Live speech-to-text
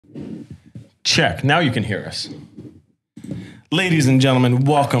Check. Now you can hear us. Ladies and gentlemen,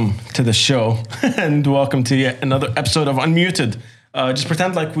 welcome to the show and welcome to yet another episode of Unmuted. Just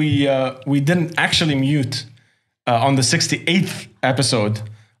pretend like we didn't actually mute on the 68th episode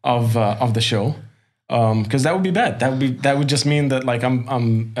of the show, because that would be bad. That would just mean that like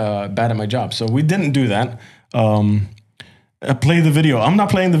I'm bad at my job. So we didn't do that. Play the video. I'm not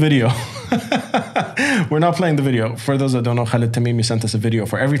playing the video. We're not playing the video. For those that don't know, Khalid Tamimi sent us a video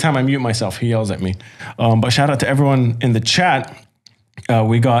for every time I mute myself, he yells at me. But shout out to everyone in the chat.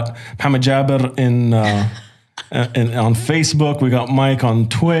 We got Mohammed Jabir on Facebook. We got Mike on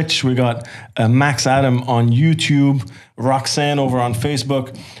Twitch. We got Max Adam on YouTube. Roxanne over on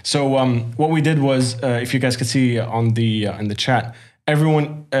Facebook. So what we did was, if you guys could see on the in the chat,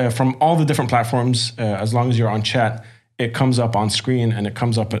 everyone from all the different platforms, as long as you're on chat, it comes up on screen and it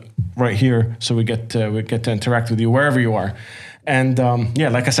comes up right here, so we get to interact with you wherever you are. And yeah,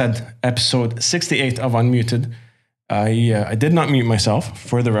 like I said, episode 68 of Unmuted. I did not mute myself,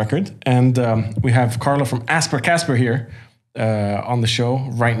 for the record, and we have Carla from Casper here on the show,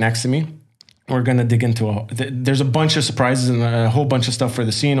 right next to me. We're gonna dig into there's a bunch of surprises and a whole bunch of stuff for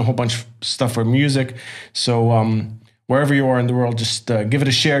the scene, a whole bunch of stuff for music. So wherever you are in the world, just give it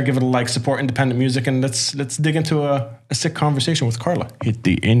a share, give it a like, support independent music, and let's dig into a sick conversation with Carla. Hit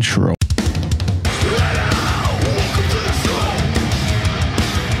the intro.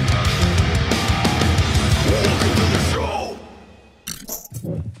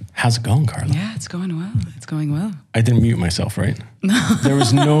 How's it going, Carla? Yeah, it's going well. It's going well. I didn't mute myself, right? No. There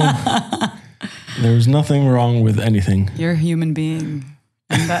was nothing wrong with anything. You're a human being,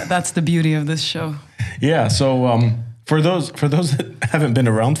 and that's the beauty of this show. Yeah. So for those that haven't been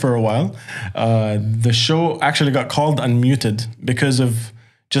around for a while, the show actually got called Unmuted because of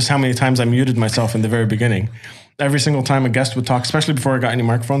just how many times I muted myself in the very beginning. Every single time a guest would talk, especially before I got any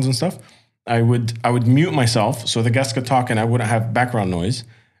microphones and stuff, I would mute myself so the guest could talk and I wouldn't have background noise.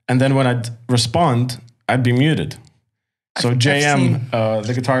 And then when I'd respond, I'd be muted. So JM,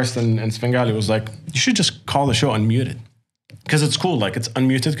 the guitarist in Svengali, was like, you should just call the show Unmuted. Because it's cool, like it's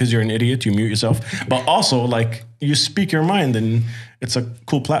unmuted because you're an idiot, you mute yourself. But also, like, you speak your mind and it's a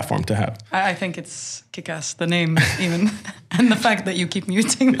cool platform to have. I think it's kick-ass, the name even. And the fact that you keep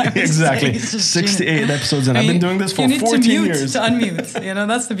muting. Exactly. 68 episodes and I've been doing this for 14 years. To unmute, you know,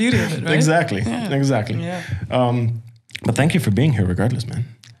 that's the beauty of it, right? Exactly, yeah. Exactly. Yeah. But thank you for being here regardless, man.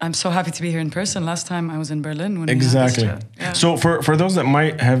 I'm so happy to be here in person. Last time I was in Berlin. When exactly. We had this chat. Yeah. So for those that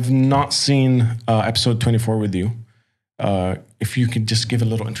might have not seen episode 24 with you, if you could just give a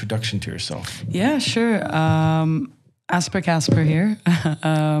little introduction to yourself. Yeah, sure. Casper here.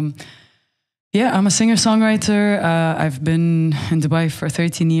 Yeah, I'm a singer-songwriter. I've been in Dubai for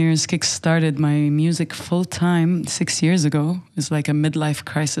 13 years. Kick-started my music full-time 6 years ago. It's like a midlife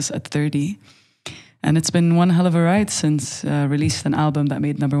crisis at 30. And it's been one hell of a ride since released an album that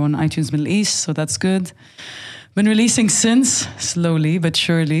made #1 iTunes Middle East, so that's good. Been releasing since, slowly but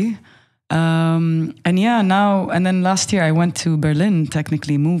surely. And yeah, now, and then last year I went to Berlin,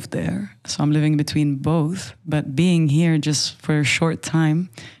 technically moved there. So I'm living between both, but being here just for a short time,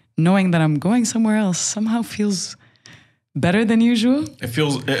 knowing that I'm going somewhere else somehow feels better than usual.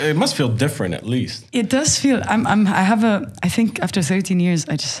 It must feel different at least. It does feel, I think after 13 years,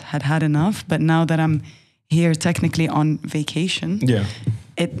 I just had enough. But now that I'm here technically on vacation, yeah,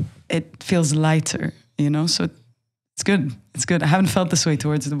 it feels lighter, you know? So it's good. It's good. I haven't felt this way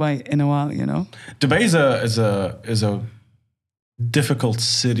towards Dubai in a while, you know? Dubai is a difficult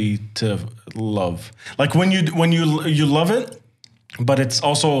city to love. Like when you love it, but it's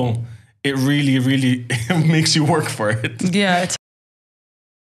also, it really, really makes you work for it. Yeah, it's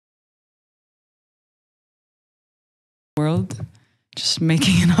world, just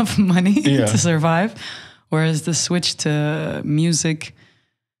making enough money to survive. Whereas the switch to music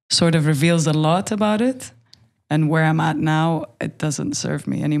sort of reveals a lot about it. And where I'm at now, it doesn't serve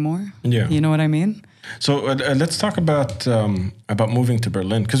me anymore. Yeah, you know what I mean? So let's talk about moving to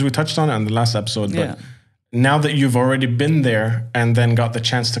Berlin, because we touched on it in the last episode. But now that you've already been there and then got the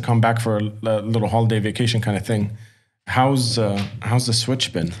chance to come back for a little holiday vacation kind of thing, how's the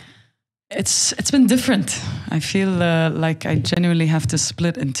switch been? It's been different. I feel like I genuinely have to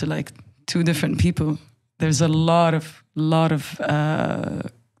split into like two different people. There's a lot of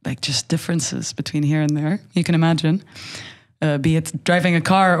like just differences between here and there. You can imagine, be it driving a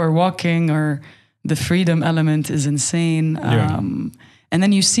car or walking, or the freedom element is insane. And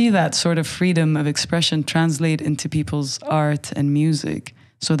then you see that sort of freedom of expression translate into people's art and music.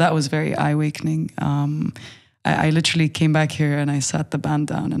 So that was very eye-awakening. I literally came back here and I sat the band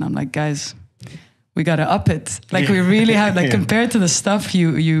down and I'm like, guys, we gotta up it. Like we really have, like compared to the stuff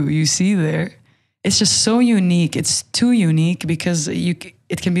you see there, it's just so unique. It's too unique because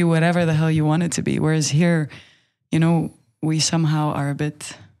it can be whatever the hell you want it to be. Whereas here, you know, we somehow are a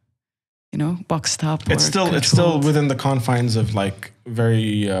bit, you know, boxed up. It's still within the confines of like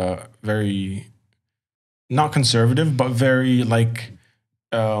very not conservative, but very like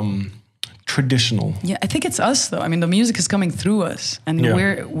traditional. Yeah, I think it's us though. I mean, the music is coming through us, and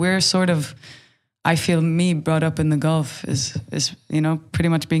we're sort of. I feel me brought up in the Gulf is you know, pretty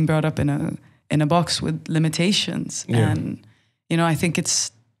much being brought up in a box with limitations, and you know, I think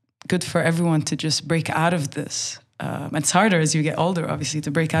it's good for everyone to just break out of this. It's harder as you get older, obviously,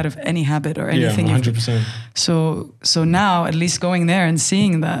 to break out of any habit or anything. 100%. So now, at least going there and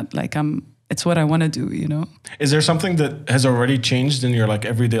seeing that, like it's what I want to do, you know. Is there something that has already changed in your like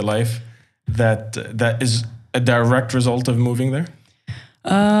everyday life that is a direct result of moving there?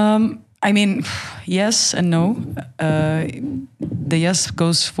 I mean, yes and no. The yes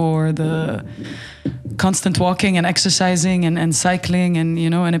goes for the constant walking and exercising and cycling and, you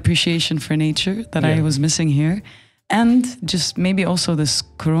know, an appreciation for nature that I was missing here. And just maybe also this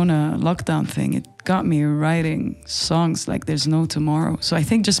Corona lockdown thing, it got me writing songs like there's no tomorrow. So I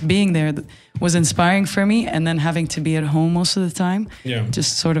think just being there was inspiring for me, and then having to be at home most of the time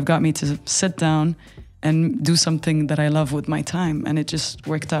just sort of got me to sit down and do something that I love with my time. And it just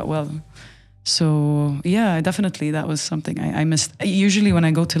worked out well. So yeah, definitely that was something I missed. Usually when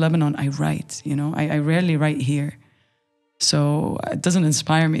I go to Lebanon, I write, you know, I rarely write here. So it doesn't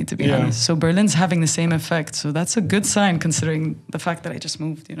inspire me, to be honest. So Berlin's having the same effect. So that's a good sign considering the fact that I just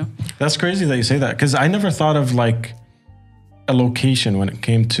moved, you know. That's crazy that you say that, because I never thought of like a location when it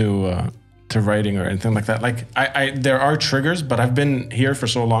came to writing or anything like that. Like there are triggers, but I've been here for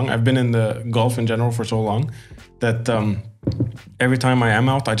so long. I've been in the Gulf in general for so long that every time I am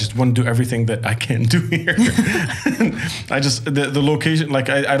out, I just want to do everything that I can do here. I just, the location, like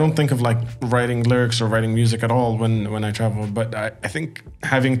I don't think of like writing lyrics or writing music at all when I travel. But I think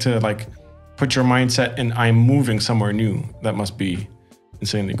having to like put your mindset in I'm moving somewhere new, that must be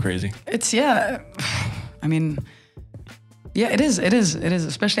insanely crazy. It's, I mean, yeah, it is,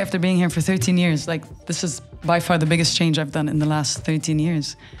 especially after being here for 13 years. Like this is by far the biggest change I've done in the last 13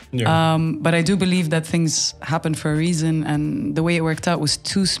 years. Yeah. But I do believe that things happen for a reason, and the way it worked out was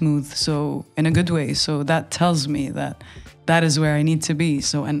too smooth, so in a good way. So that tells me that is where I need to be.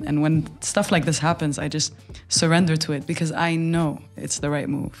 So and when stuff like this happens, I just surrender to it because I know it's the right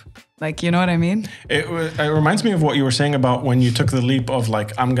move. Like, you know what I mean? It reminds me of what you were saying about when you took the leap of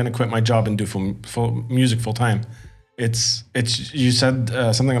like, I'm going to quit my job and do full music full time. It's you said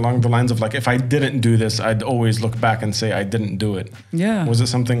something along the lines of like, if I didn't do this, I'd always look back and say I didn't do it. Yeah. Was it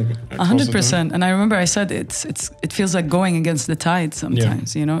something? 100%. And I remember I said it feels like going against the tide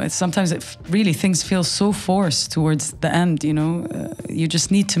sometimes. You know, sometimes really things feel so forced towards the end. You know, you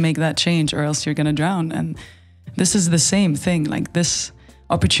just need to make that change or else you're gonna drown. And this is the same thing. Like this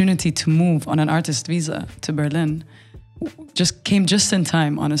opportunity to move on an artist visa to Berlin just came just in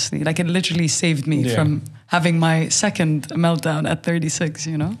time, honestly. Like it literally saved me from having my second meltdown at 36,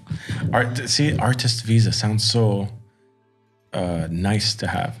 you know? Artist visa sounds so nice to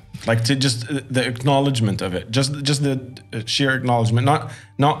have. Like to just the acknowledgement of it, just the sheer acknowledgement,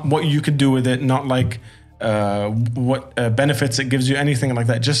 not what you could do with it, not like what benefits it gives you, anything like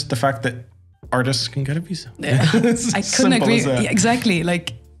that. Just the fact that artists can get a visa. Yeah. I couldn't agree. Exactly.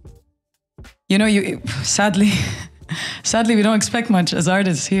 Like, you know, Sadly, we don't expect much as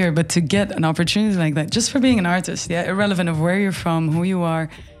artists here, but to get an opportunity like that, just for being an artist, irrelevant of where you're from, who you are,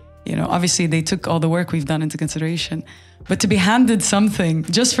 you know, obviously they took all the work we've done into consideration, but to be handed something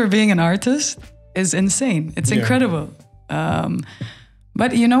just for being an artist is insane. It's incredible.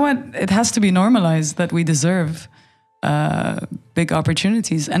 But you know what? It has to be normalized that we deserve big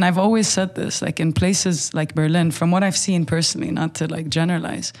opportunities. And I've always said this, like in places like Berlin, from what I've seen personally, not to like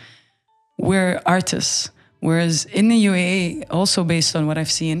generalize, we're artists. Whereas in the UAE, also based on what I've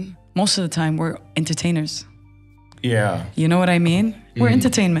seen, most of the time we're entertainers. Yeah. You know what I mean? We're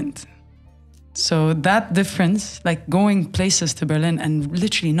entertainment. So that difference, like going places to Berlin and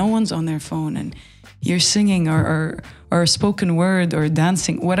literally no one's on their phone and you're singing or spoken word or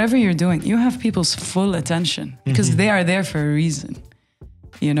dancing, whatever you're doing, you have people's full attention because they are there for a reason,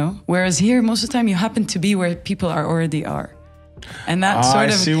 you know? Whereas here, most of the time you happen to be where people already are. And that sort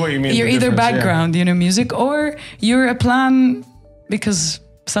of, see what you mean, you're either background, you know, music, or you're a plan because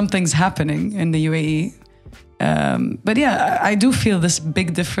something's happening in the UAE. But yeah, I do feel this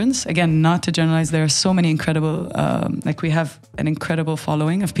big difference. Again, not to generalize, there are so many incredible, like we have an incredible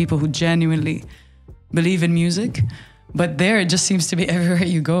following of people who genuinely believe in music, but there it just seems to be everywhere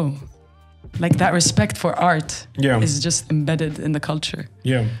you go. like that respect for art Yeah. is just embedded in the culture.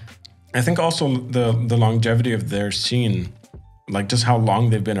 Yeah. I think also the longevity of their scene, like just how long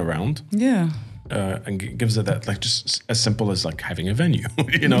they've been around. Yeah. And gives it that, like, just as simple as like having a venue,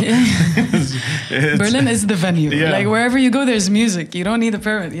 you know. Yeah. It's- Berlin is the venue. Yeah. Like wherever you go, there's music. You don't need a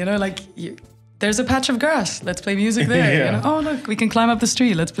permit. You know, like there's a patch of grass. Let's play music there. Yeah. You know? Oh look, we can climb up the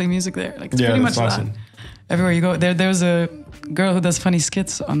street. Let's play music there. Like it's Yeah, pretty much that's awesome. that. Everywhere you go, there's a girl who does funny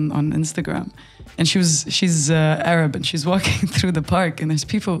skits on Instagram, and she's Arab, and she's walking through the park, and there's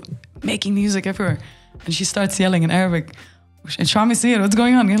people making music everywhere, and she starts yelling in Arabic. And Shami, see it, what's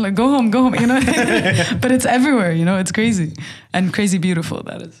going on? You're like, go home, you know? But it's everywhere, you know, it's crazy. And crazy beautiful,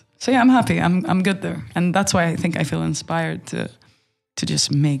 that is. So yeah, I'm happy, I'm good there. And that's why I think I feel inspired to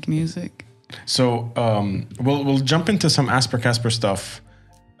just make music. So we'll jump into some Casper stuff,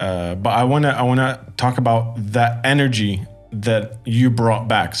 but I wanna talk about that energy that you brought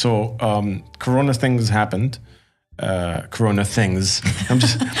back. So Corona things happened. Corona things. I'm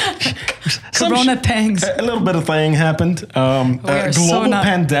just Corona things. A little bit of thing happened. A global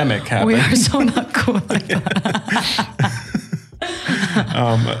pandemic happened. We are so not cool like that.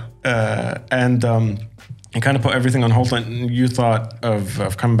 And kind of put everything on hold. And you thought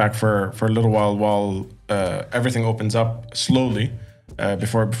of coming back for a little while everything opens up slowly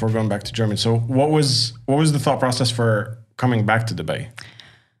before going back to Germany. So what was the thought process for coming back to Dubai?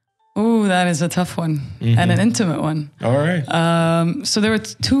 Oh, that is a tough one and an intimate one. All right. So there were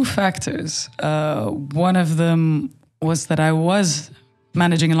two factors. One of them was that I was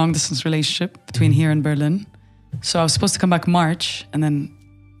managing a long distance relationship between here and Berlin. So I was supposed to come back March, and then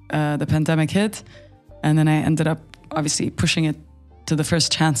the pandemic hit. And then I ended up obviously pushing it to the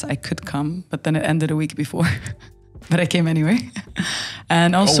first chance I could come, but then it ended a week before. But I came anyway.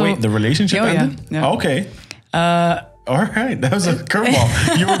 And also... Oh, wait, the relationship ended? Yeah. Okay. All right, that was a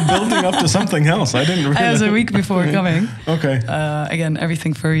curveball. You were building up to something else. I didn't realize. I was a week before coming. Okay. Again,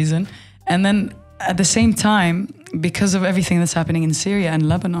 everything for a reason. And then at the same time, because of everything that's happening in Syria and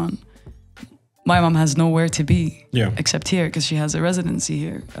Lebanon, my mom has nowhere to be except here because she has a residency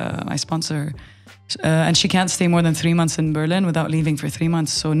here. I sponsor her. And she can't stay more than 3 months in Berlin without leaving for 3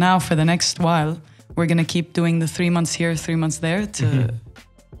 months. So now for the next while, we're going to keep doing the 3 months here, 3 months there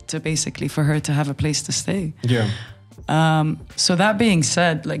to basically for her to have a place to stay. Yeah. So that being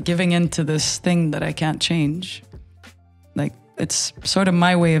said, like giving into this thing that I can't change, like it's sort of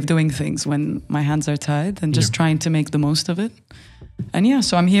my way of doing things when my hands are tied and just trying to make the most of it. And yeah,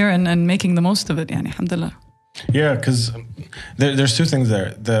 so I'm here and making the most of it, yani, alhamdulillah. Yeah, because there's two things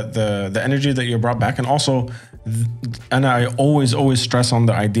there. The energy that you brought back, and also, and I always stress on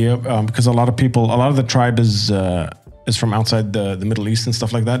the idea, because a lot of the tribe is from outside the Middle East and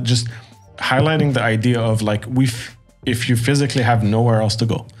stuff like that, just highlighting the idea of like, if you physically have nowhere else to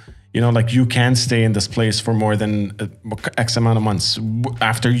go, you know, like you can stay in this place for more than X amount of months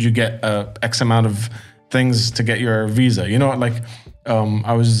after you get X amount of things to get your visa, you know, like I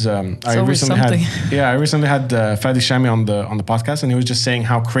recently had Fadi Shami on the podcast, and he was just saying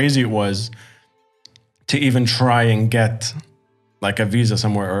how crazy it was to even try and get like a visa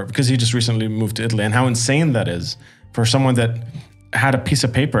somewhere, or because he just recently moved to Italy, and how insane that is for someone that had a piece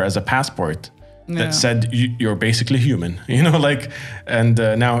of paper as a passport that said you're basically human, you know, like, and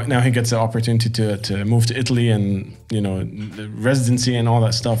now he gets the opportunity to move to Italy, and you know, the residency and all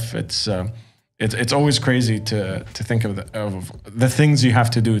that stuff. It's always crazy to think of the things you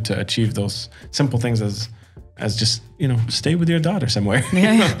have to do to achieve those simple things as just, you know, stay with your daughter somewhere.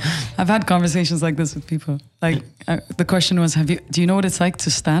 Yeah. I've had conversations like this with people. Like the question was, do you know what it's like to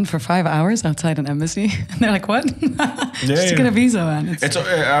stand for 5 hours outside an embassy? And they're like, what? Just to get a visa,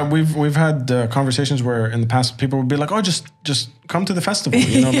 man. We've had conversations where in the past people would be like, oh, just come to the festival,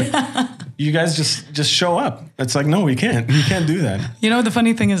 you know, like, you guys just show up. It's like, no, we can't. You can't do that. You know, the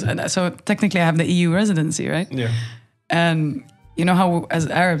funny thing is, so technically I have the EU residency, right? Yeah. And you know how as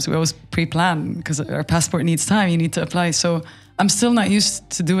Arabs, we always pre-plan because our passport needs time. You need to apply. So I'm still not used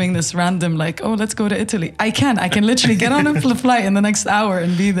to doing this random, like, oh, let's go to Italy. I can literally get on a flight in the next hour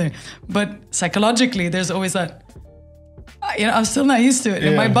and be there. But psychologically, there's always that, you know, I'm still not used to it.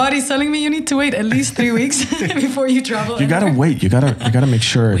 And my body's telling me you need to wait at least 3 weeks before you travel. You gotta wait. You gotta make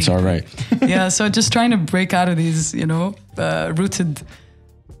sure it's all right. Yeah. So just trying to break out of these, you know, rooted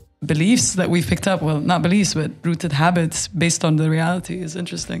beliefs that we've picked up. Well, not beliefs, but rooted habits based on the reality is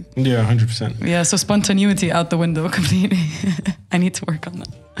interesting. Yeah, 100%. Yeah. So spontaneity out the window completely. I need to work on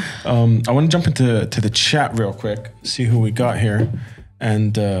that. I want to jump into the chat real quick, see who we got here.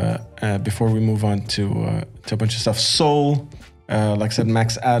 And before we move on to a bunch of stuff, Soul, like I said,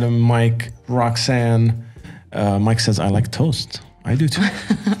 Max Adam, Mike, Roxanne. Mike says, I like toast. I do too.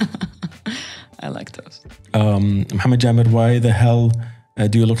 I like those. Mohammed Jamid, why the hell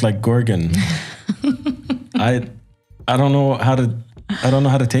do you look like Gorgon? I don't know how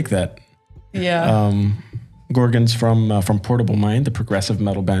to take that. Yeah. Gorgon's from Portable Mind, the progressive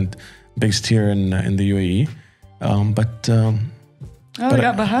metal band based here in the UAE. We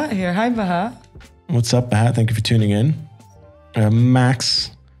got Baha here. Hi, Baha. What's up, Baha? Thank you for tuning in.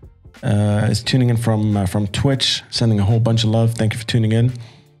 Max is tuning in from Twitch, sending a whole bunch of love. Thank you for tuning in.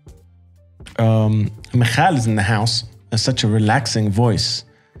 Michal is in the house. Has such a relaxing voice.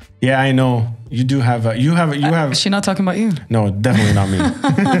 Yeah, I know. You do have. You have. Is she not talking about you? No, definitely not me.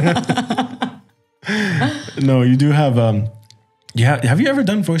 No, you do have. Have you ever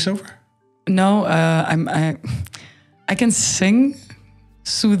done voiceover? No, I can sing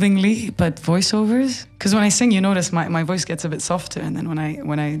soothingly, but voiceovers, because when I sing, you notice my voice gets a bit softer, and then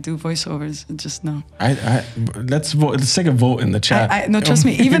when I do voiceovers, it just no. Let's vote. Let's take a vote in the chat. No, trust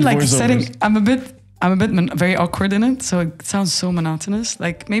me. Even like setting, I'm a bit very awkward in it, so it sounds so monotonous.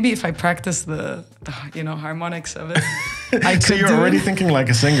 Like maybe if I practice the harmonics of it, I could. So you're already thinking like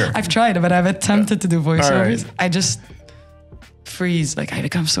a singer. I've tried, but I've attempted to do voiceovers. Right. I just freeze. Like I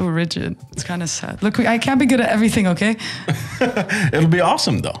become so rigid. It's kind of sad. Look, I can't be good at everything. Okay. It'll be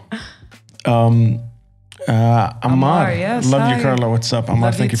awesome though. Amar, yes, love hi. you, Carla. What's up, Amar?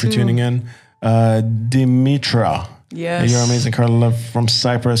 Love Thank you for too. tuning in. Dimitra. Yes. You're amazing, Carla. Love from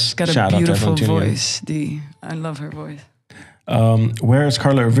Cyprus. Got a Shout beautiful out to everyone tuning voice, D. I love her voice. Where is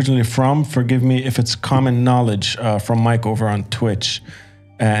Carla originally from? Forgive me if it's common knowledge from Mike over on Twitch.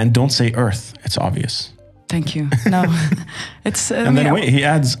 And don't say Earth. It's obvious. Thank you. No, it's. And then wait, he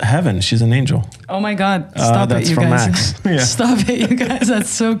adds heaven. She's an angel. Oh my God! Stop it, you from guys. Max. Yeah. Stop it, you guys. That's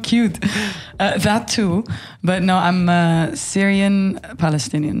so cute. That too, but no, I'm Syrian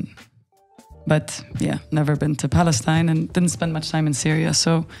Palestinian. But yeah, never been to Palestine and didn't spend much time in Syria.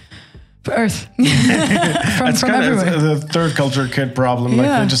 So, for Earth, from everywhere. It's the third culture kid problem.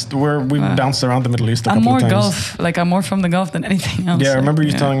 Yeah. Like we bounced around the Middle East a I'm couple more of times. Gulf. Like I'm more from the Gulf than anything else. Yeah, I remember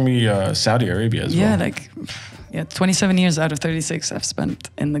you telling me Saudi Arabia as well. Yeah, 27 years out of 36 I've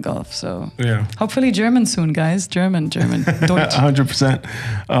spent in the Gulf. So yeah, hopefully German soon, guys. German, Deutsch. 100%.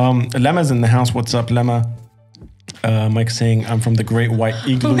 Lemma's in the house. What's up, Lemma? Mike saying, I'm from the Great White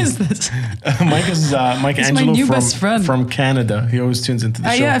Igloo. Who is this? Mike is Mike He's Angelo my new best friend. from Canada. He always tunes into the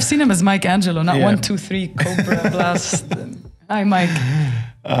show. Yeah, I've seen him as Mike Angelo, not 1, 2, 3, Cobra, Blast. Hi, Mike.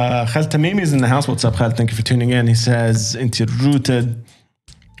 Khal Tamimi is in the house. What's up, Khal? Thank you for tuning in. He says, into rooted.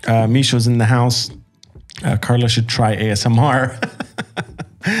 Misho's in the house. Carla should try ASMR.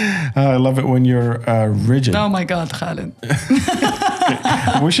 I love it when you're rigid. Oh my God, Khalid.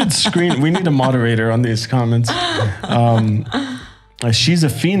 We should screen. We need a moderator on these comments. She's a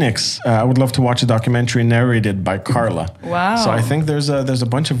phoenix. I would love to watch a documentary narrated by Carla. Wow. So I think there's a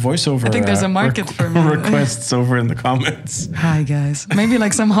bunch of voiceover. I think there's a market for me. Requests over in the comments. Hi guys. Maybe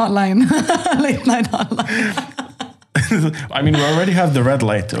like some hotline, late night hotline. I mean, we already have the red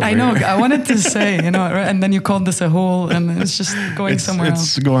light over I know. here. I wanted to say, and then you called this a hole, and it's just going somewhere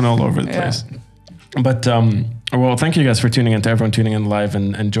else. It's going all over the place. But well, thank you guys for tuning in. To everyone tuning in live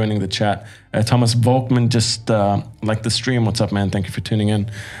and joining the chat. Thomas Volkman just liked the stream. What's up, man? Thank you for tuning in.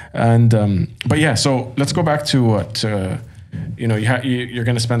 And but yeah, so let's go back to what you're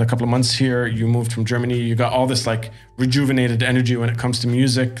going to spend a couple of months here. You moved from Germany. You got all this like rejuvenated energy when it comes to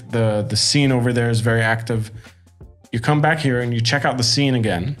music. The scene over there is very active. You come back here and you check out the scene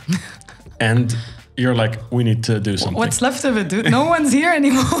again, and you're like, we need to do something. What's left of it, dude? No one's here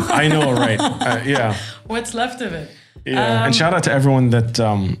anymore. I know, right? Yeah. What's left of it? Yeah. And shout out to everyone that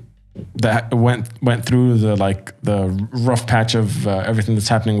that went through the rough patch of everything that's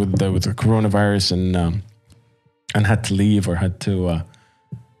happening with the coronavirus and had to leave or had to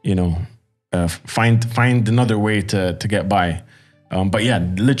find another way to get by. But yeah,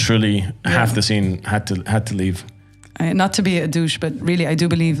 literally half the scene had to leave. Not to be a douche, but really, I do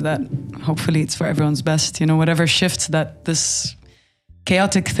believe that hopefully it's for everyone's best. Whatever shifts that this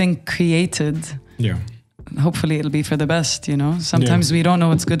chaotic thing created, hopefully it'll be for the best. Sometimes we don't know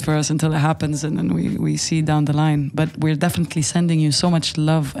what's good for us until it happens, and then we see down the line. But we're definitely sending you so much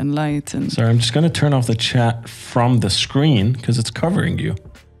love and light. And sorry, I'm just going to turn off the chat from the screen because it's covering you.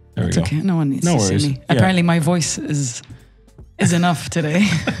 There we go. Okay, no one needs to see me. Apparently, my voice is enough today.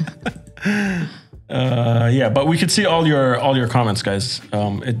 But we could see all your comments, guys.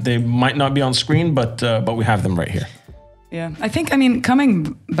 They might not be on screen, but we have them right here. Yeah, I think,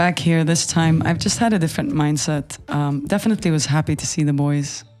 coming back here this time, I've just had a different mindset. Definitely was happy to see the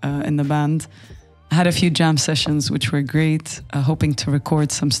boys in the band. I had a few jam sessions, which were great, hoping to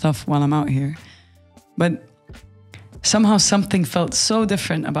record some stuff while I'm out here. But somehow something felt so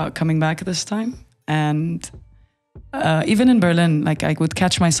different about coming back this time. And even in Berlin, like I would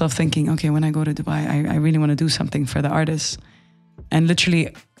catch myself thinking, okay, when I go to Dubai, I really want to do something for the artists. And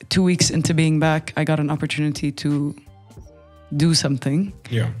literally 2 weeks into being back, I got an opportunity to do something.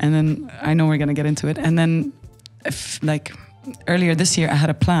 Yeah. And then I know we're going to get into it. And then like earlier this year, I had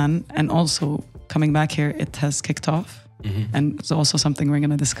a plan, and also coming back here, it has kicked off. And it's also something we're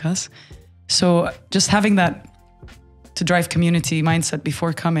going to discuss. So just having that to drive community mindset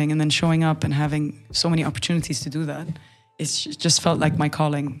before coming, and then showing up and having so many opportunities to do that, it's just felt like my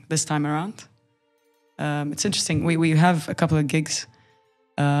calling this time around. It's interesting. We have a couple of gigs.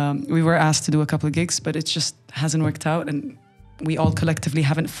 We were asked to do a couple of gigs, but it just hasn't worked out, and we all collectively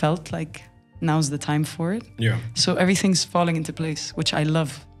haven't felt like now's the time for it. Yeah. So everything's falling into place, which I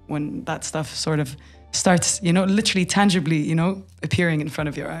love when that stuff sort of starts, you know, literally tangibly, you know, appearing in front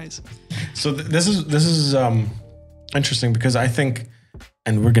of your eyes. So this is interesting, because I think,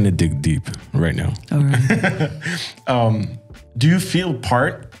 and we're gonna dig deep right now. All right. Do you feel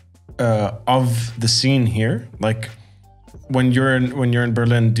part of the scene here? Like when you're in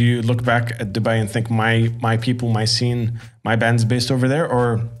Berlin, do you look back at Dubai and think my people, my scene, my band's based over there,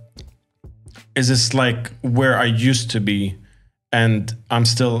 or is this like where I used to be, and I'm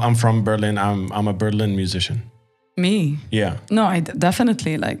from Berlin. I'm a Berlin musician. Me? Yeah. No, I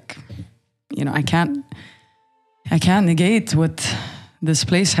definitely, like, you know, I can't negate what this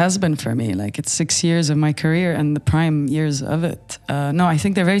place has been for me. Like, it's 6 years of my career and the prime years of it. No, I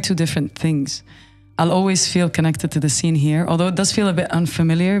think they're very two different things. I'll always feel connected to the scene here, although it does feel a bit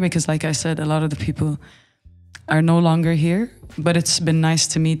unfamiliar because, like I said, a lot of the people are no longer here. But it's been nice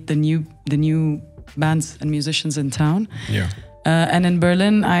to meet the new bands and musicians in town. Yeah. And in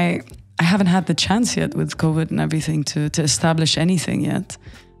Berlin, I haven't had the chance yet with COVID and everything to establish anything yet.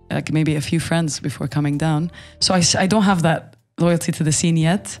 Like maybe a few friends before coming down. So I don't have that loyalty to the scene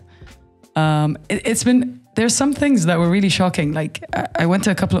yet. There's some things that were really shocking. Like I went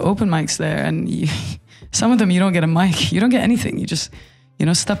to a couple of open mics there, and some of them you don't get a mic, you don't get anything. You just, you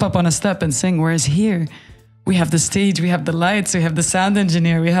know, step up on a step and sing. Whereas here, we have the stage, we have the lights, we have the sound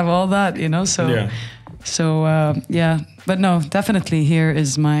engineer, we have all that, you know. So yeah. But no, definitely here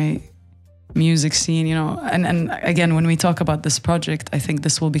is my music scene, you know. And again, when we talk about this project, I think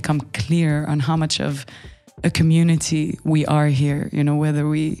this will become clear on how much of a community we are here, you know, whether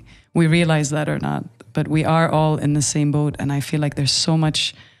we realize that or not. But we are all in the same boat, and I feel like there's so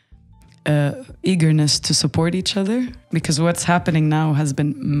much eagerness to support each other, because what's happening now has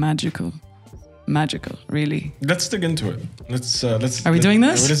been magical, really. Let's dig into it. Let's. Are we doing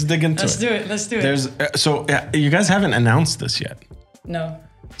this? Let's dig into it. Let's do it. So you guys haven't announced this yet. No.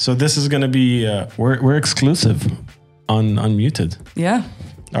 So this is gonna be we're exclusive on Unmuted. Yeah.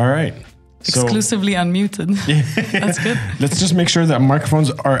 All right. Exclusively unmuted. That's good. Let's just make sure that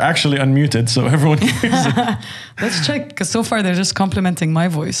microphones are actually unmuted so everyone hears it. Let's check, because so far they're just complimenting my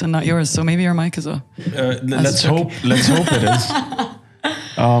voice and not yours. So maybe your mic is off. Let's hope it is.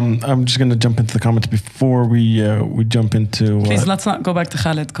 I'm just gonna jump into the comments before we jump into. Please let's not go back to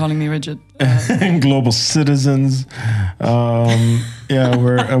Khaled calling me rigid. Global citizens. Yeah,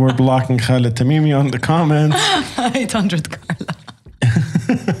 we're blocking Khaled Tamimi on the comments. 800 Carla.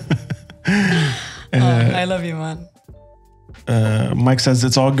 I love you, man. Mike says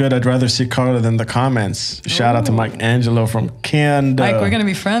it's all good. I'd rather see Carla than the comments. Shout out to Mike Angelo from Canada. Mike, we're gonna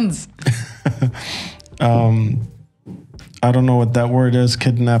be friends. I don't know what that word is.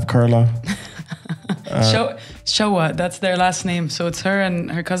 Kidnap Carla. Shawa, that's their last name. So it's her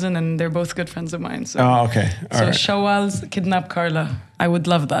and her cousin, and they're both good friends of mine. So, okay. All right. Shawal's Kidnap Carla. I would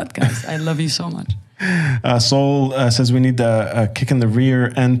love that, guys. I love you so much. Soul says we need a kick in the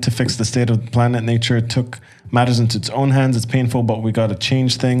rear end to fix the state of the planet. Nature took matters into its own hands. It's painful, but we got to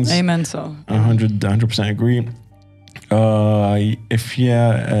change things. Amen. So 100% agree. If you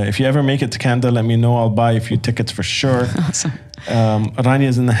ever make it to Canada, let me know. I'll buy a few tickets for sure. Awesome. Rania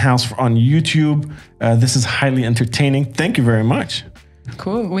is in the house on YouTube. This is highly entertaining. Thank you very much.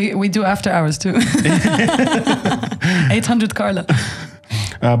 Cool. We do after hours too. 800 Carla.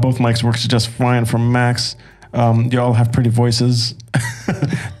 Both mics works just fine from Max. You all have pretty voices.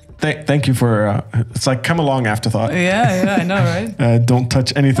 Thank you for. It's like come along afterthought. Yeah, I know, right? Don't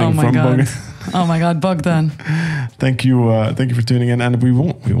touch anything from Bogdan. Oh my God, Bogdan. Thank you for tuning in, and we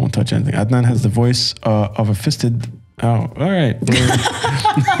won't touch anything. Adnan has the voice of a fisted. Oh, all right.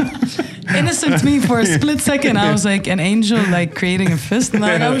 Innocent me for a split second. I was like an angel, like creating a fist, and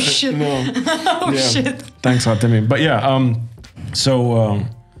I'm like, oh shit, shit. Thanks, Hatimi. But yeah, so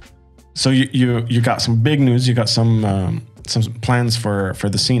you got some big news. You got some some plans for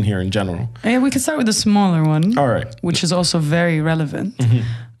the scene here in general. Yeah, we could start with a smaller one. All right. Which is also very relevant.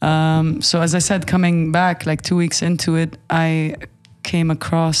 So as I said, coming back like 2 weeks into it, I came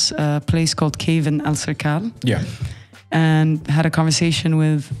across a place called Cave in El Cercal. Yeah. And had a conversation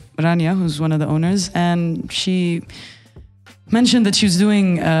with Rania, who's one of the owners, and she mentioned that she was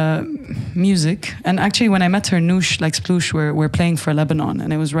doing music. And actually, when I met her, Noosh, like Sploosh, were playing for Lebanon,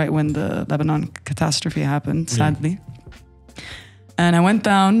 and it was right when the Lebanon catastrophe happened, sadly. And I went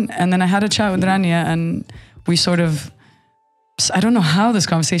down, and then I had a chat with Rania, and we sort of, I don't know how this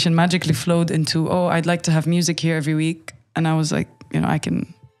conversation magically flowed into, oh, I'd like to have music here every week. And I was like, you know, I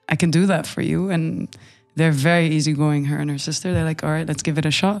can do that for you. And they're very easygoing, her and her sister. They're like, all right, let's give it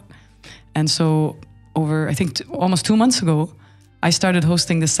a shot. And so over, I think almost 2 months ago, I started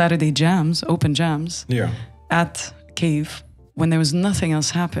hosting the Saturday jams, open jams, at Cave when there was nothing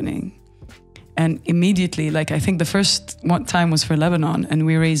else happening. And immediately, like I think the first time was for Lebanon, and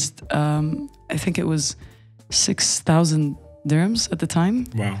we raised, I think it was 6,000 dirhams at the time.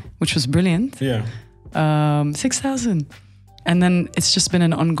 Wow. Which was brilliant. Yeah. 6,000. And then it's just been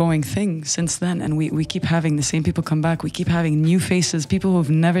an ongoing thing since then. And we keep having the same people come back. We keep having new faces, people who have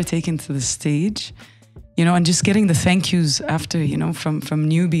never taken to the stage, you know, and just getting the thank yous after, you know, from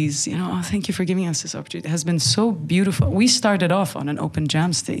newbies, you know, oh, thank you for giving us this opportunity. It has been so beautiful. We started off on an open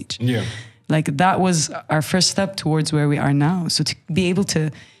jam stage. Yeah. Like that was our first step towards where we are now. So to be able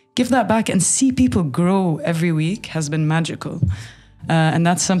to give that back and see people grow every week has been magical. And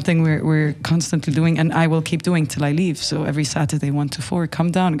that's something we're constantly doing, and I will keep doing till I leave. So every Saturday, 1 to 4,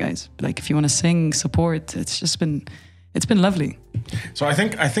 come down, guys. Like if you want to sing, support. It's been lovely. So I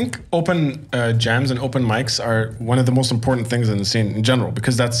think open jams and open mics are one of the most important things in the scene in general,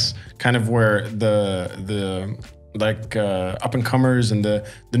 because that's kind of where the like up and comers and the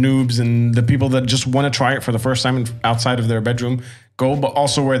noobs and the people that just want to try it for the first time outside of their bedroom go, but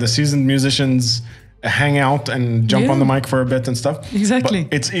also where the seasoned musicians hang out and jump on the mic for a bit and stuff. Exactly.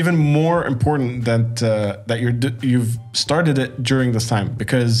 But it's even more important that you've started it during this time,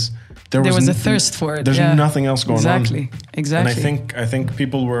 because there was a thirst for it. There's nothing else going on. Exactly. And I think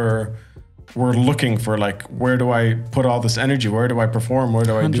people were looking for, like, where do I put all this energy? Where do I perform? Where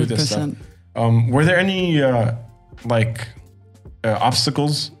do I do this stuff? Were there any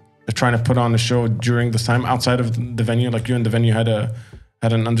obstacles trying to put on a show during this time outside of the venue? Like you and the venue had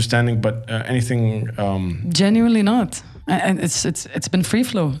an understanding, but anything? Genuinely not. And it's been free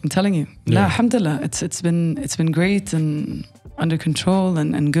flow. I'm telling you. La, alhamdulillah. It's been great and under control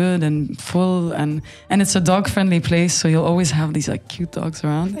and good and full and it's a dog friendly place, so you'll always have these like cute dogs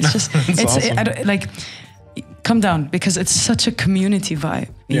around. It's just awesome. Come down, because it's such a community vibe,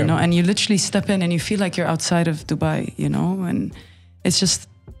 you know, and you literally step in and you feel like you're outside of Dubai, you know, and it's just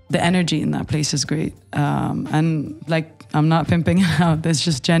the energy in that place is great. And like, I'm not pimping it out. It's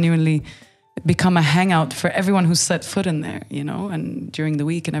just genuinely become a hangout for everyone who's set foot in there, you know, and during the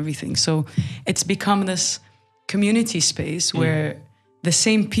week and everything. So it's become this community space where the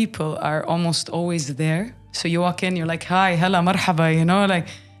same people are almost always there. So you walk in, you're like, hi, hella, marhaba, you know, like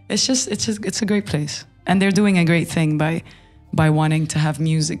it's a great place. And they're doing a great thing by wanting to have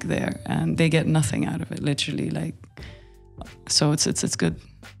music there, and they get nothing out of it, literally. Like, so it's good.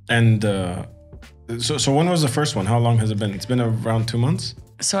 And so when was the first one? How long has it been? It's been around 2 months.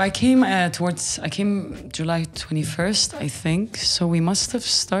 So I came July 21st, I think. So we must have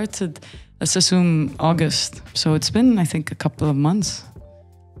started, let's assume August. So it's been, I think, a couple of months.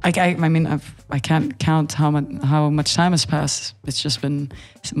 I mean, I can't count how much time has passed. It's just been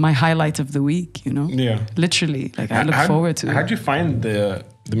my highlight of the week, you know? Yeah. Literally, like I look forward to it. How'd you find the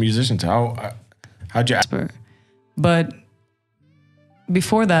musicians? How'd you... Casper. But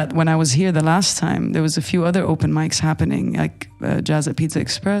before that, when I was here the last time, there was a few other open mics happening, like Jazz at Pizza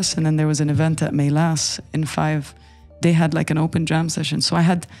Express, and then there was an event at Meilas in 5. They had like an open jam session. So I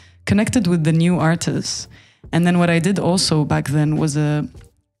had connected with the new artists. And then what I did also back then was a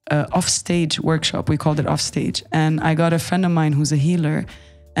off-stage workshop. We called it off-stage. And I got a friend of mine who's a healer,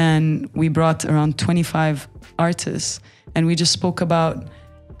 and we brought around 25 artists, and we just spoke about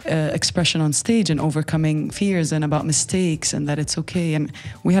expression on stage and overcoming fears and about mistakes and that it's okay. And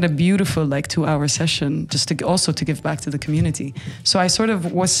we had a beautiful 2-hour session just to give back to the community. So I sort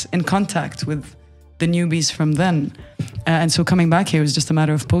of was in contact with the newbies from then. And so coming back here was just a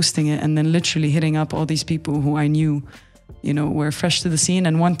matter of posting it and then literally hitting up all these people who I knew, you know, were fresh to the scene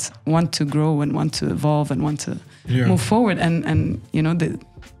and want to grow and want to evolve and want to move forward. And you know,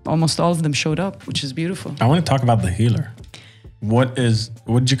 almost all of them showed up, which is beautiful. I want to talk about the healer. What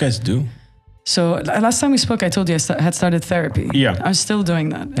did you guys do? So last time we spoke, I told you I had started therapy. Yeah. I'm still doing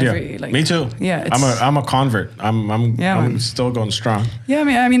that. Me too. Yeah. I'm a convert. I'm still going strong. Yeah,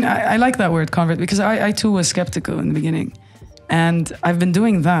 I mean, I like that word convert because I too was skeptical in the beginning. And I've been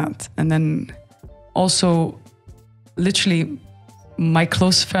doing that. And then also, literally, my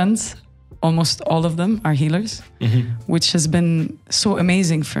close friends, almost all of them are healers, which has been so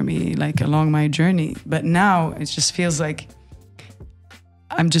amazing for me, like along my journey. But now it just feels like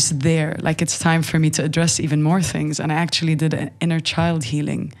I'm just there. Like it's time for me to address even more things. And I actually did an inner child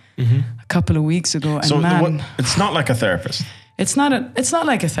healing a couple of weeks ago. And so man, it's not like a therapist. It's not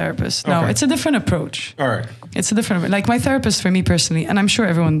like a therapist. No, it's a different approach. All right. It's a different, like my therapist for me personally, and I'm sure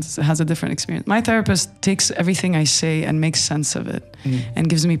everyone has a different experience. My therapist takes everything I say and makes sense of it and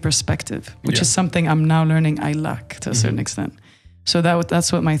gives me perspective, which is something I'm now learning I lack to a certain extent. So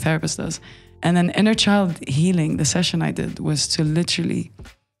that's what my therapist does. And then inner child healing, the session I did was to literally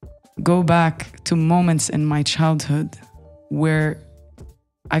go back to moments in my childhood where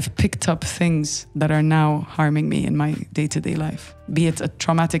I've picked up things that are now harming me in my day-to-day life, be it a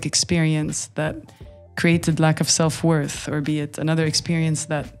traumatic experience that created lack of self-worth, or be it another experience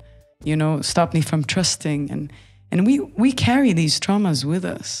that, stopped me from trusting. And we carry these traumas with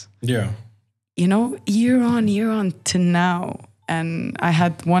us. Yeah. Year on to now. And I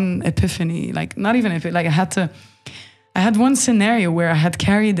had one epiphany, like not even epiphany, like I had one scenario where I had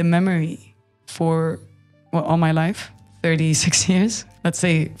carried a memory for all my life, 36 years. Let's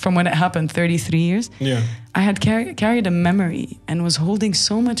say from when it happened, 33 years. Yeah. I had carried a memory and was holding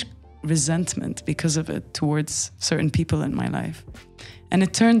so much resentment because of it towards certain people in my life. And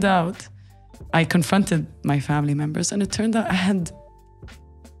it turned out, I confronted my family members, and it turned out I had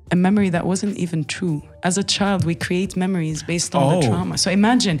a memory that wasn't even true. As a child, we create memories based on the trauma. So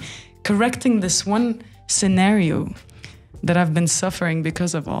imagine correcting this one scenario that I've been suffering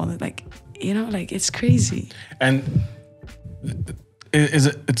because of all that. Like, it's crazy. And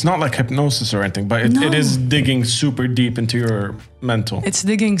it's not like hypnosis or anything, but it is digging super deep into your mental. It's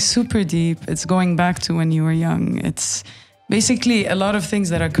digging super deep. It's going back to when you were young. It's basically a lot of things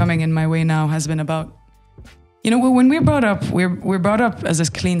that are coming in my way now has been about, when we're brought up, we're brought up as a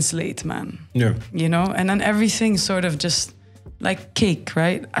clean slate, man. Yeah. And then everything sort of just like cake,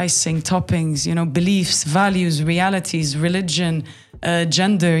 right? Icing, toppings, beliefs, values, realities, religion,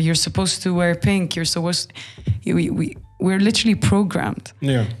 gender. You're supposed to wear pink. You're supposed. We're literally programmed.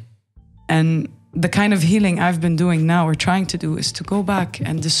 Yeah. And the kind of healing I've been doing now, or trying to do, is to go back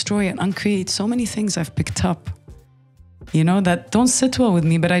and destroy and uncreate so many things I've picked up, that don't sit well with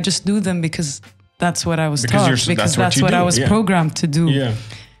me, but I just do them because that's what I was taught. Because that's what I was programmed to do.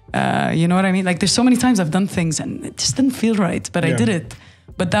 Yeah. You know what I mean? Like there's so many times I've done things and it just didn't feel right, but I did it.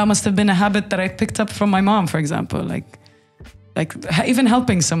 But that must have been a habit that I picked up from my mom, for example. Like even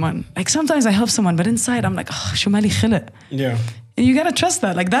helping someone. Like sometimes I help someone, but inside I'm like, شو مالي خلق. Yeah. And you gotta trust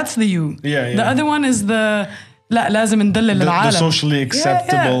that. Like that's the you. Yeah. The other one is the لا لازم ندلل العالم. The socially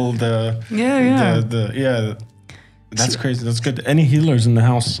acceptable. Yeah. That's crazy. That's good. Any healers in the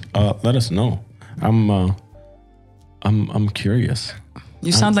house? Let us know. I'm curious.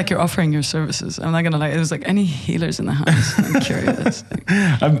 You sound like you're offering your services. I'm not gonna lie. It was like any healers in the house. I'm curious.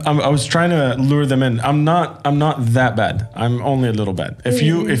 I was trying to lure them in. I'm not that bad. I'm only a little bad.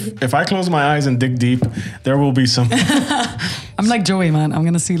 If I close my eyes and dig deep, there will be some. I'm like Joey, man. I'm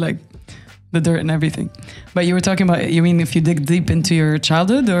gonna see like the dirt and everything. But you were talking about. You mean if you dig deep into your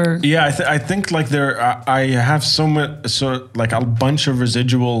childhood, or? Yeah, I think like I have like a bunch of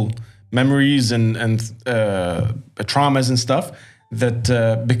residual memories and traumas and stuff.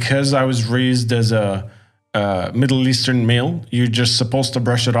 That because I was raised as a Middle Eastern male, you're just supposed to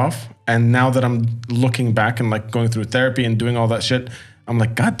brush it off. And now that I'm looking back and like going through therapy and doing all that shit, I'm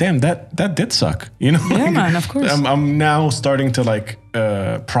like, God damn, that did suck. Yeah, like, man, of course. I'm now starting to like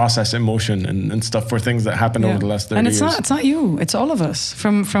process emotion and stuff for things that happened over the last 30 years. And it's not you. It's all of us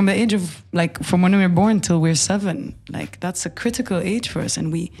from the age of like from when we were born till we're 7. Like that's a critical age for us,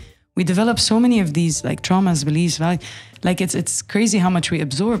 and we develop so many of these like traumas, beliefs, values. Like it's crazy how much we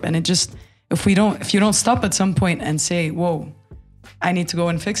absorb, and it just if you don't stop at some point and say, whoa, I need to go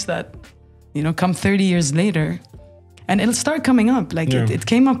and fix that, come 30 years later, and it'll start coming up. Like it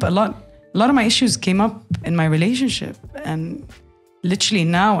came up a lot. A lot of my issues came up in my relationship, and literally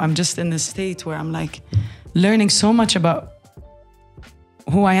now I'm just in this state where I'm like learning so much about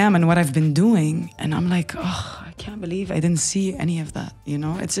who I am and what I've been doing, and I'm like, I can't believe I didn't see any of that.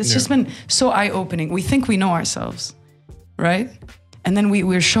 It's just been so eye-opening. We think we know ourselves, right? And then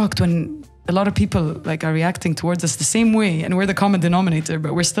we're shocked when a lot of people like are reacting towards us the same way, and we're the common denominator,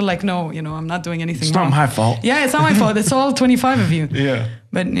 but we're still like, no, I'm not doing anything wrong. It's not my fault. Yeah, it's not my fault. It's all 25 of you. Yeah.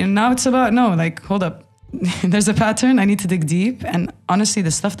 But now it's about, no, like, hold up. There's a pattern. I need to dig deep. And honestly,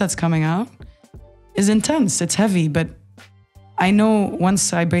 the stuff that's coming out is intense. It's heavy, but I know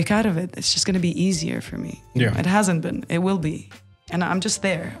once I break out of it, it's just going to be easier for me. Yeah. It hasn't been. It will be. And I'm just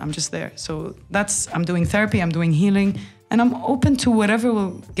there. So I'm doing therapy. I'm doing healing. And I'm open to whatever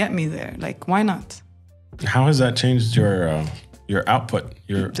will get me there. Like, why not? How has that changed your output,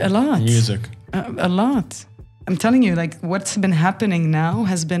 your a lot. music? A lot. I'm telling you, like, what's been happening now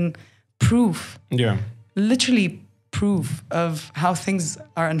has been proof. Yeah. Literally proof of how things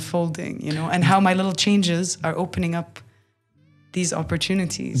are unfolding, and how my little changes are opening up these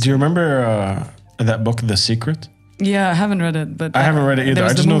opportunities. Do you remember that book, The Secret? Yeah, I haven't read it, but I haven't read it either.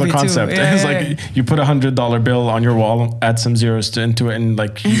 I just know the concept. Yeah, it's like you put $100 bill on your wall, add some zeros into it, and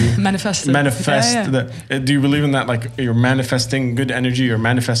like you manifest that. Do you believe in that? Like you're manifesting good energy. You're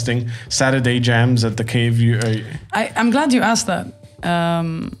manifesting Saturday jams at the cave. I'm glad you asked that.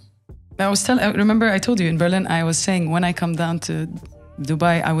 Remember I told you in Berlin, I was saying when I come down to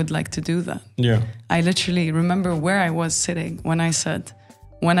Dubai, I would like to do that. Yeah. I literally remember where I was sitting when I said,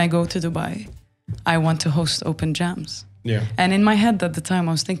 when I go to Dubai, I want to host open jams. Yeah. And in my head at the time,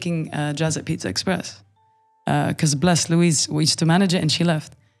 I was thinking Jazz at Pizza Express. Because bless Louise, we used to manage it and she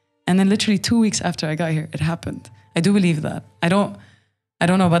left. And then literally 2 weeks after I got here, it happened. I do believe that. I don't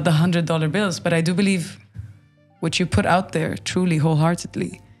know about the $100 bills, but I do believe what you put out there truly,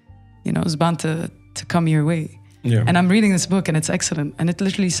 wholeheartedly, is bound to come your way. Yeah. And I'm reading this book and it's excellent. And it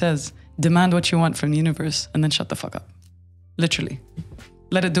literally says, demand what you want from the universe and then shut the fuck up. Literally.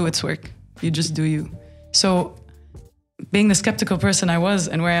 Let it do its work. You just do you. So being the skeptical person I was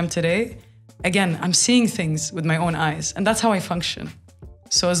and where I am today, again, I'm seeing things with my own eyes. And that's how I function.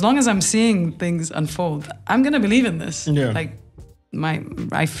 So as long as I'm seeing things unfold, I'm going to believe in this. Yeah. Like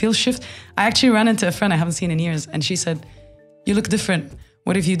I feel shift. I actually ran into a friend I haven't seen in years. And she said, you look different.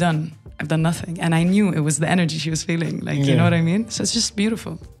 What have you done? I've done nothing. And I knew it was the energy she was feeling. Like, you know what I mean? So it's just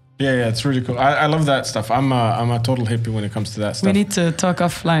beautiful. Yeah, it's really cool. I love that stuff. I'm a total hippie when it comes to that stuff. We need to talk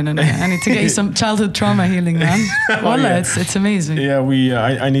offline, and I need to get you some childhood trauma healing, man. Wallah, yeah. it's amazing. Yeah,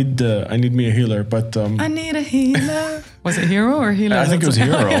 I need me a healer, but I need a healer. Was it hero or healer? I think it was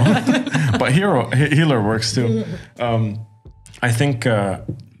hero, but healer works too. I think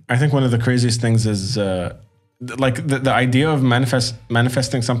one of the craziest things is like the idea of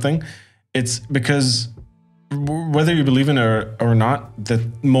manifesting something. It's because whether you believe in it or not, the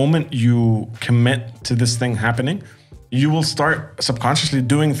moment you commit to this thing happening, you will start subconsciously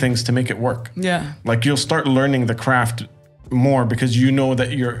doing things to make it work. Yeah. Like you'll start learning the craft more because you know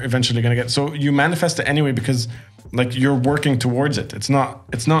that you're eventually going to get. So you manifest it anyway because like you're working towards it. It's not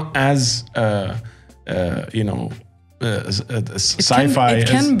as sci-fi. It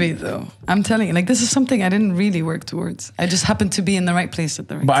can be though. I'm telling you, like this is something I didn't really work towards. I just happened to be in the right place at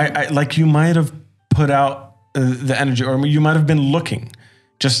the right time. But I like you might have put out the energy, or you might have been looking,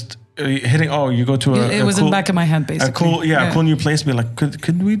 just hitting. Oh, you go to it was cool, in the back of my head, basically. A cool new place. Be like,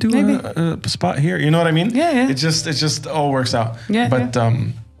 could we do a spot here? You know what I mean? Yeah. It just all works out. Yeah. But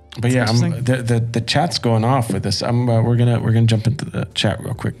yeah, the chat's going off with this. We're gonna jump into the chat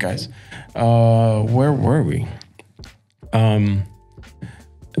real quick, guys. Where were we? I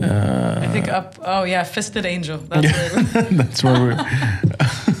think up. Oh yeah, Fisted Angel. That's where we're.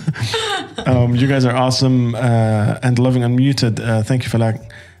 You guys are awesome and loving Unmuted. Thank you for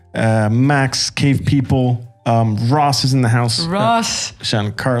that. Max, Cave People, Ross is in the house. Ross.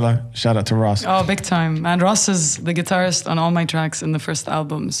 Carla, shout out to Ross. Oh, big time. And Ross is the guitarist on all my tracks in the first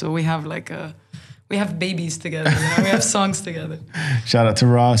album. So we have we have babies together. We have songs together. Shout out to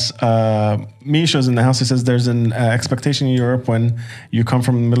Ross. Misha's in the house. He says there's an expectation in Europe when you come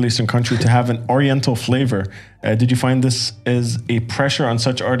from a Middle Eastern country to have an Oriental flavor. Did you find this is a pressure on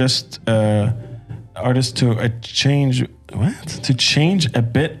such artists to change a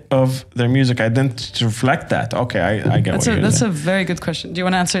bit of their music identity to reflect that? Okay, I get that's a very good question. Do you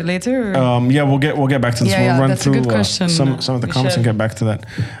want to answer it later? Yeah, we'll get back to this. We'll run through some of the comments and get back to that.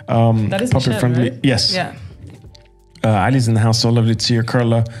 That is puppet friendly, right? Yes. Yeah. Ali's in the house. So lovely to see you,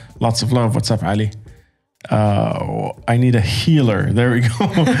 Carla. Lots of love. What's up, Ali? I need a healer. There we go.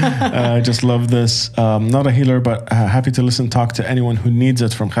 I just love this. Not a healer, but happy to listen, talk to anyone who needs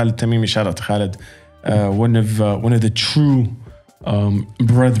it. From Khalid Tamimi. Shout out to Khalid. One of the true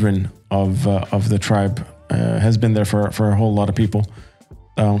brethren of the tribe, has been there for a whole lot of people.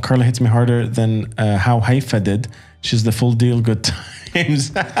 Carla hits me harder than how Haifa did. She's the full deal. Good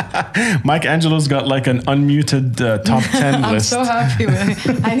times. Mike Angelo's got like an unmuted top 10 I'm list. I'm so happy with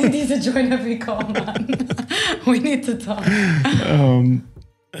it. I need you to join every call, man. We need to talk.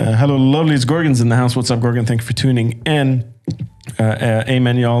 Hello, lovelies. Gorgon's in the house. What's up, Gorgon? Thank you for tuning in.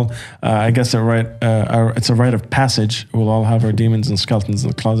 Amen, y'all. I guess it's a rite of passage. We'll all have our demons and skeletons in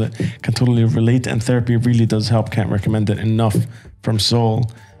the closet. Can totally relate, and therapy really does help. Can't recommend it enough. From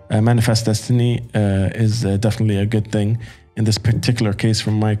Soul. Manifest Destiny is definitely a good thing. In this particular case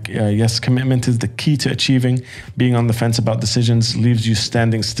from Mike, yes, commitment is the key to achieving. Being on the fence about decisions leaves you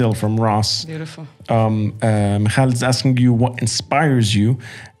standing still, from Ross. Beautiful. Michal is asking you what inspires you.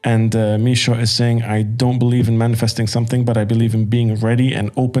 And Misha is saying, I don't believe in manifesting something, but I believe in being ready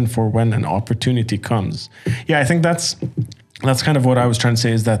and open for when an opportunity comes. Yeah, I think that's kind of what I was trying to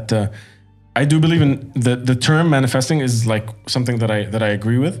say, is that I do believe in the term manifesting is like something that I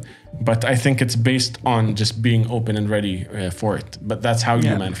agree with, but I think it's based on just being open and ready for it. But that's how you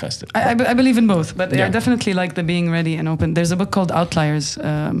manifest it. I believe in both, but I definitely like the being ready and open. There's a book called Outliers,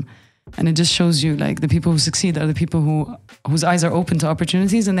 and it just shows you like the people who succeed are the people whose eyes are open to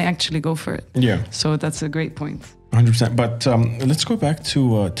opportunities and they actually go for it. Yeah. So that's a great point. 100%. But let's go back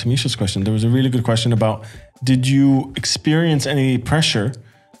to Misha's question. There was a really good question about, did you experience any pressure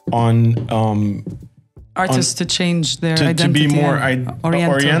on artists to change their identity, to be more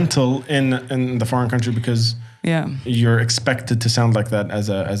oriental in the foreign country, because you're expected to sound like that as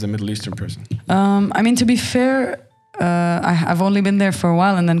a Middle Eastern person? I mean, to be fair, I've only been there for a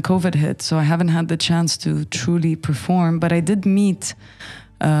while, and then COVID hit, so I haven't had the chance to truly perform. But I did meet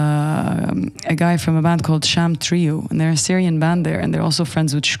a guy from a band called Sham Trio, and they're a Syrian band there, and they're also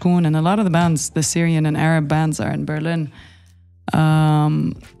friends with Shkoon, and a lot of the bands, the Syrian and Arab bands, are in Berlin.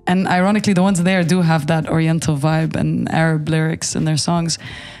 And ironically, the ones there do have that Oriental vibe and Arab lyrics in their songs.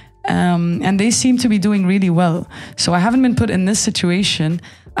 And they seem to be doing really well. So I haven't been put in this situation.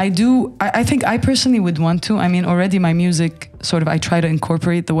 I think I personally would want to. I mean, already my music, I try to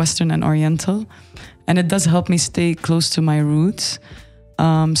incorporate the Western and Oriental, and it does help me stay close to my roots.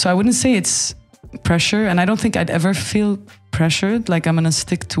 So I wouldn't say it's pressure, and I don't think I'd ever feel pressured. Like, I'm gonna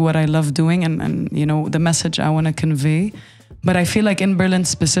stick to what I love doing and the message I want to convey. But I feel like in Berlin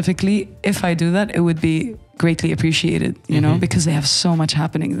specifically, if I do that, it would be greatly appreciated, because they have so much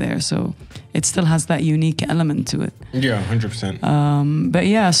happening there. So it still has that unique element to it. Yeah, 100%. But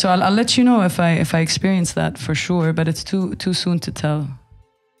yeah, so I'll let you know if I experience that for sure. But it's too soon to tell.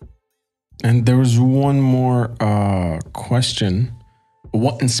 And there was one more question.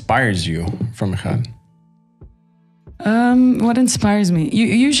 What inspires you, from Michal? What inspires me?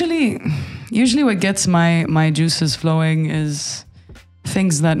 Usually what gets my juices flowing is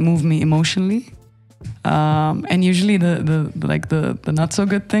things that move me emotionally. And usually the not so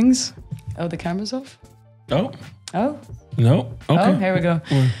good things. Oh, the camera's off? Oh. No? Okay. Oh, here we go.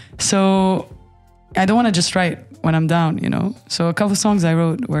 So I don't want to just write when I'm down, So a couple of songs I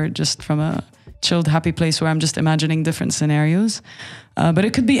wrote were just from a chilled, happy place where I'm just imagining different scenarios. But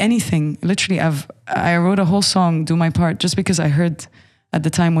it could be anything. Literally, I wrote a whole song, Do My Part, just because I heard at the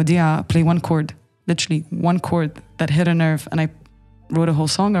time Wadia play one chord, literally one chord that hit a nerve, and I wrote a whole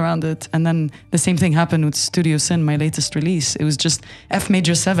song around it. And then the same thing happened with Studio Sin, my latest release. It was just F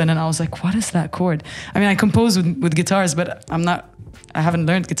major 7, and I was like, what is that chord? I mean, I compose with guitars, but I haven't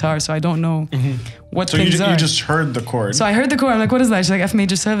learned guitar, so I don't know what things are. So you just heard the chord. So I heard the chord, I'm like, what is that? She's like, F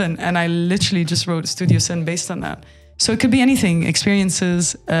major 7, and I literally just wrote Studio Sin based on that. So it could be anything,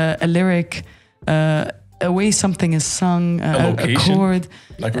 experiences, a lyric, a way something is sung, a chord.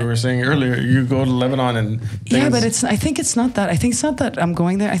 Like we were saying earlier, you go to Lebanon and things. Yeah, but I think it's not that. I think it's not that I'm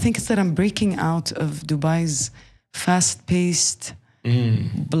going there. I think it's that I'm breaking out of Dubai's fast-paced,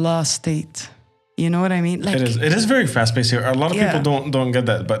 blah state. You know what I mean? Like, it is very fast-paced here. A lot of people don't get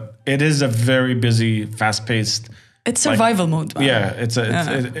that, but it is a very busy, fast-paced. It's survival mode. Man. Yeah, it's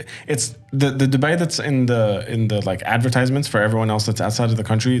the Dubai that's in the like advertisements for everyone else that's outside of the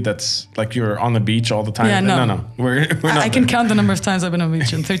country. That's like you're on the beach all the time. Yeah, no, we're not. I can count the number of times I've been on the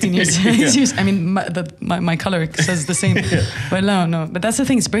beach in 13 years. I mean, my color says the same. But no. But that's the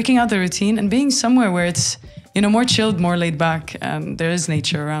thing. It's breaking out the routine and being somewhere where it's more chilled, more laid back, and there is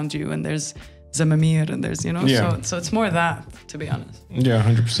nature around you, and there's Zamamir, and there's so it's more that, to be honest. Yeah,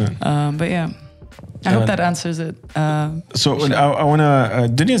 100%. But yeah. I hope that answers it. So I want to,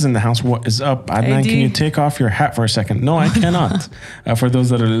 Dinia's in the house. What is up? Adnan, can you take off your hat for a second? No, I cannot. For those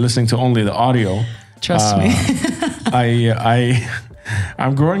that are listening to only the audio. Trust me.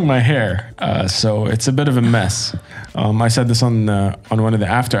 I'm growing my hair, so it's a bit of a mess. I said this on one of the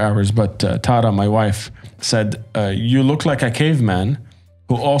after hours, but Tara, my wife, said, you look like a caveman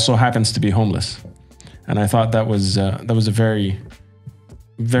who also happens to be homeless. And I thought that was a very...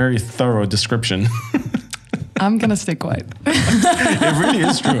 very thorough description. I'm gonna stay quiet. It really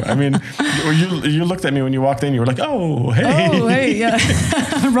is true. I mean, you looked at me when you walked in. You were like, "Oh, hey, Oh, hey, yeah,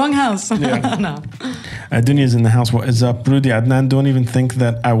 wrong house." Yeah. No. Dunia's in the house. What is up, Rudy Adnan? Don't even think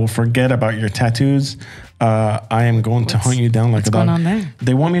that I will forget about your tattoos. I am going to hunt you down like a dog. What's going on there?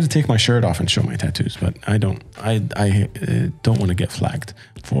 They want me to take my shirt off and show my tattoos, but I don't. I don't want to get flagged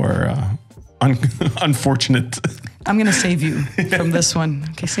for unfortunate. I'm gonna save you from this one.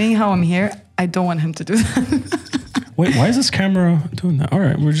 Okay, seeing how I'm here, I don't want him to do that. Wait, why is this camera doing that? All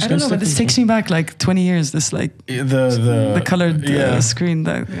right, we're just. I don't know, but this takes me back like 20 years. This like the colored screen.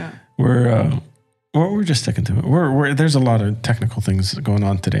 That we're just sticking to it. We're there's a lot of technical things going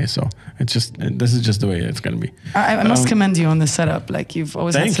on today, so this is just the way it's gonna be. I must commend you on the setup. Like you've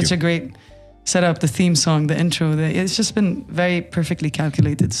always had such a great setup. The theme song, the intro, it's just been very perfectly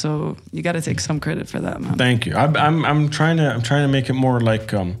calculated. So you got to take some credit for that, man. Thank you. I'm trying to make it more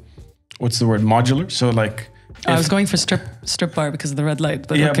like what's the word, modular. So like. I was going for strip bar because of the red light,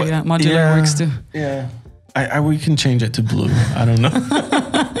 but modular works too. Yeah, we can change it to blue. I don't know.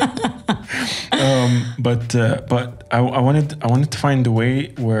 But I wanted to find a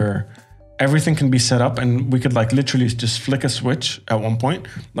way where everything can be set up and we could like literally just flick a switch at one point.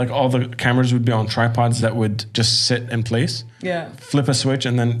 Like all the cameras would be on tripods that would just sit in place. Yeah. Flip a switch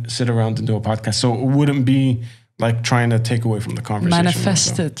and then sit around and do a podcast. So it wouldn't be like trying to take away from the conversation.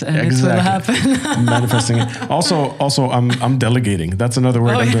 Manifest it and it will happen. Manifesting it. Also, I'm delegating. That's another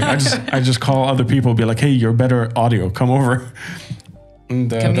word I'm doing. I just call other people, be like, hey, you're better audio. Come over.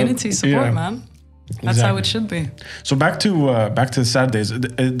 And, community support, man. That's how it should be. So back to Saturdays.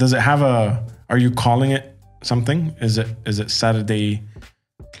 Does it have a? Are you calling it something? Is it Saturday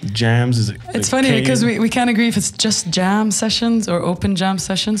jams? Is it? It's funny because we can't agree if it's just jam sessions or open jam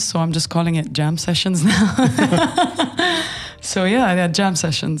sessions. So I'm just calling it jam sessions now. So yeah, jam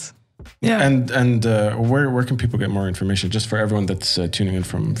sessions. Yeah. And where can people get more information? Just for everyone that's tuning in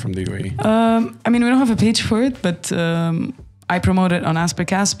from the UAE. I mean, we don't have a page for it, but. I promote it on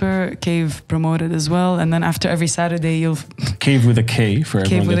Casper. Cave promoted as well, and then after every Saturday, you'll Cave with a K for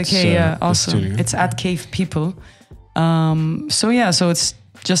everyone. Cave with a K, yeah. Also, tuning in. It's at Cave People. So it's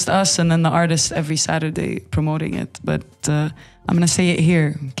just us, and then the artist every Saturday promoting it. But I'm gonna say it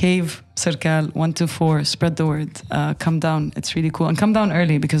here: Cave Circal 124. Spread the word. Come down. It's really cool, and come down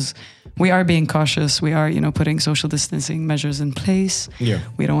early because we are being cautious. We are, putting social distancing measures in place. Yeah.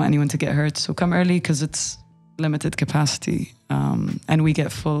 We don't want anyone to get hurt, so come early because it's limited capacity, and we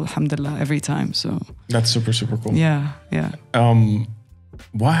get full, alhamdulillah, every time. So that's super cool. Yeah.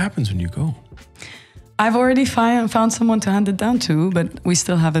 What happens when you go? I've already found someone to hand it down to, but we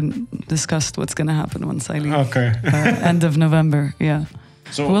still haven't discussed what's going to happen once I leave. Okay. End of November. Yeah.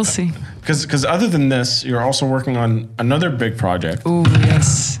 So we'll see. Because other than this, you're also working on another big project. Oh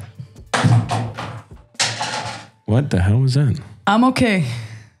yes. What the hell was that? I'm okay.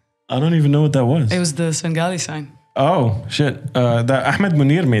 I don't even know what that was. It was the Svengali sign. Oh, shit. That Ahmed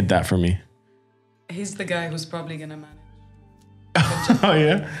Munir made that for me. He's the guy who's probably going to manage. Oh,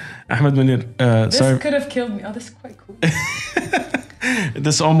 yeah? Ahmed Munir. This could have killed me. Oh, this is quite cool.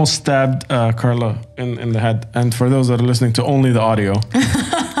 This almost stabbed Carla in the head. And for those that are listening to only the audio,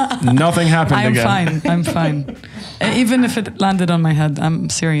 nothing happened again. I'm fine. Even if it landed on my head, I'm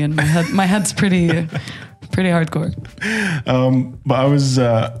Syrian. My head's pretty hardcore. But I was...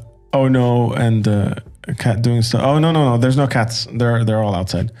 oh no, and a cat doing stuff. Oh no, there's no cats. They're all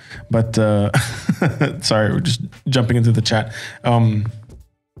outside. But sorry, we're just jumping into the chat.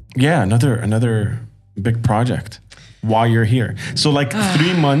 Yeah, another big project while you're here. So like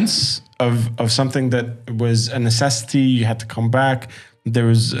 3 months of something that was a necessity. You had to come back. There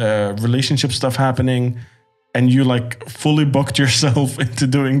was relationship stuff happening. And you like fully booked yourself into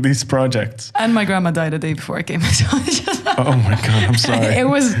doing these projects. And my grandma died a day before I came. Oh my God, I'm sorry. It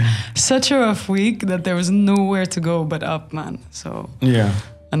was such a rough week that there was nowhere to go but up, man. So yeah.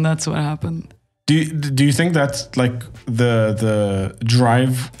 And that's what happened. Do you think that's like the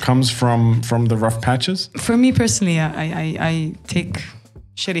drive comes from the rough patches? For me personally, I take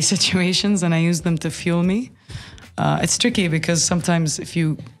shitty situations and I use them to fuel me. It's tricky because sometimes if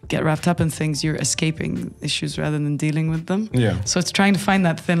you get wrapped up in things, you're escaping issues rather than dealing with them. Yeah. So it's trying to find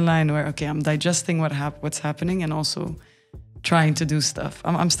that thin line where, okay, I'm digesting what's happening and also trying to do stuff.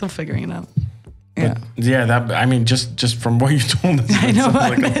 I'm still figuring it out. Yeah. But yeah, I mean, just from what you told us. I know,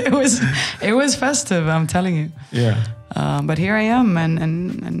 it was festive, I'm telling you. Yeah. But here I am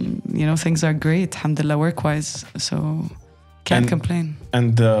and things are great, alhamdulillah, work-wise. So can't complain.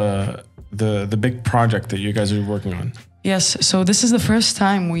 And the big project that you guys are working on. Yes, so this is the first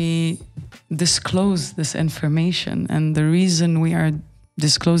time we disclose this information, and the reason we are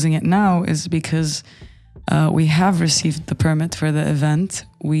disclosing it now is because We have received the permit for the event.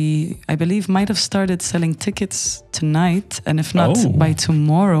 We, I believe, might have started selling tickets tonight, and if not, by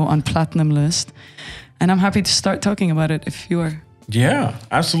tomorrow on Platinum List. And I'm happy to start talking about it if you are. Yeah,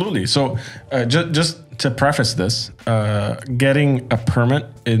 absolutely. So just to preface this, getting a permit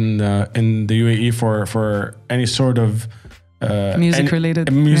in the UAE for any sort of music related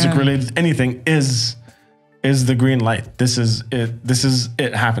anything is the green light. This is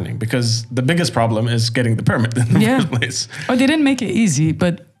it happening, because the biggest problem is getting the permit in the first place. Oh, they didn't make it easy,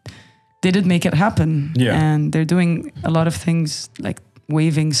 but they did make it happen. Yeah. And they're doing a lot of things like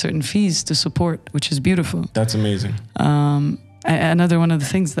waiving certain fees to support, which is beautiful. That's amazing. Another one of the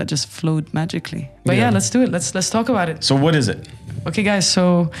things that just flowed magically. But yeah, let's do it. Let's talk about it. So what is it? Okay, guys.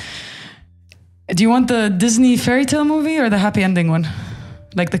 So do you want the Disney fairy tale movie or the happy ending one?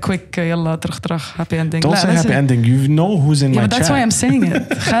 Like the quick, yalla, terug, happy ending. Don't say happy ending. You know who's in my but that's chat. why I'm saying it.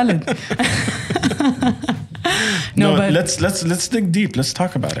 Khalid. No, but let's dig deep. Let's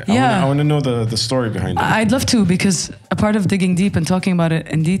talk about it. Yeah. I want to know the story behind it. I'd love to, because a part of digging deep and talking about it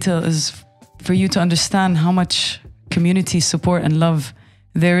in detail is for you to understand how much community support and love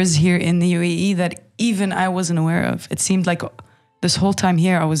there is here in the UAE that even I wasn't aware of. It seemed like this whole time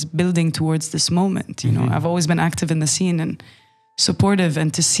here I was building towards this moment. You know, I've always been active in the scene and supportive,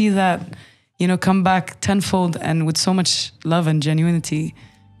 and to see that, you know, come back tenfold and with so much love and genuinity,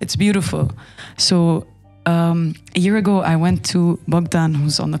 it's beautiful. So a year ago I went to Bogdan,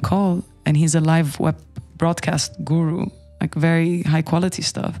 who's on the call, and he's a live web broadcast guru, like very high quality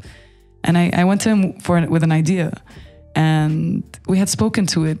stuff. And I went to him with an idea, and we had spoken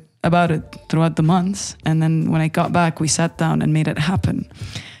about it throughout the months. And then when I got back, we sat down and made it happen.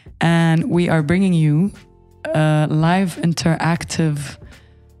 And we are bringing you a live interactive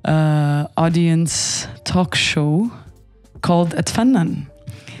audience talk show called Atfannan.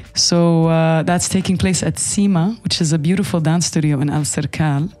 So that's taking place at Sima, which is a beautiful dance studio in Al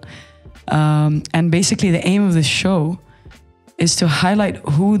Sirkal. And basically the aim of the show is to highlight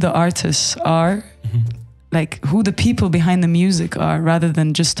who the artists are, like who the people behind the music are, rather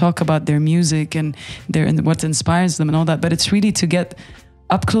than just talk about their music and what inspires them and all that. But it's really to get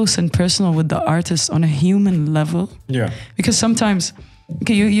up close and personal with the artists on a human level. Yeah. Because sometimes,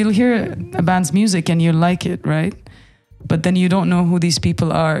 okay, you'll hear a band's music and you like it, right? But then you don't know who these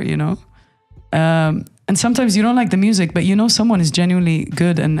people are, you know? And sometimes you don't like the music, but you know someone is genuinely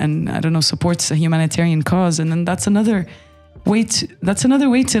good and I don't know, supports a humanitarian cause. And then that's another way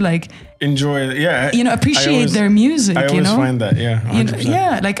to like enjoy it. Yeah. You know, appreciate their music. I always find that, yeah. 100%. You know,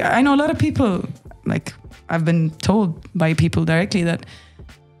 yeah. Like I know a lot of people, like I've been told by people directly that,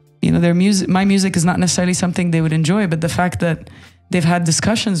 you know, my music is not necessarily something they would enjoy, but the fact that they've had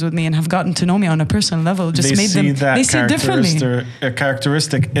discussions with me and have gotten to know me on a personal level just made them, they see differently. A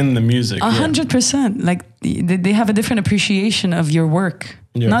characteristic in the music. 100%. Like they have a different appreciation of your work,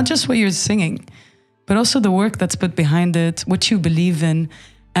 not just what you're singing, but also the work that's put behind it, what you believe in.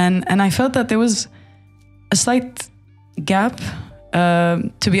 And I felt that there was a slight gap.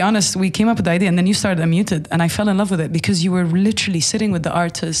 To be honest, we came up with the idea and then you started Unmuted, and I fell in love with it because you were literally sitting with the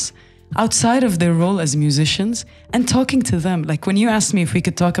artists outside of their role as musicians and talking to them. Like when you asked me if we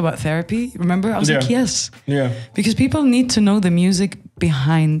could talk about therapy, remember? I was like, yes. Yeah. Because people need to know the music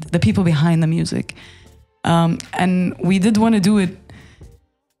behind, the people behind the music. And we did want to do it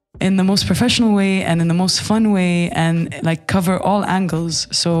in the most professional way and in the most fun way and like cover all angles.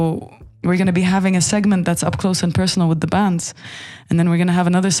 So we're going to be having a segment that's up close and personal with the bands. And then we're going to have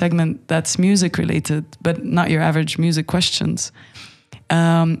another segment that's music related, but not your average music questions.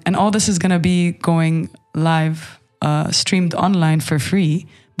 And all this is going to be going live, streamed online for free,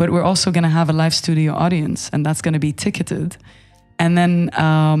 but we're also going to have a live studio audience, and that's going to be ticketed. And then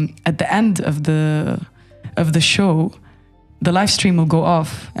at the end of the show, the live stream will go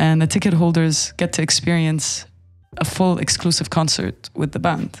off and the ticket holders get to experience a full exclusive concert with the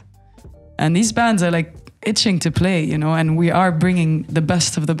band. And these bands are like itching to play, you know, and we are bringing the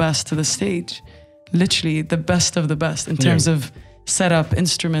best of the best to the stage. Literally the best of the best in terms of setup,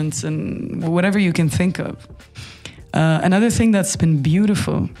 instruments, and whatever you can think of. Another thing that's been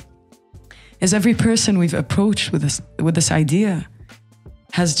beautiful is every person we've approached with this idea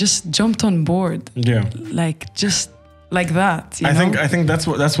has just jumped on board. Yeah. Like just like that. You know? I think that's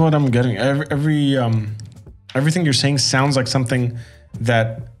what I'm getting. Everything you're saying sounds like something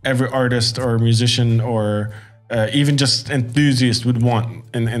that every artist or musician or even just enthusiast would want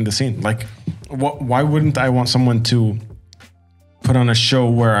in the scene. Like, why wouldn't I want someone to put on a show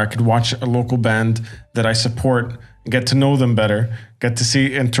where I could watch a local band that I support get to know them better, get to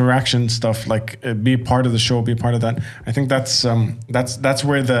see interaction stuff, like be part of the show, be part of that. I think that's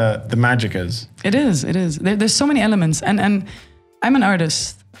where the magic is. It is. There's so many elements, and I'm an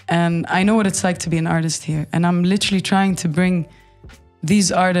artist, and I know what it's like to be an artist here, and I'm literally trying to bring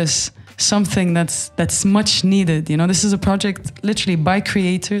these artists something that's much needed. You know, this is a project literally by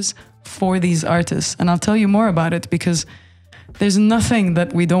creators for these artists, and I'll tell you more about it because there's nothing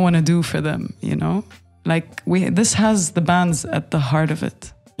that we don't want to do for them. You know, like this has the bands at the heart of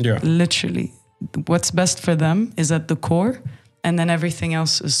it. Yeah, literally, what's best for them is at the core, and then everything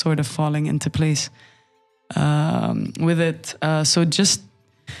else is sort of falling into place with it. So just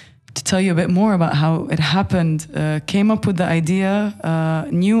to tell you a bit more about how it happened, came up with the idea,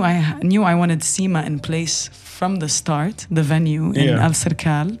 knew I wanted SEMA in place from the start, the venue in Al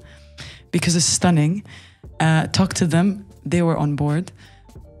Sirkal, because it's stunning. Talked to them, they were on board.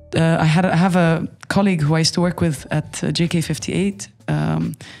 I have a colleague who I used to work with at JK68,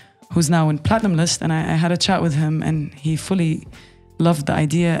 who's now in Platinum List, and I had a chat with him, and he fully loved the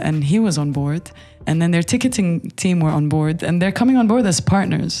idea, and he was on board. And then their ticketing team were on board, and they're coming on board as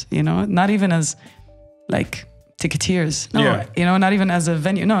partners, you know, not even as like ticketeers. No, you know, not even as a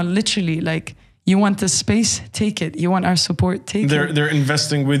venue. No, literally, like, you want the space, take it. You want our support, take it. They're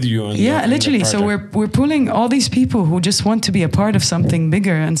investing with you. Literally. So we're pulling all these people who just want to be a part of something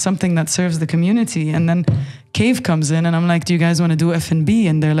bigger and something that serves the community. And then Cave comes in, and I'm like, do you guys want to do F&B?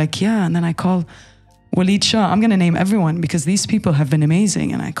 And they're like, yeah. And then I call Waleed Shah. I'm going to name everyone because these people have been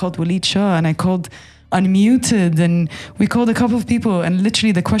amazing. And I called Waleed Shah, and I called Unmuted, and we called a couple of people. And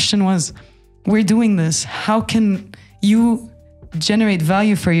literally the question was, we're doing this. How can you generate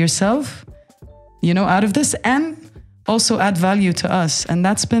value for yourself, you know, out of this, and also add value to us? And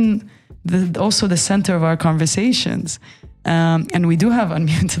that's been also the center of our conversations. And we do have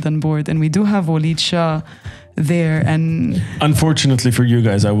Unmuted on board, and we do have Waleed Shah there, and unfortunately for you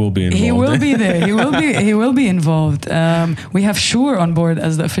guys, I will be involved. He will be there. He will be involved. We have Shure on board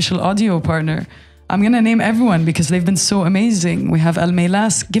as the official audio partner. I'm gonna name everyone because they've been so amazing. We have Al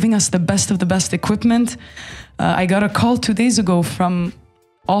Meilas giving us the best of the best equipment. I got a call 2 days ago from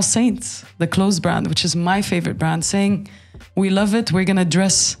All Saints, the clothes brand, which is my favorite brand, saying, we love it, we're gonna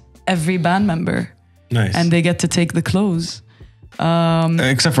dress every band member. Nice. And they get to take the clothes.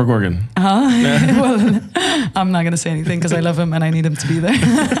 Except for Gorgon. Well, I'm not going to say anything because I love him and I need him to be there.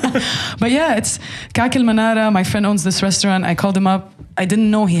 But yeah, it's Kak El Manara. My friend owns this restaurant. I called him up. I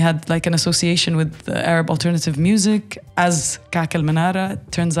didn't know he had like an association with Arab alternative music as Kak El Manara.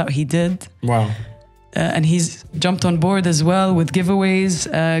 It turns out he did. Wow. And he's jumped on board as well with giveaways.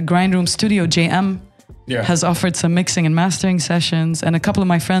 Grind Room Studio, JM, has offered some mixing and mastering sessions. And a couple of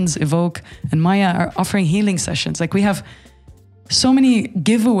my friends, Evoke and Maya, are offering healing sessions. Like, we have so many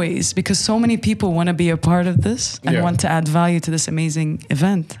giveaways because so many people want to be a part of this and want to add value to this amazing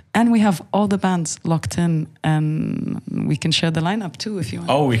event. And we have all the bands locked in, and we can share the lineup too if you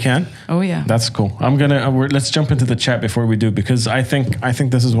want. Oh, we can? Oh yeah. That's cool. Let's jump into the chat before we do, because I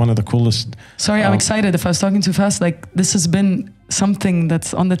think this is one of the coolest. Sorry, I'm excited if I was talking too fast. Like, this has been something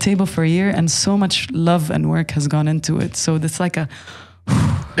that's on the table for a year, and so much love and work has gone into it. So it's like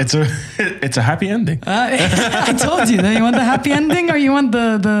it's a happy ending. I told you. You want the happy ending or you want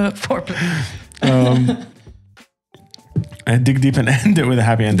the foreplay? I dig deep and end it with a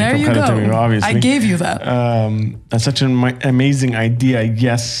happy ending. There you go. Obviously. I gave you that. That's such an amazing idea.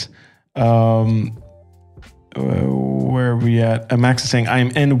 Yes. Where are we at? Max is saying, I'm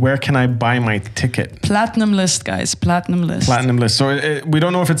in. Where can I buy my ticket? Platinum List, guys. Platinum List. Platinum List. So we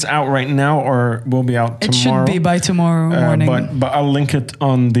don't know if it's out right now or will be out tomorrow. It should be by tomorrow morning. But I'll link it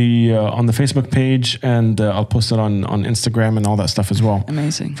on the Facebook page, and I'll post it on Instagram and all that stuff as well.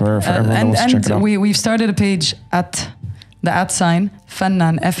 Amazing. For everyone else to check it out. We've started a page at the @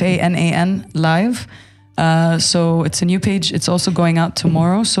 Fannan, FANAN live. So it's a new page. It's also going out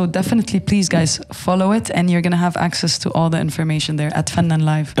tomorrow. So definitely, please, guys, follow it, and you're gonna have access to all the information there at Fannan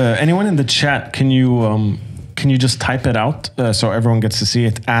Live. Anyone in the chat, can you just type it out so everyone gets to see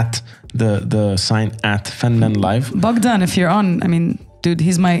it at the sign at Fannan Live? Bogdan, if you're on, I mean, dude,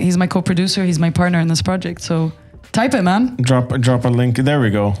 he's my co-producer. He's my partner in this project. So type it, man. Drop a link. There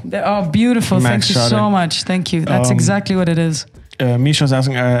we go. Oh, beautiful. Thank you so much. Thank you. That's exactly what it is. Misha's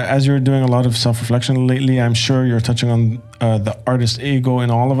asking, as you're doing a lot of self-reflection lately, I'm sure you're touching on the artist ego in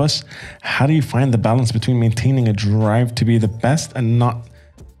all of us. How do you find the balance between maintaining a drive to be the best and not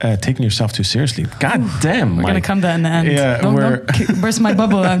taking yourself too seriously. God damn, we're gonna come to that in the end. Yeah, don't burst my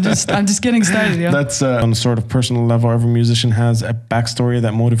bubble. I'm just getting started. Yeah. That's on a sort of personal level. Every musician has a backstory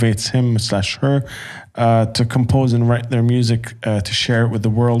that motivates him/her to compose and write their music to share it with the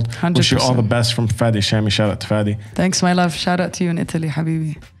world. 100%. Wish you all the best from Fadi Shami. Shout out to Fadi. Thanks, my love. Shout out to you in Italy,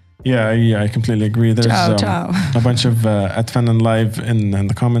 Habibi. Yeah, I completely agree. There's ciao. a bunch of Atfanan Live in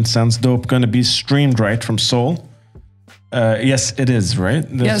the comments. Sounds dope. Going to be streamed right from Seoul. Yes, it is, right?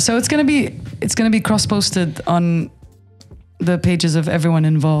 Yeah, so it's gonna be cross-posted on the pages of everyone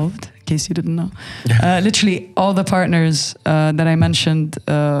involved, in case you didn't know. Literally all the partners that I mentioned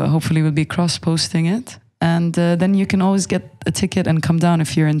hopefully will be cross-posting it. And then you can always get a ticket and come down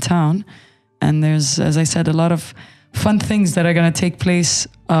if you're in town. And there's, as I said, a lot of fun things that are gonna take place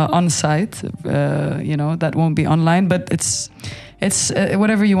on site, that won't be online, but it's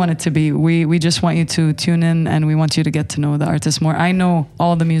whatever you want it to be. We just want you to tune in, and we want you to get to know the artists more. I know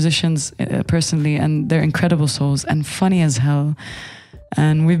all the musicians personally, and they're incredible souls and funny as hell.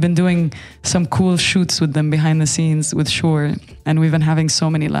 And we've been doing some cool shoots with them behind the scenes with Shore, and we've been having so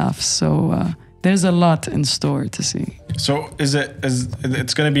many laughs. So there's a lot in store to see. So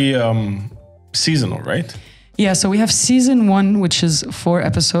it's going to be seasonal, right? Yeah, so we have season 1, which is 4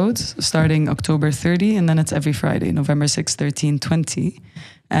 episodes starting October 30, and then it's every Friday, November 6, 13, 20.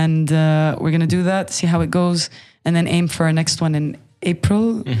 And we're going to do that, see how it goes, and then aim for our next one in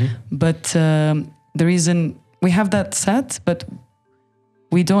April. Mm-hmm. But the reason we have that set, but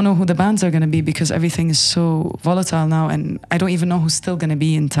we don't know who the bands are going to be because everything is so volatile now, and I don't even know who's still going to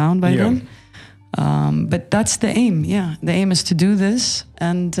be in town by then. But that's the aim. Yeah, the aim is to do this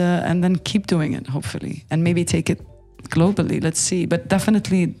and then keep doing it, hopefully, and maybe take it globally. Let's see. But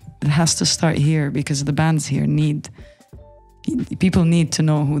definitely, it has to start here because the bands here people need to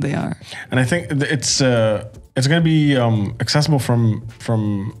know who they are. And I think it's going to be accessible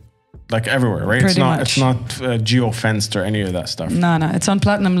from like everywhere, right? It's not geo-fenced or any of that stuff. No. It's on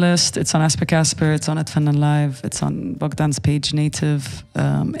Platinum List. It's on Casper. It's on Atfanan Live. It's on Bogdan's page, Native.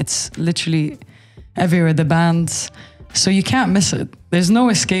 It's literally everywhere, the bands. So you can't miss it. There's no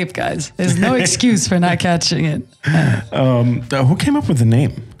escape, guys. There's no excuse for not catching it. Who came up with the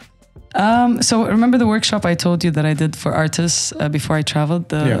name? So remember the workshop I told you that I did for artists before I traveled,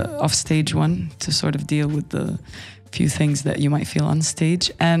 the offstage one, to sort of deal with the few things that you might feel on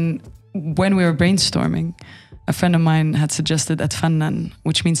stage. And when we were brainstorming, a friend of mine had suggested Atfannan,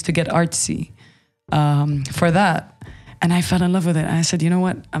 which means to get artsy, for that. And I fell in love with it. And I said, you know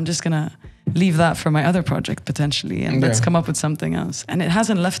what? I'm just going to leave that for my other project potentially, and let's come up with something else. And it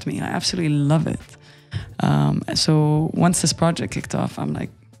hasn't left me. I absolutely love it. So once this project kicked off, I'm like,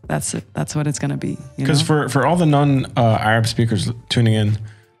 that's it. That's what it's going to be. Because for all the non-Arab speakers tuning in,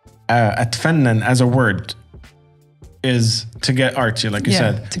 Atfannan as a word is to get artsy, like you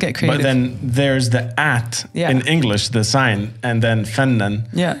said. To get creative. But then there's the in English, the sign, and then fannan.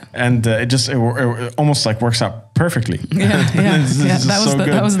 Yeah. And it almost like works out perfectly. Yeah.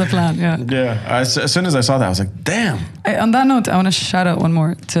 That was the plan. Yeah. Yeah. As soon as I saw that, I was like, damn. On that note, I want to shout out one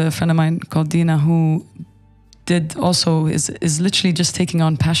more to a friend of mine called Dina, who is literally just taking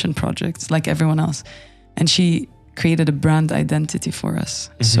on passion projects like everyone else. And she created a brand identity for us.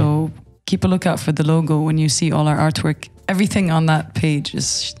 Mm-hmm. So keep a lookout for the logo when you see all our artwork. Everything on that page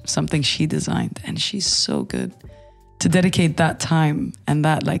is something she designed, and she's so good to dedicate that time and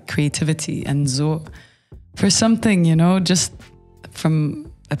that like creativity and zo for something, just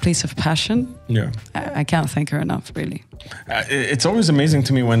from a place of passion. Yeah, I can't thank her enough, really. It's always amazing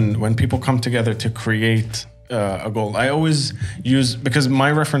to me when people come together to create a goal. I always use, because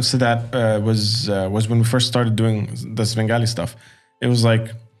my reference to that was when we first started doing the Svengali stuff. It was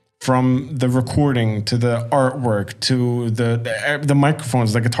like, from the recording to the artwork to the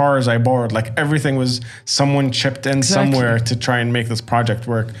microphones, the guitars I borrowed, like everything was someone chipped in somewhere to try and make this project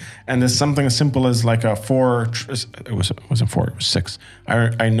work. And there's something as simple as like it wasn't 4, it was 6.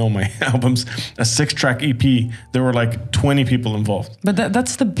 I know my albums, a 6-track EP. There were like 20 people involved. But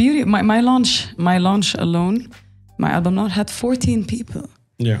that's the beauty. My launch alone, my album launch had 14 people.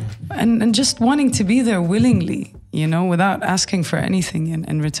 Yeah. And just wanting to be there willingly, without asking for anything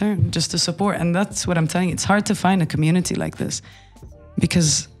in return, just to support. And that's what I'm telling you. It's hard to find a community like this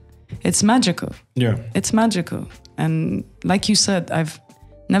because it's magical. Yeah. It's magical. And like you said, I've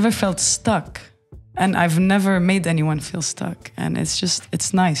never felt stuck, and I've never made anyone feel stuck. And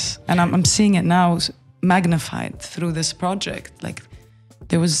it's nice. And I'm seeing it now magnified through this project. Like,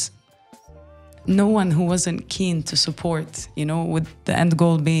 there was no one who wasn't keen to support, with the end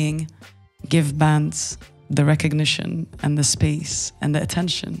goal being give bands the recognition and the space and the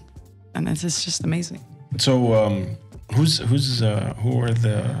attention. And it's just amazing. So Who are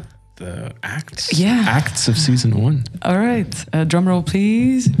the acts? Yeah. Acts of season 1. All right. Drum roll,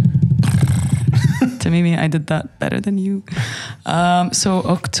 please. Tamimi, I did that better than you. So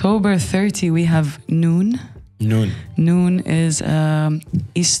October 30, we have Noon. Noon is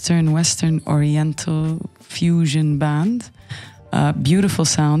Eastern, Western, Oriental fusion band. Beautiful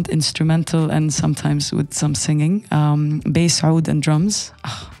sound, instrumental and sometimes with some singing. Bass, oud and drums.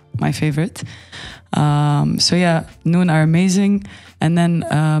 Oh, my favorite. So yeah, Noon are amazing. And then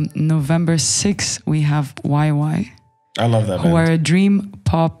November 6th, we have YY. I love that band. Who are a dream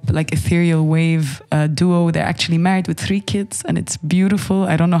pop, like ethereal wave duo. They're actually married with 3 kids and it's beautiful.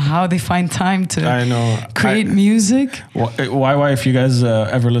 I don't know how they find time to create music. YY, if you guys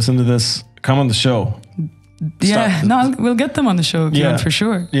ever listen to this, come on the show. Yeah, no, we'll get them on the show, Kieran, for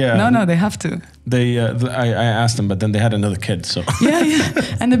sure. Yeah. No, they have to. I asked them, but then they had another kid, so. Yeah.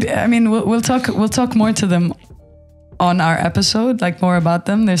 And I mean, we'll talk more to them on our episode, like more about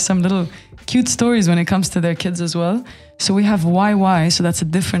them. There's some little cute stories when it comes to their kids as well. So we have YY, so that's a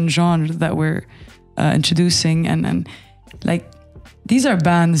different genre that we're introducing, and like these are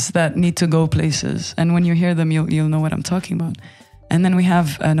bands that need to go places, and when you hear them, you'll know what I'm talking about. And then we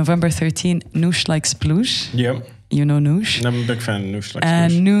have November 13, Noosh Likes Sploosh. Yep. You know Noosh. I'm a big fan of Noosh Likes Sploosh.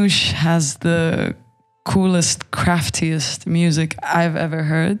 And Noosh has the coolest, craftiest music I've ever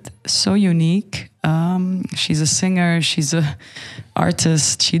heard. So unique. She's a singer, she's a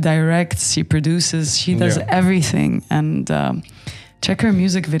artist, she directs, she produces, she does everything. And check her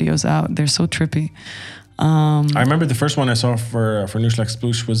music videos out. They're so trippy. I remember the first one I saw for Noosh Likes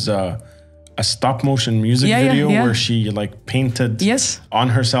Sploosh was a stop motion music video where she like painted on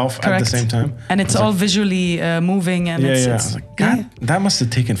herself at the same time. And it's all visually moving and it's I was like, that must have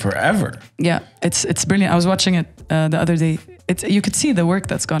taken forever. Yeah, it's brilliant. I was watching it the other day. You could see the work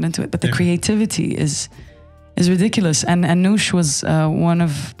that's gone into it, but the creativity is ridiculous. And Noosh was one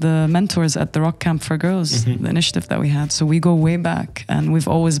of the mentors at the Rock Camp for Girls, the initiative that we had. So we go way back and we've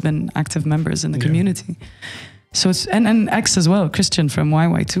always been active members in the community. So it's and X as well, Christian from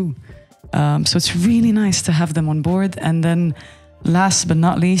YY too. So it's really nice to have them on board. And then last but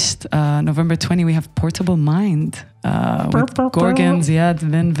not least, November 20, we have Portable Mind with Gorgon, Ziad,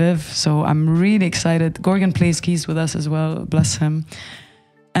 Vin, Viv. So I'm really excited. Gorgon plays keys with us as well. Bless him.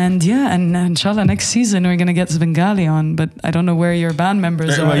 And yeah, and inshallah next season we're going to get Svengali on, but I don't know where your band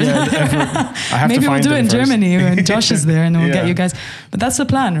members are. Maybe we'll do it in Germany when Josh is there and we'll get you guys. But that's the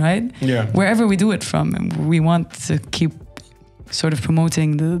plan, right? Yeah. Wherever we do it from, we want to keep sort of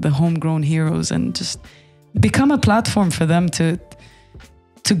promoting the homegrown heroes and just become a platform for them to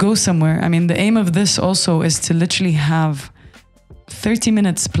go somewhere. I mean, the aim of this also is to literally have 30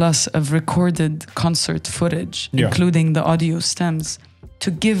 minutes plus of recorded concert footage, including the audio stems, to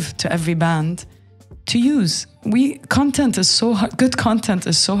give to every band to use. Content is so hard. Good content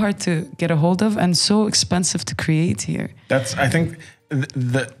is so hard to get a hold of and so expensive to create here. That's, I think,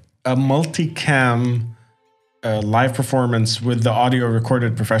 a multicam live performance with the audio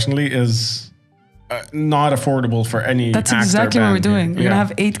recorded professionally is not affordable for any. That's exactly what we're doing. We're gonna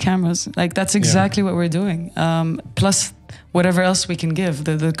have 8 cameras. Like that's exactly what we're doing. Plus whatever else we can give,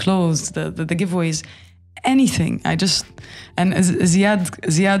 the clothes, the giveaways, anything. And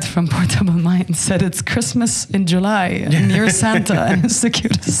Ziad from Portable Mind said it's Christmas in July and you're Santa and it's the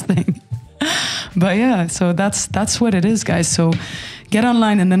cutest thing. But yeah, so that's what it is, guys. So get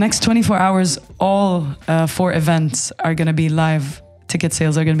online in the next 24 hours. All 4 events are going to be live. Ticket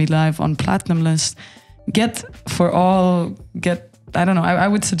sales are going to be live on Platinum List. I don't know. I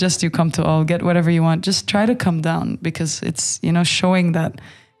would suggest you come to all. Get whatever you want. Just try to come down because it's, showing that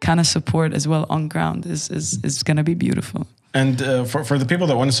kind of support as well on ground is going to be beautiful. And for the people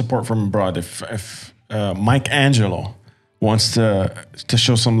that want to support from abroad, if Mike Angelo wants to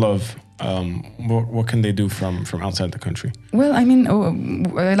show some love, what can they do from outside the country? Well, I mean,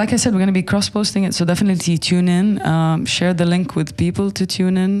 like I said, we're going to be cross-posting it, so definitely tune in. Share the link with people to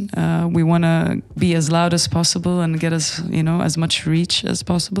tune in. We want to be as loud as possible and get as much reach as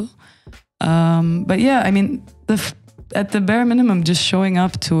possible. But yeah, I mean, at the bare minimum, just showing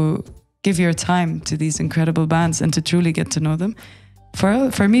up to give your time to these incredible bands and to truly get to know them.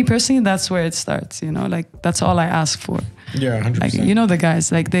 For me personally, that's where it starts. Like that's all I ask for. Yeah, 100%. Like, the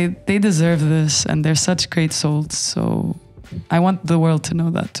guys, like they deserve this, and they're such great souls. So I want the world to know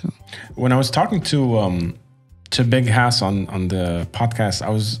that too. When I was talking to Big Hass on the podcast, I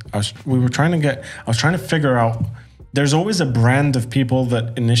was trying to figure out. There's always a brand of people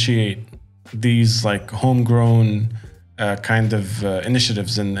that initiate these like homegrown kind of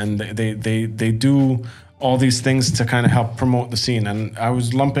initiatives, and they do all these things to kind of help promote the scene. And I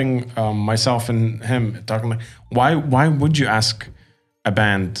was lumping myself and him, talking like, why would you ask a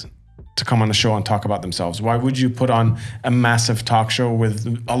band to come on a show and talk about themselves? Why would you put on a massive talk show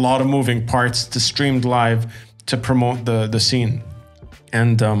with a lot of moving parts to streamed live to promote the scene?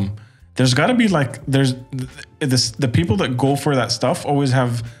 And there's got to be like, the people that go for that stuff always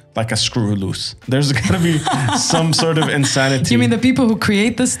have like a screw loose. There's got to be some sort of insanity. You mean the people who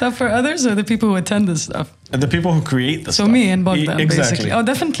create this stuff for others, or the people who attend this stuff? The people who create the stuff. So me and Bogdan, exactly. basically. Oh,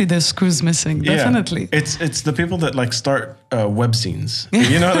 definitely there's screws missing. Definitely. Yeah. It's the people that like start web scenes.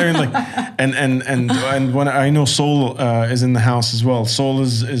 You know what I mean? Like, and when I know Soul is in the house as well. Soul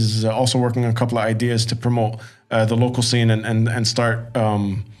is also working on a couple of ideas to promote the local scene and start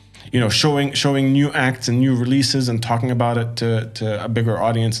showing new acts and new releases and talking about it to a bigger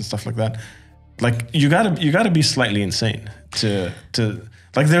audience and stuff like that. Like you gotta be slightly insane to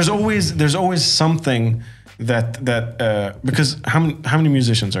like. There's always something that because how many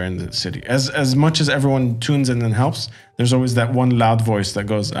musicians are in the city? As much as everyone tunes in and helps, there's always that one loud voice that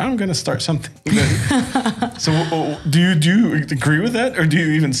goes, "I'm gonna start something." So do you agree with that, or do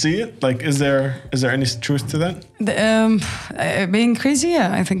you even see it? Like, is there any truth to that? Being crazy,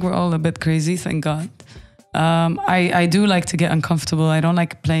 yeah, I think we're all a bit crazy, thank God. I do like to get uncomfortable. I don't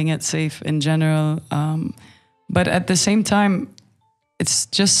like playing it safe in general. But at the same time, it's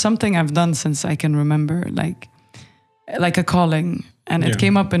just something I've done since I can remember, like a calling. And it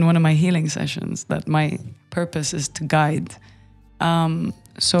came up in one of my healing sessions that my purpose is to guide.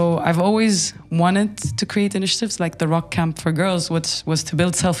 So I've always wanted to create initiatives like the Rock Camp for Girls, which was to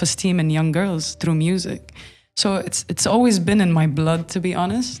build self-esteem in young girls through music. So it's always been in my blood, to be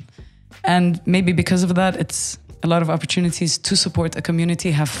honest. And maybe because of that, it's a lot of opportunities to support a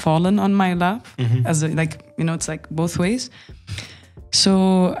community have fallen on my lap. As it's like both ways.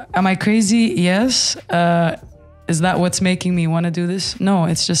 So am I crazy? Yes. Is that what's making me want to do this? No,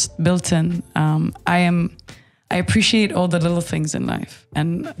 it's just built in. I appreciate all the little things in life.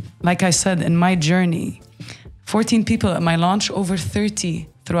 And like I said, in my journey, 14 people at my launch, over 30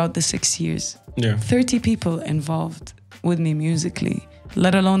 throughout the 6 years. Yeah. 30 people involved with me musically,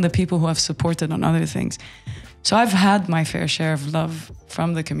 let alone the people who have supported on other things. So I've had my fair share of love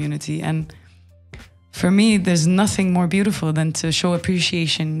from the community. And for me, there's nothing more beautiful than to show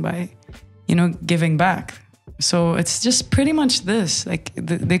appreciation by, giving back. So it's just pretty much this. Like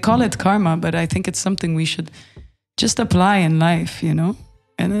they call it karma, but I think it's something we should just apply in life,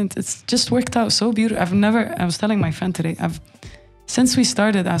 And it's just worked out so beautiful. I was telling my friend today, since we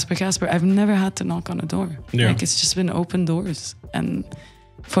started Casper, I've never had to knock on a door. Yeah. Like it's just been open doors, and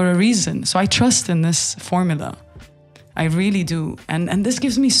for a reason. So I trust in this formula. I really do. And this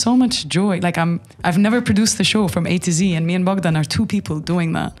gives me so much joy. Like I've never produced a show from A to Z, and me and Bogdan are two people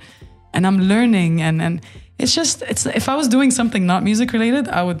doing that. And I'm learning, and it's if I was doing something not music related,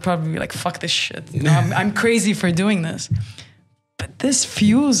 I would probably be like, fuck this shit. I'm crazy for doing this. But this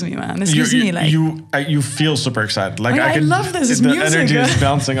fuels me, man. This gives me like... You feel super excited. Like I love this. It's the music. energy is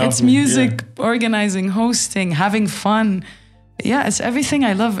bouncing off. It's music, organizing, hosting, having fun. Yeah, it's everything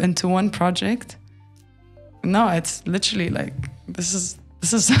I love into one project. No, it's literally like, this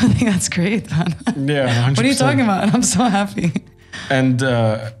is something that's great, man. Yeah, 100%. What are you talking about? I'm so happy. And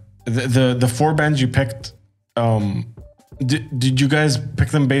the four bands you picked, did you guys pick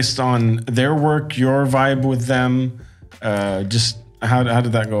them based on their work, your vibe with them? Just how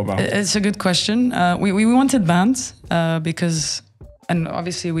did that go about? It's a good question. We wanted bands because, and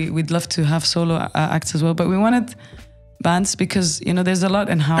obviously we'd love to have solo acts as well, but we wanted bands because there's a lot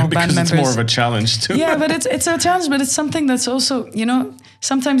in how band members. It's more of a challenge too. Yeah, but it's a challenge, but it's something that's also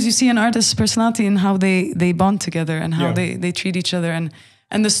sometimes you see an artist's personality in how they bond together and how they treat each other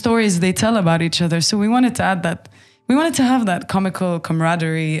and the stories they tell about each other. So we wanted to add that. We wanted to have that comical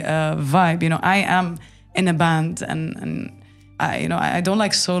camaraderie vibe. I am in a band and I don't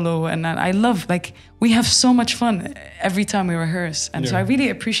like solo, and I love, like, we have so much fun every time we rehearse, and so I really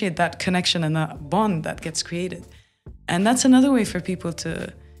appreciate that connection and that bond that gets created. And that's another way for people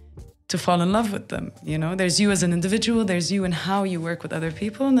to fall in love with them. There's you as an individual, there's you and how you work with other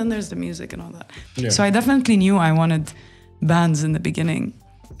people, and then there's the music and all that. Yeah. So I definitely knew I wanted bands in the beginning.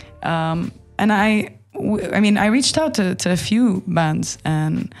 And I reached out to a few bands,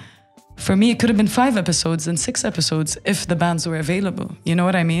 and for me, it could have been 5 episodes and 6 episodes if the bands were available. You know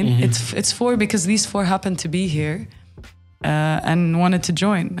what I mean? Mm-hmm. It's 4 because these 4 happened to be here and wanted to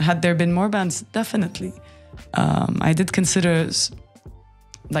join. Had there been more bands, definitely. I did consider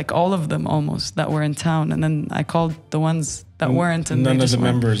like all of them almost that were in town, and then I called the ones that weren't. And none they of just the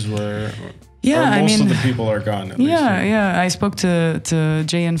weren't. members were. Yeah, or most of the people are gone. At least, yeah. I spoke to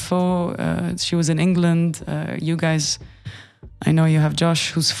Jay and Fo. She was in England. You guys, I know you have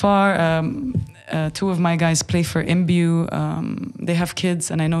Josh, who's far. Two of my guys play for Imbue. They have kids,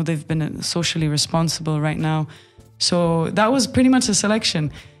 and I know they've been socially responsible right now. So that was pretty much a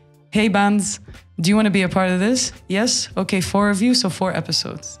selection. Hey, bands, do you want to be a part of this? Yes? Okay, 4 of you, so 4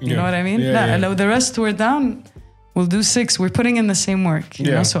 episodes. You know what I mean? Yeah. The rest were down. We'll do 6. We're putting in the same work,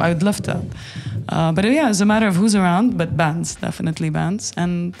 you know, so I would love that. But yeah, it's a matter of who's around, but bands, definitely bands.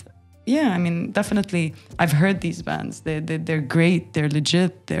 And yeah, I mean, definitely, I've heard these bands. They're great, they're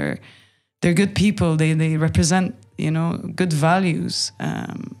legit, they're good people, they represent, you know, good values.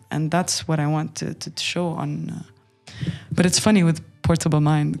 And that's what I want to show on. But it's funny with Portable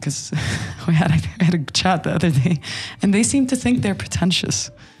Mind, because I had a chat the other day, and they seem to think they're pretentious.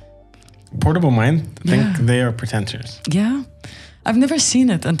 Portable Mind think they are pretentious. Yeah, I've never seen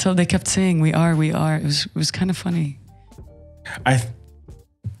it until they kept saying we are. It was kind of funny. I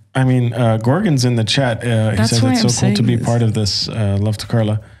mean, Gorgon's in the chat. He says it's so cool to be part of this. Love to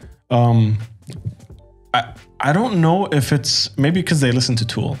Carla. I don't know if it's maybe because they listen to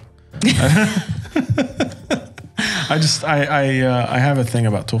Tool. I have a thing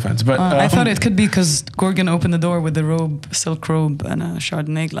about Tool fans, but I thought it could be because Gorgon opened the door with the silk robe, and a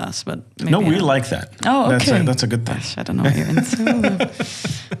Chardonnay glass. But maybe no, we like that. Oh, okay, that's a good thing. Gosh, I don't know what you're into,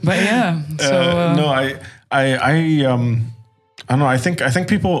 but yeah. So no, I don't know. I think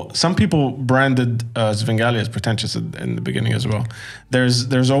some people branded Svengali as pretentious in the beginning as well.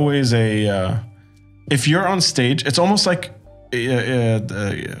 There's always a if you're on stage, it's almost like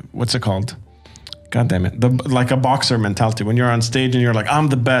what's it called? God damn it! Like a boxer mentality. When you're on stage and you're like, I'm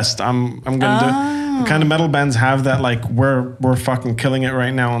the best. I'm gonna do. Kind of metal bands have that, like we're fucking killing it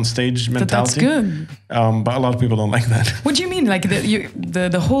right now on stage mentality. That's good. But a lot of people don't like that. What do you mean? Like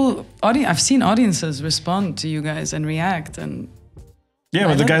the whole audience? I've seen audiences respond to you guys and react and. Yeah,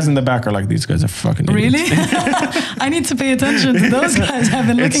 but the guys in the back are like, these guys are fucking idiots. Really? I need to pay attention to those guys. I've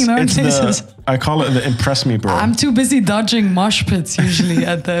been looking in our faces. I call it the impress me, bro. I'm too busy dodging mosh pits usually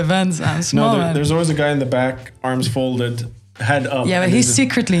at the events. I'm small. No, there's always a guy in the back, arms folded, head up. Yeah, but he's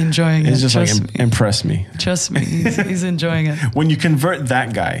secretly enjoying it. He's just like, impress me. Trust me, he's enjoying it. When you convert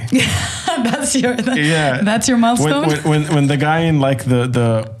that guy. That's your milestone? When the guy in like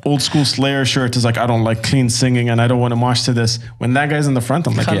the old school Slayer shirt is like, I don't like clean singing and I don't want to mosh to this. When that guy's in the front,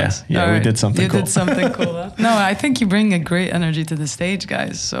 I'm like, yeah, we did something cool. You did something cool. Huh? No, I think you bring a great energy to the stage,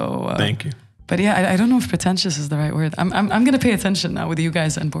 guys. So thank you. But yeah, I don't know if pretentious is the right word. I'm going to pay attention now with you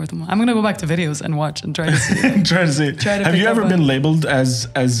guys and Portable. I'm going to go back to videos and watch and try to see. Have you ever been labeled as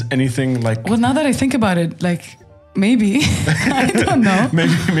anything like? Well, now that I think about it, like maybe I don't know.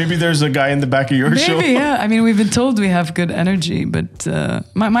 maybe there's a guy in the back of your show. Maybe, yeah. I mean, we've been told we have good energy, but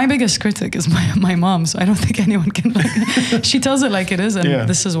my biggest critic is my mom. So I don't think anyone can like. She tells it like it is, and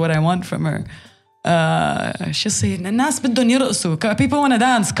this is what I want from her. She'll say, people want to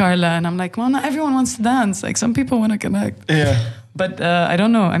dance, Carla, and I'm like, well, not everyone wants to dance. Like some people want to connect. Yeah. But I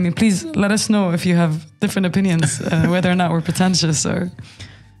don't know. I mean, please let us know if you have different opinions, whether or not we're pretentious or.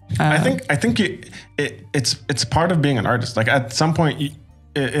 I think it's part of being an artist. Like at some point,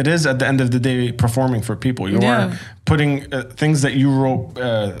 it is at the end of the day performing for people. You are putting things that you wrote,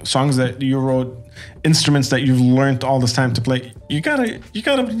 songs that you wrote, instruments that you've learned all this time to play. You gotta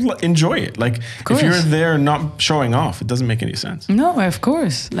enjoy it. Like if you're there not showing off, it doesn't make any sense. No, of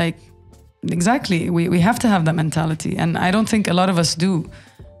course. Like exactly, we have to have that mentality, and I don't think a lot of us do.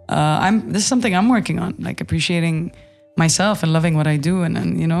 This is something I'm working on, like appreciating myself and loving what I do,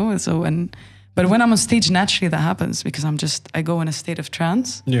 and you know, but when I'm on stage, naturally that happens because I go in a state of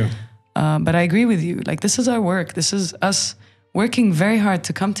trance. Yeah. But I agree with you. Like this is our work. This is us working very hard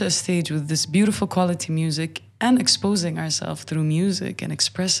to come to a stage with this beautiful quality music and exposing ourselves through music and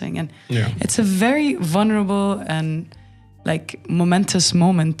expressing. And it's a very vulnerable and like momentous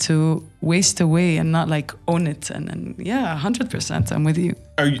moment to waste away and not like own it. And 100%, I'm with you.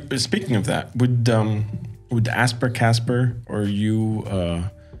 Speaking of that, would Casper or you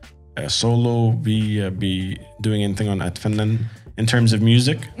solo be doing anything on Atfenden in terms of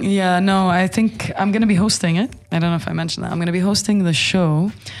music? Yeah, no, I think I'm going to be hosting it. I don't know if I mentioned that. I'm going to be hosting the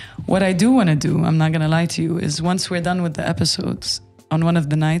show. What I do want to do, I'm not going to lie to you, is once we're done with the episodes on one of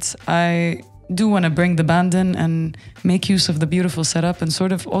the nights, I do want to bring the band in and make use of the beautiful setup and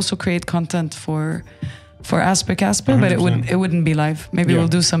sort of also create content for Casper, 100%. But it wouldn't be live. Maybe we'll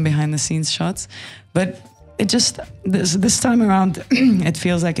do some behind the scenes shots. But it just, this time around, it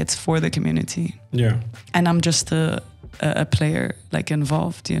feels like it's for the community. Yeah. And I'm just a player like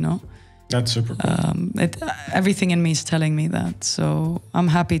involved, you know? That's super cool. Everything in me is telling me that. So I'm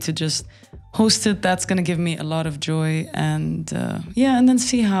happy to just host it. That's going to give me a lot of joy, and and then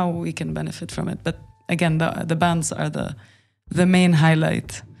see how we can benefit from it. But again, the bands are the main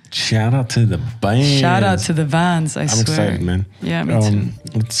highlight. Shout out to the bands. Shout out to the bands. I'm swear. Excited, man. Yeah, me too.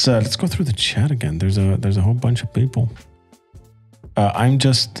 Let's go through the chat again. There's a whole bunch of people. I'm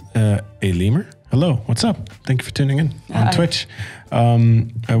just a lemur. Hello, what's up? Thank you for tuning in on Twitch.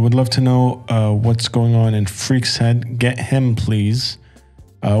 I would love to know what's going on in Freak's head. Get him, please.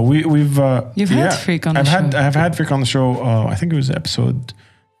 You've had Freak on the show. I've had Freak on the show. I think it was episode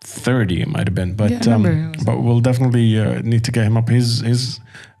 30. It might have been, but but we'll definitely need to get him up. He's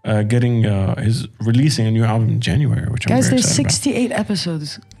releasing a new album in January, which I'm very excited about. Guys, there's 68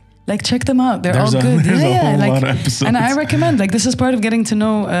 episodes. Like, check them out. They're all good. There's a whole lot of episodes. And I recommend, this is part of getting to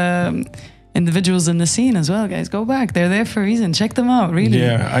know individuals in the scene as well, guys. Go back. They're there for a reason. Check them out, really.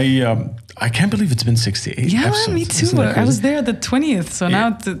 Yeah, I can't believe it's been 68 episodes. Yeah, me too. I was there the 20th, so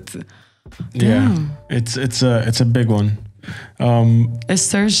now... it's a big one. Is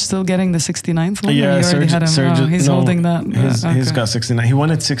Serge still getting the 69th one? Yeah, he's holding that. He's got 69. He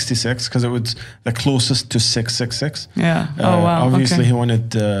wanted 66 because it was the closest to 666. Yeah. Wow. Obviously, he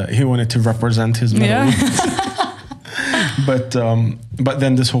wanted to represent his medal. Yeah. But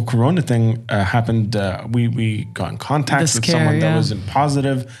then this whole Corona thing happened. We got in contact with someone that was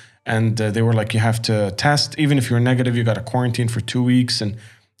positive, and they were like, you have to test. Even if you're negative, you got to quarantine for 2 weeks. And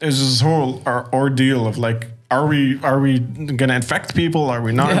there's this whole ordeal of like, are we gonna infect people? Are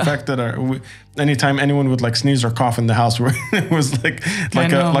we not infected? Anytime anyone would like sneeze or cough in the house, where it was like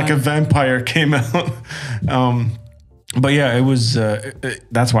a vampire came out. But yeah, it was.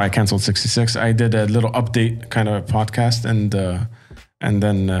 That's why I canceled 66. I did a little update kind of podcast, and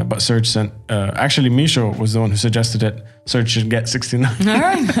then but Serge sent. Actually, Misho was the one who suggested it. Serge should get 69. All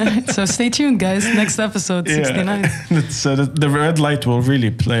right. So stay tuned, guys. Next episode, 69. The red light will really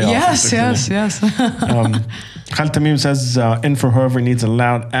play off. Yes. Khal Tamim says, in for whoever needs a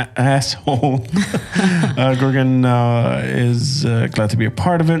loud asshole. Gorgon is glad to be a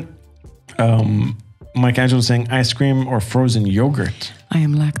part of it. Mike Angelo saying ice cream or frozen yogurt. I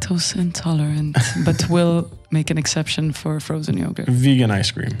am lactose intolerant, but will make an exception for frozen yogurt. Vegan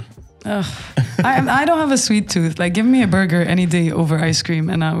ice cream. I don't have a sweet tooth. Like, give me a burger any day over ice cream,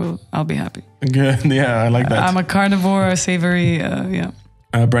 and I'll be happy. Good. Yeah, I like that. I'm a carnivore, a savory.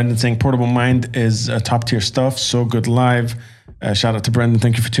 Brendan saying Portable Mind is top tier stuff. So good live. Shout out to Brendan.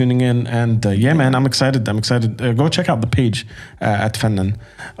 Thank you for tuning in. And man, I'm excited. Go check out the page at Fannan.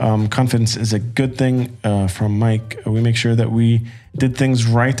 Confidence is a good thing from Mike. We make sure that we did things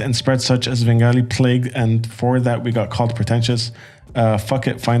right and spread such as Bengali plague. And for that, we got called pretentious. Fuck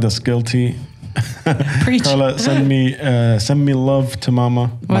it. Find us guilty. Preach. Carla, send me love to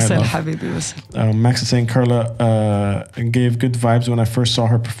mama. Max is saying Carla gave good vibes when I first saw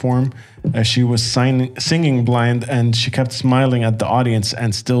her perform. She was singing blind, and she kept smiling at the audience,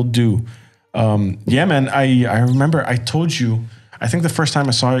 and still do. Man, I remember I told you, I think the first time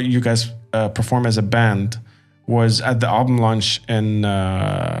I saw you guys perform as a band was at the album launch in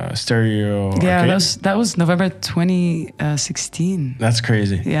Stereo. Yeah, that was November 2016. That's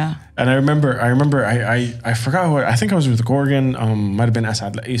crazy. Yeah. And I remember I forgot what, I think I was with Gorgon, might have been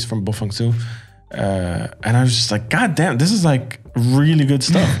Asad Lais from Bufang too. And I was just like, God damn, this is like really good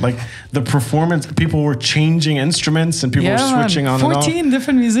stuff. Like the performance, people were changing instruments and people were switching on and off. 14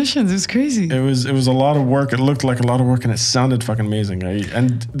 different musicians. It was crazy. It was a lot of work. It looked like a lot of work, and it sounded fucking amazing.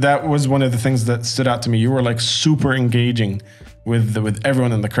 And that was one of the things that stood out to me. You were like super engaging with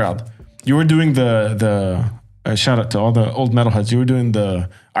everyone in the crowd. You were doing the shout out to all the old metalheads. You were doing the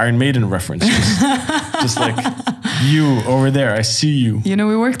Iron Maiden reference. Just like, you over there, I see you. You know,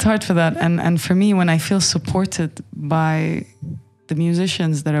 we worked hard for that. And for me, when I feel supported by the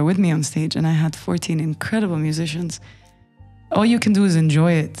musicians that are with me on stage, and I had 14 incredible musicians, all you can do is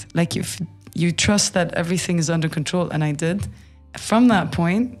enjoy it. Like, if you trust that everything is under control, and I did. From that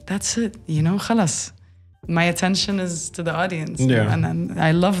point, that's it. You know, khalas. My attention is to the audience. Yeah. And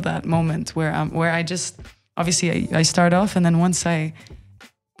I love that moment where I just, obviously I start off, and then once I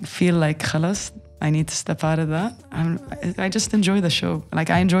feel like khalas, I need to step out of that. I just enjoy the show. Like,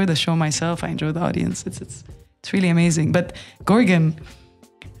 I enjoy the show myself. I enjoy the audience. It's really amazing. But Gorgon,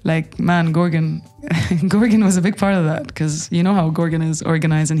 like, man, Gorgon was a big part of that, because you know how Gorgon is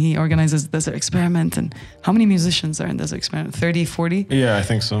organized, and he organizes Desert Experiment. And how many musicians are in Desert Experiment? 30, 40? Yeah, I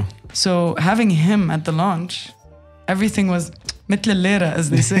think so. So having him at the launch, everything was mitl al-lera, as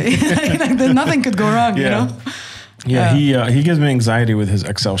they say. Like, nothing could go wrong, you know? Yeah, he gives me anxiety with his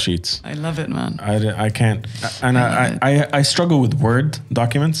Excel sheets. I love it, man. I can't, and I struggle with Word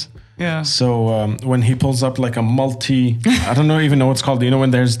documents. Yeah. So when he pulls up like a I don't even know what's called. You know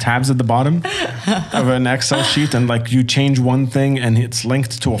when there's tabs at the bottom of an Excel sheet and like you change one thing and it's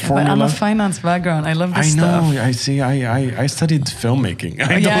linked to a formula. But I'm a finance background. I love this stuff. I know. I see. I studied filmmaking.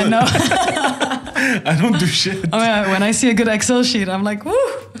 I know. I don't do shit. Oh yeah, when I see a good Excel sheet, I'm like, woo.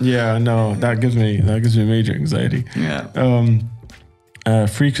 Yeah, no, that gives me major anxiety. Yeah.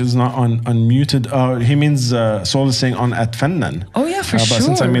 Freak is not unmuted. He means Soul is saying on at Fennan. Oh yeah, for sure. But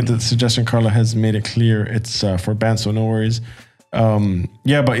since I made the suggestion, Carla has made it clear it's for bands, so no worries.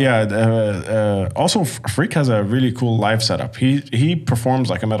 Also, Freak has a really cool live setup. He performs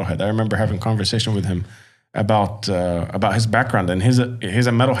like a metalhead. I remember having a conversation with him about his background, and he's a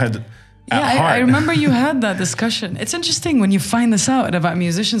metalhead. I remember you had that discussion. It's interesting when you find this out about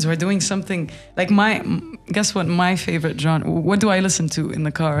musicians who are doing something like guess what my favorite genre, what do I listen to in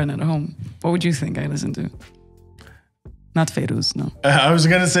the car and at home? What would you think I listen to? Not Feiruz, no. I was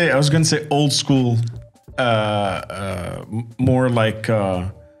gonna say old school, more like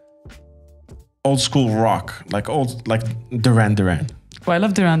old school rock, like Duran Duran. Well, I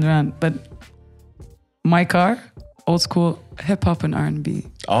love Duran Duran, but my car, old school hip hop and R&B.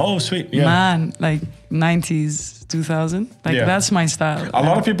 Oh, sweet. Yeah. Man, like 90s, 2000. Like that's my style. A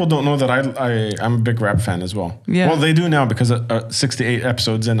lot of people don't know that I'm a big rap fan as well. Yeah. Well, they do now because 68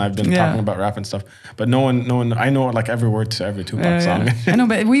 episodes in, I've been talking about rap and stuff. But no one, I know like every word to every Tupac song. I know,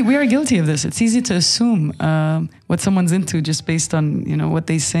 but we are guilty of this. It's easy to assume what someone's into just based on, what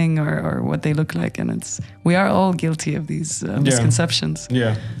they sing or what they look like. And we are all guilty of these misconceptions.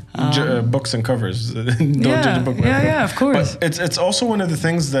 Yeah. Books and covers. Don't judge a book. Yeah, of course. But it's also one of the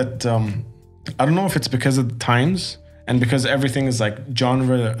things that I don't know if it's because of the times and because everything is like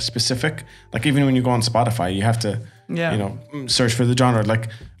genre specific. Like even when you go on Spotify, you have to search for the genre. Like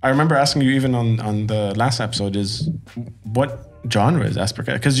I remember asking you even on the last episode is what genre is Asper?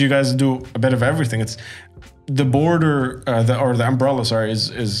 Because you guys do a bit of everything. It's the border the umbrella,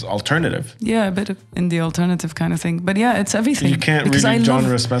 is alternative. Yeah, a bit of indie alternative kind of thing. But yeah, it's everything. You can't really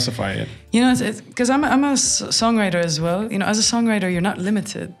genre specify it. Because I'm a songwriter as well. As a songwriter, you're not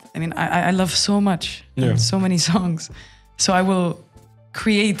limited. I mean, I love so much, and so many songs. So I will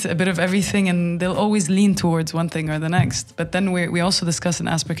create a bit of everything, and they'll always lean towards one thing or the next. But then we also discuss in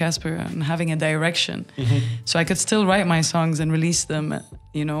Casper and having a direction. Mm-hmm. So I could still write my songs and release them,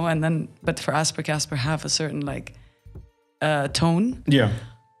 and then, but for Casper have a certain tone. Yeah.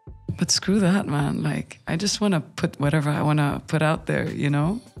 But screw that, man. Like, I just want to put whatever I want to put out there,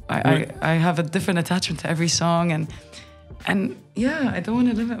 I have a different attachment to every song, and yeah, I don't want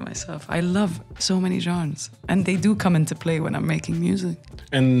to limit myself. I love so many genres, and they do come into play when I'm making music.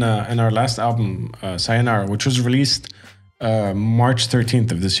 In our last album, Sayonara, which was released March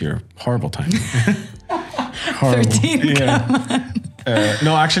 13th of this year. Horrible time. Horrible. 13, come on.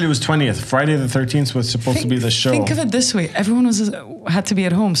 No, actually it was 20th. Friday the 13th was supposed to be the show. Think of it this way. Everyone had to be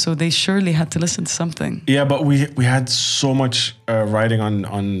at home, so they surely had to listen to something. Yeah, but we had so much writing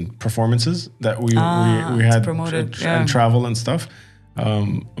on performances that we had and travel and stuff.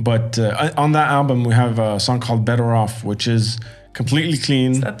 But on that album, we have a song called Better Off, which is completely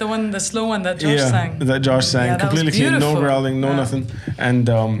clean. Is that the slow one that Josh sang? That Josh sang. Yeah, completely clean, no growling, no nothing. And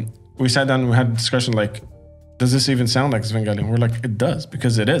we sat down and we had a discussion like, does this even sound like Svengali? We're like, it does,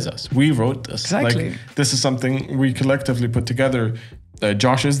 because it is us. We wrote this. Exactly. Like, this is something we collectively put together.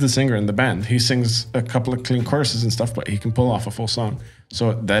 Josh is the singer in the band. He sings a couple of clean choruses and stuff, but he can pull off a full song.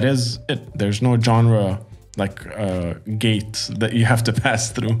 So that is it. There's no genre gate that you have to pass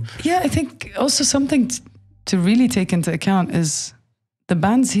through. Yeah, I think also something to really take into account is the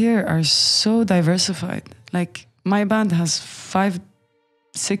bands here are so diversified. Like my band has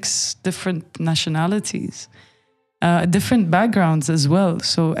 5-6 different nationalities. Different backgrounds as well.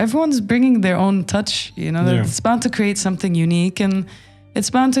 So everyone's bringing their own touch, It's bound to create something unique, and it's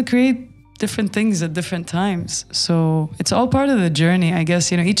bound to create different things at different times. So it's all part of the journey, I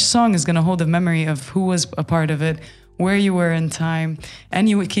guess. Each song is going to hold a memory of who was a part of it, where you were in time, and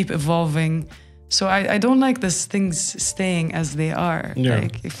you would keep evolving. So I don't like these things staying as they are. Yeah.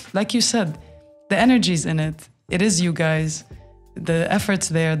 Like you said, the energy's in it. It is you guys. The effort's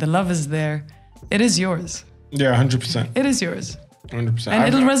there. The love is there. It is yours. Yeah, 100%. It is yours. 100%. And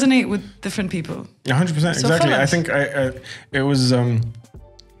it'll resonate with different people. 100%, exactly. I think it was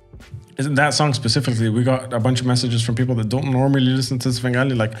that song specifically. We got a bunch of messages from people that don't normally listen to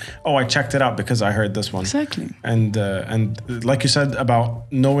Svengali, like, "Oh, I checked it out because I heard this one." Exactly. And like you said about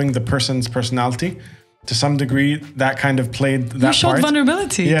knowing the person's personality, to some degree, that kind of played that you showed part.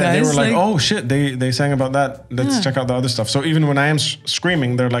 vulnerability. Yeah, guys. They were like, "Oh shit, they sang about that. Let's check out the other stuff." So even when I am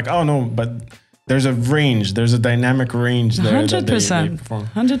screaming, they're like, "Oh no, but there's a range, there's a dynamic range there that they perform.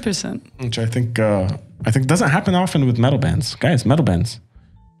 100%. Which I think doesn't happen often with metal bands. Guys, metal bands,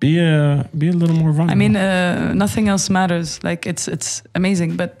 be a little more vulnerable. I mean, nothing else matters. Like it's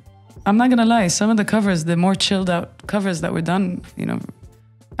amazing, but I'm not gonna lie. Some of the covers, the more chilled out covers that were done,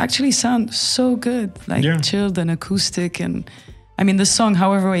 actually sound so good. Like chilled and acoustic, and I mean, this song,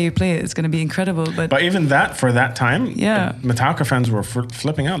 however way you play it, it's gonna be incredible. But even that for that time, Metallica fans were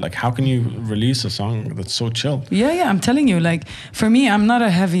flipping out. Like, how can you release a song that's so chilled? Yeah. I'm telling you, like for me, I'm not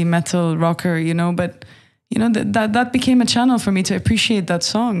a heavy metal rocker, but. That became a channel for me to appreciate that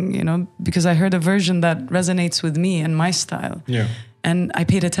song, because I heard a version that resonates with me and my style. Yeah. And I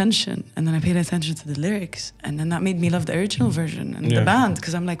paid attention, and then I paid attention to the lyrics, and then that made me love the original version and the band,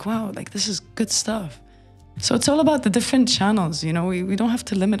 because I'm like, wow, like this is good stuff. So it's all about the different channels, we don't have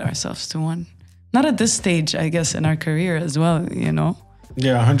to limit ourselves to one. Not at this stage, I guess, in our career as well,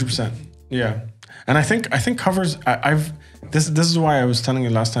 Yeah, 100%. Yeah. And I think covers, this is why I was telling you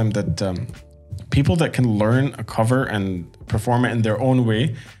last time that people that can learn a cover and perform it in their own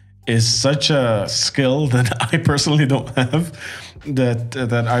way is such a skill that I personally don't have.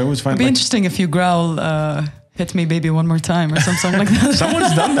 That I always find. It'd be interesting if you growl, "Hit me, baby, one more time" or something like that.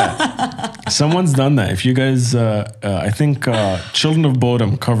 Someone's done that. If you guys, I think Children of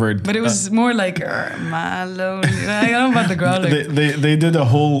Bodom covered. But it was more like my lonely. I don't know about the growling. They did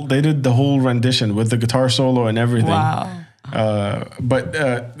the whole rendition with the guitar solo and everything. Wow. But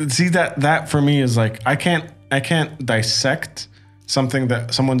see that for me is like I can't dissect something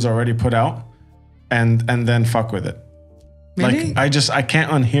that someone's already put out and then fuck with it. Really? Like I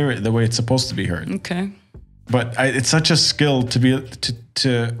can't unhear it the way it's supposed to be heard. Okay. But it's such a skill to be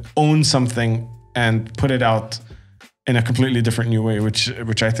to own something and put it out in a completely different new way,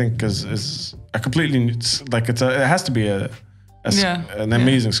 which I think is a completely like it has to be an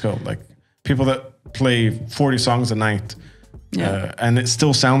amazing skill. Like people that play 40 songs a night. And it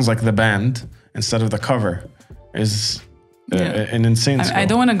still sounds like the band instead of the cover is an insane skill. I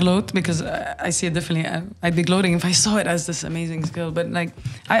don't want to gloat because I see it differently. I'd be gloating if I saw it as this amazing skill. But like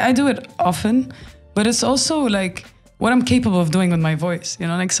I do it often, but it's also like what I'm capable of doing with my voice.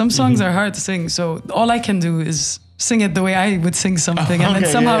 Like some songs are hard to sing, so all I can do is sing it the way I would sing something, and then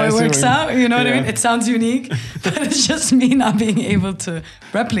somehow it works out. You know what I mean? It sounds unique, but it's just me not being able to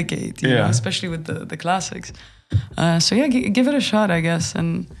replicate. You know, especially with the classics. So give it a shot, I guess,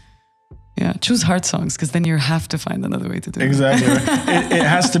 and choose hard songs because then you have to find another way to do it. Exactly. It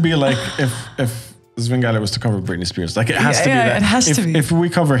has to be like if Svengale was to cover Britney Spears, like it has to be that. It has to be. If we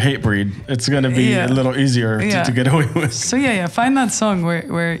cover Hatebreed, it's gonna be a little easier to get away with. So find that song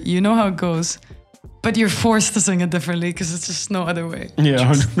where you know how it goes, but you're forced to sing it differently because it's just no other way. Yeah,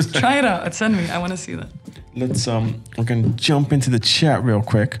 100%. Try it out. Send me. I want to see that. Let's we can jump into the chat real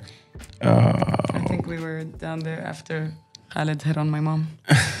quick. I think we were down there after Khaled hit on my mom.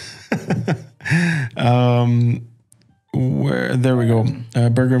 There we go.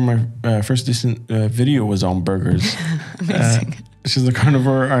 Burger, my first decent video was on burgers. Amazing. She's a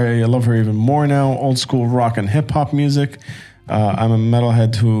carnivore. I love her even more now. Old school rock and hip hop music. I'm a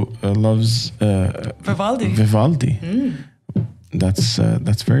metalhead who loves Vivaldi.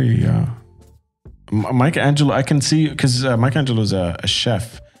 That's very Mike Angelo. I can see because Mike Angelo is a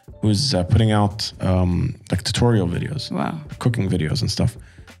chef who's putting out like tutorial videos, cooking videos and stuff.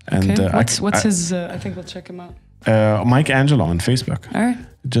 And what's his? I think we'll check him out. Mike Angelo on Facebook. All right.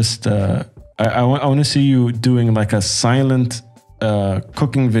 Just I want to see you doing like a silent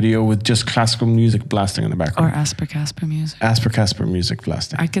cooking video with just classical music blasting in the background. Or Casper music. Casper music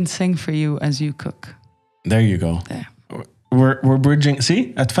blasting. I can sing for you as you cook. There you go. There. We're bridging.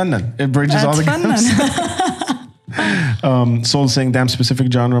 See, at Fennan, it bridges all the gaps. Soul saying, damn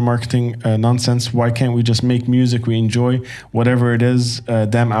specific genre marketing nonsense. Why can't we just make music we enjoy, whatever it is?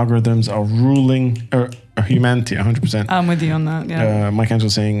 Damn algorithms are ruling humanity 100%. I'm with you on that. Yeah. Mike Angelo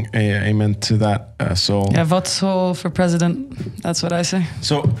saying amen to that. Vote Soul for president. That's what I say.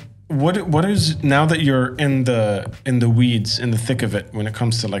 So what is, now that you're in the weeds, in the thick of it, when it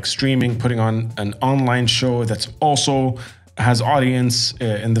comes to like streaming, putting on an online show that's also has audience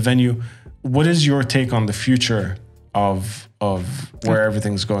in the venue, what is your take on the future of where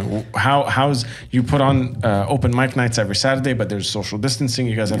everything's going? How's you put on open mic nights every Saturday, but there's social distancing.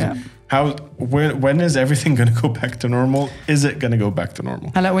 You guys have when is everything going to go back to normal? Is it going to go back to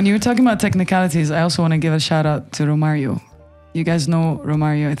normal? When you were talking about technicalities, I also want to give a shout out to Romario. You guys know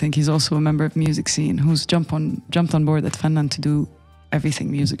Romario. I think he's also a member of Music Scene who's jumped on board at Fennan to do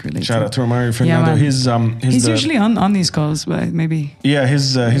everything music related. Shout out to Mario Fernando. Yeah, he's usually on these calls, but maybe. Yeah,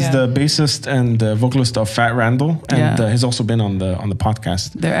 he's the bassist and vocalist of Fat Randall, and he's also been on the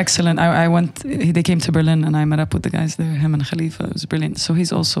podcast. They're excellent. They came to Berlin, and I met up with the guys there. Him and Khalifa, it was brilliant. So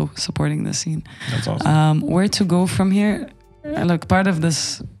he's also supporting the scene. That's awesome. Where to go from here? Look, part of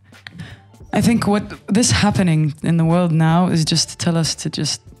this, I think, what this happening in the world now is just to tell us to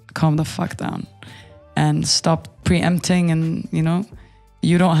just calm the fuck down and stop preempting, and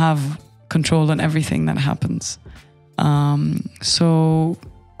you don't have control on everything that happens. So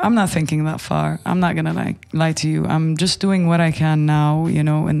I'm not thinking that far. I'm not gonna lie to you. I'm just doing what I can now,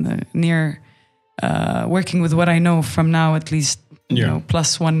 in the near, working with what I know from now at least,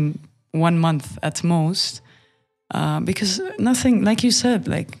 plus one month at most. Because nothing, like you said,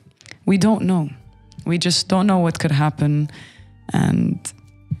 we don't know. We just don't know what could happen. And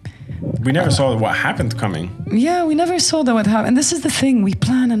we never saw what happened coming. Yeah, we never saw that what happened. And this is the thing. We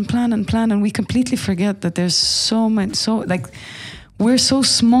plan and plan and plan, and we completely forget that there's so much, we're so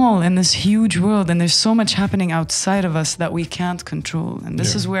small in this huge world, and there's so much happening outside of us that we can't control. And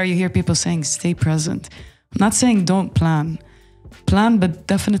this is where you hear people saying, stay present. I'm not saying don't plan, but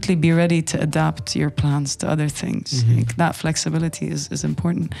definitely be ready to adapt your plans to other things. That flexibility is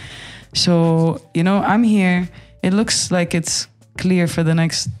important. So, I'm here. It looks like it's clear for the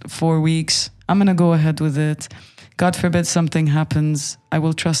next 4 weeks. I'm going to go ahead with it. God forbid something happens. I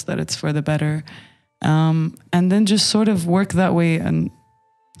will trust that it's for the better. And then just sort of work that way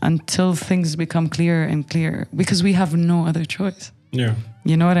until things become clearer and clearer, because we have no other choice. Yeah.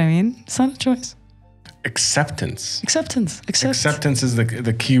 You know what I mean? It's not a choice. Acceptance. Acceptance is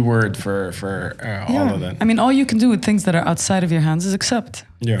the key word for all of that. I mean, all you can do with things that are outside of your hands is accept.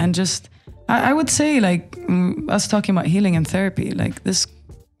 Yeah. And just, I would say, us talking about healing and therapy, this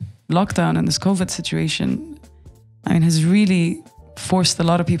lockdown and this COVID situation, has really forced a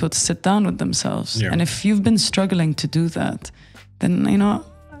lot of people to sit down with themselves. Yeah. And if you've been struggling to do that, then,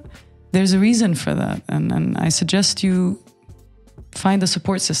 there's a reason for that. And I suggest you find a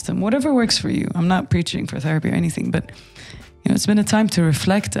support system, whatever works for you. I'm not preaching for therapy or anything, but it's been a time to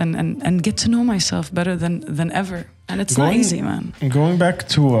reflect and get to know myself better than ever. And it's not easy, man. Going back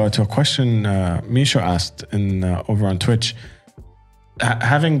to a question Misha asked over on Twitch,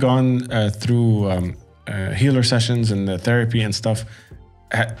 having gone through healer sessions and the therapy and stuff,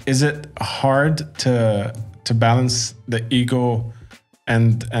 is it hard to balance the ego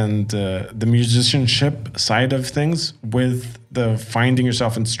and the musicianship side of things with the finding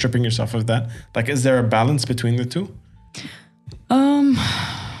yourself and stripping yourself of that? Is there a balance between the two?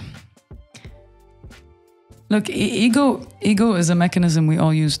 Look, ego is a mechanism we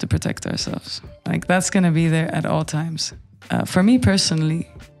all use to protect ourselves. That's going to be there at all times. For me personally,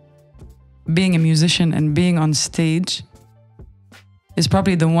 being a musician and being on stage is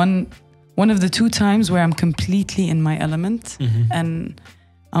probably the one of the 2 times where I'm completely in my element, and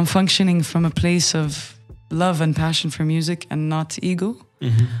I'm functioning from a place of love and passion for music and not ego.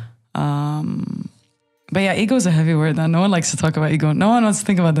 But yeah, ego is a heavy word. No one likes to talk about ego. No one wants to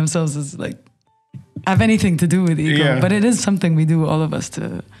think about themselves as have anything to do with ego. But it is something we do, all of us,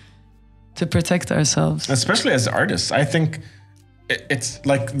 to protect ourselves. Especially as artists. I think it's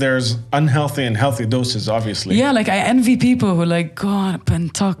there's unhealthy and healthy doses, obviously. Yeah, I envy people who go up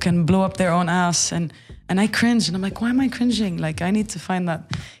and talk and blow up their own ass, and I cringe, and I'm why am I cringing? I need to find that,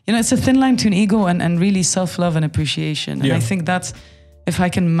 it's a thin line between ego and really self-love and appreciation. And I think that's, if I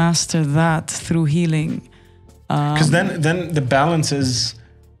can master that through healing. Because then the balance is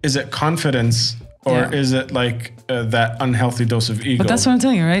it confidence or is it that unhealthy dose of ego? But that's what I'm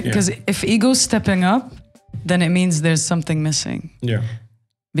telling you, right? Because if ego's stepping up, then it means there's something missing. Yeah.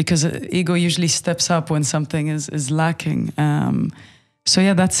 Because ego usually steps up when something is lacking. So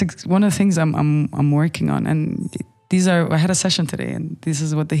yeah, that's one of the things I'm working on. And I had a session today, and this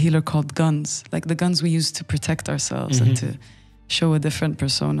is what the healer called guns, the guns we use to protect ourselves and to show a different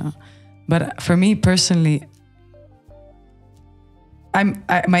persona. But for me personally,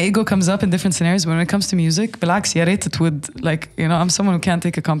 my ego comes up in different scenarios. When it comes to music, بالعكس يا ريت it would, I'm someone who can't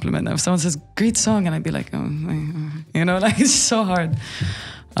take a compliment. If someone says great song, and I'd be like, it's so hard.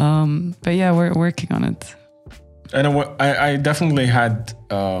 But yeah, we're working on it. And I definitely had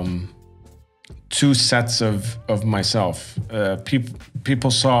 2 sets of myself.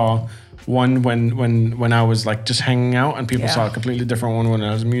 People saw one when I was just hanging out, and people saw a completely different one when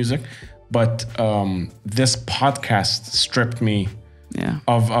I was in music. But this podcast stripped me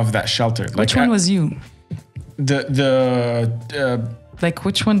of that shelter. Which one was you?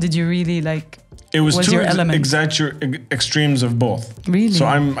 Which one did you really like? It was 2 your element? extremes of both. Really? So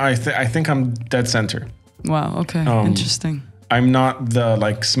I think I'm dead center. Wow. Okay. Interesting. I'm not the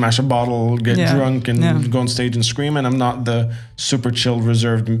like smash a bottle, get drunk, and go on stage and scream, and I'm not the super chill,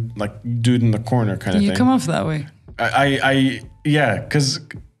 reserved like dude in the corner kind of thing. You come off that way. Because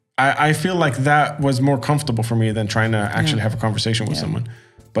I feel like that was more comfortable for me than trying to actually have a conversation with someone.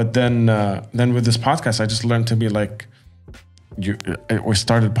 But then with this podcast, I just learned to be like, I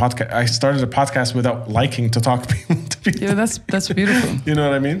started a podcast without liking to talk to people. Yeah, that's beautiful. You know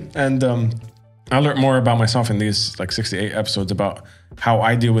what I mean? And I learned more about myself in these like 68 episodes about how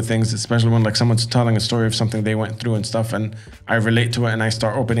I deal with things, especially when like someone's telling a story of something they went through and stuff, and I relate to it and I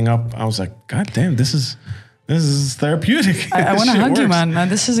start opening up. I was like, God damn, this is therapeutic. I want to hug you, man.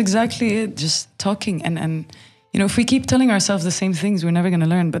 This is exactly it. Just talking and you know, if we keep telling ourselves the same things, we're never going to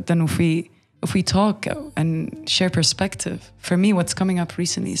learn. But then if we talk and share perspective, for me, what's coming up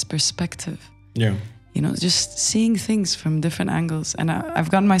recently is perspective. Yeah. You know, just seeing things from different angles. And I've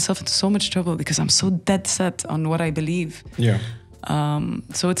gotten myself into so much trouble because I'm so dead set on what I believe. Yeah.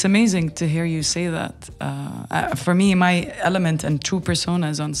 So it's amazing to hear you say that. For me, my element and true persona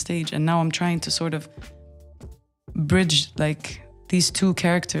is on stage. And now I'm trying to sort of bridge like these two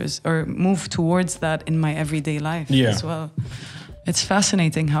characters or move towards that in my everyday life as well. It's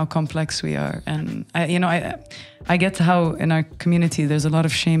fascinating how complex we are. And I get how in our community there's a lot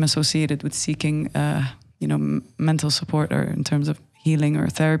of shame associated with seeking mental support or in terms of healing or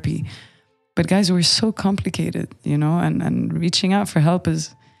therapy. But guys, we're so complicated, you know, and reaching out for help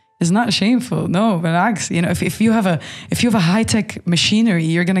is not shameful. No, relax. You know, if you have a high-tech machinery,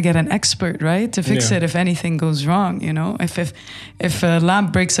 you're gonna get an expert, right, to fix it if anything goes wrong. You know, if a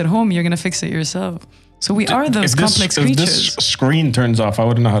lamp breaks at home, you're gonna fix it yourself. So we are those complex creatures. If this screen turns off, I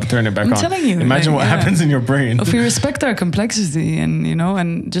wouldn't know how to turn it back on. I'm telling you. Imagine what happens in your brain. If we respect our complexity and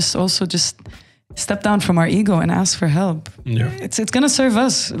and just step down from our ego and ask for help. Yeah. It's gonna serve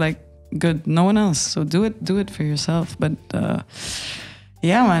us like good, no one else. So do it for yourself. But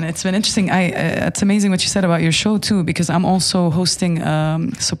yeah, man, it's been interesting. It's amazing what you said about your show too, because I'm also hosting a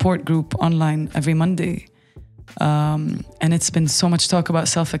support group online every Monday. And it's been so much talk about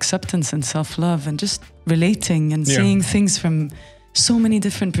self-acceptance and self-love and just relating and seeing things from so many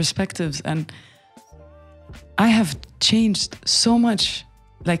different perspectives. And I have changed so much,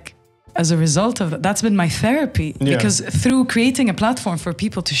 like, as a result of that. That's been my therapy, because through creating a platform for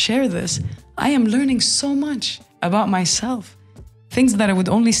people to share this, I am learning so much about myself. Things that I would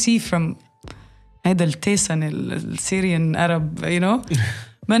only see from the Syrian Arab, you know?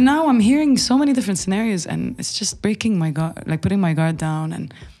 But now I'm hearing so many different scenarios, and it's just breaking my guard, like putting my guard down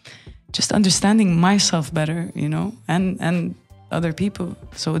and just understanding myself better, you know, and other people.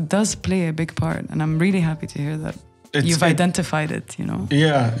 So it does play a big part, and I'm really happy to hear that you've identified it, you know.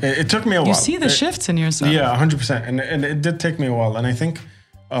 Yeah, it took me a while. You see the shifts in yourself. Yeah, 100%, and it did take me a while. And I think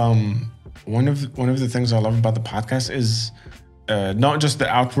one of the things I love about the podcast is not just the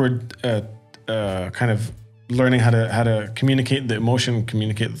outward kind of learning how to communicate the emotion,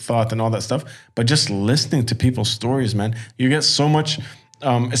 communicate the thought and all that stuff, but just listening to people's stories, man. You get so much,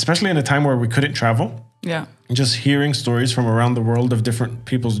 especially in a time where we couldn't travel. Yeah. Just hearing stories from around the world of different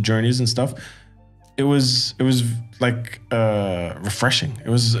people's journeys and stuff. It was like refreshing. It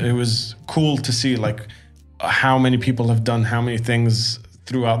was cool to see like how many people have done how many things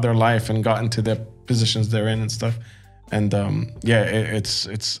throughout their life and gotten to the positions they're in and stuff. And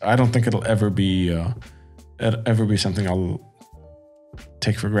it's I don't think it'll ever be something I'll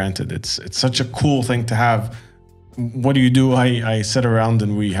take for granted. It's such a cool thing to have. What do? I sit around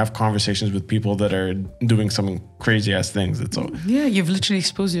and we have conversations with people that are doing some crazy ass things. That's all. Yeah, you've literally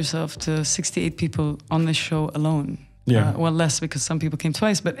exposed yourself to 68 people on this show alone. Yeah. Well, less because some people came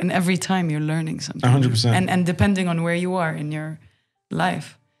twice, but in every time you're learning something. 100%. And depending on where you are in your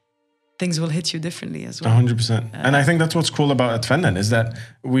life, things will hit you differently as well. 100%. And I think that's what's cool about Atfennan is that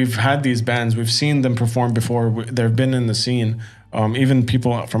we've had these bands, we've seen them perform before. They've been in the scene. Even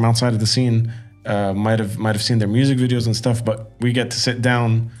people from outside of the scene might have seen their music videos and stuff. But we get to sit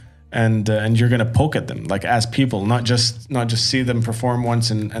down and you're gonna poke at them like as people, not just see them perform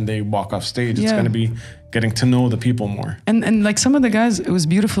once and they walk off stage. It's gonna be getting to know the people more. And like some of the guys, it was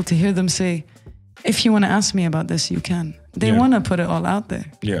beautiful to hear them say, if you want to ask me about this, you can. They want to put it all out there.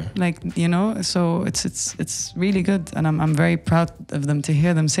 Yeah. Like, you know, so it's really good. And I'm very proud of them to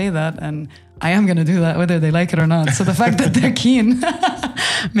hear them say that. And I am going to do that whether they like it or not. So the fact that they're keen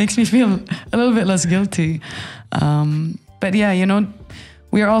makes me feel a little bit less guilty. But yeah, you know,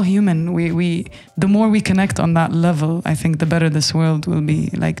 we are all human. We the more we connect on that level, I think the better this world will be,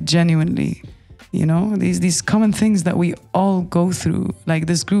 like genuinely. You know, these common things that we all go through. Like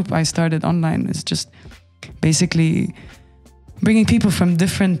this group I started online is just basically bringing people from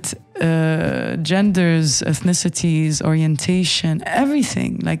different genders, ethnicities, orientation,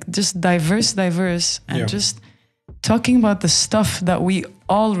 everything, like just diverse, and just talking about the stuff that we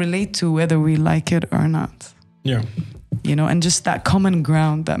all relate to, whether we like it or not. Yeah. You know, and just that common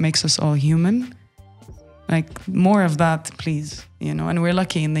ground that makes us all human. Like more of that, please. You know, and we're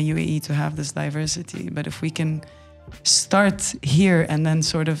lucky in the UAE to have this diversity. But if we can start here and then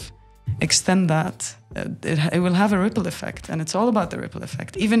sort of extend that, it will have a ripple effect. And it's all about the ripple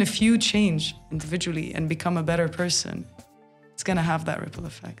effect. Even if you change individually and become a better person, it's going to have that ripple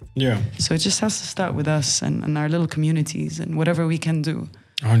effect. Yeah. So it just has to start with us and our little communities and whatever we can do.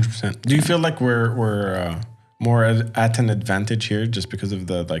 100%. Do you feel like we're more at an advantage here just because of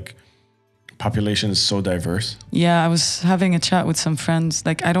the like population is so diverse? Yeah, I was having a chat with some friends.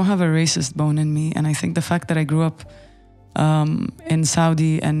 Like, I don't have a racist bone in me, and I think the fact that I grew up in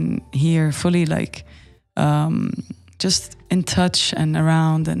Saudi and here fully like just in touch and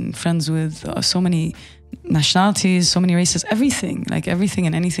around and friends with so many nationalities, so many races, everything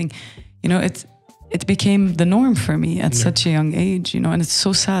and anything, you know, it became the norm for me at such a young age, you know, and it's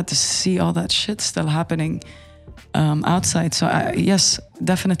so sad to see all that shit still happening outside. So yes,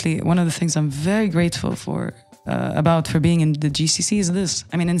 definitely one of the things I'm very grateful for being in the GCC is this.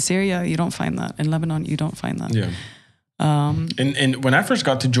 I mean, in Syria, you don't find that. In Lebanon, you don't find that. Yeah. And when I first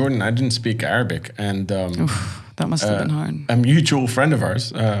got to Jordan, I didn't speak Arabic, and that must have been hard. A mutual friend of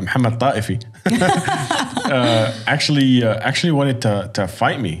ours, Muhammad Ta'ifi, actually wanted to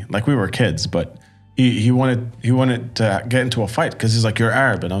fight me. Like, we were kids, but he wanted to get into a fight because he's like, "You're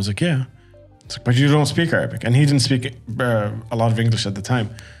Arab," and I was like, "Yeah." It's like, "But you don't speak Arabic," and he didn't speak a lot of English at the time,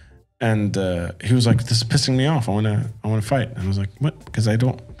 and he was like, "This is pissing me off. I want to fight," and I was like, "What?" Because I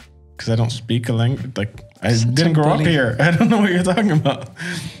don't speak a language. Like, I didn't grow up here. I don't know what you're talking about.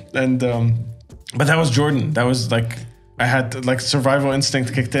 And but that was Jordan. That was like, I had like survival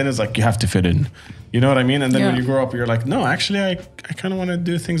instinct kicked in. It's like, you have to fit in. You know what I mean? And then when you grow up, you're like, no, actually, I kind of want to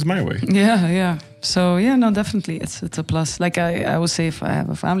do things my way. Yeah. So yeah, no, definitely, it's a plus. Like I would say, if I have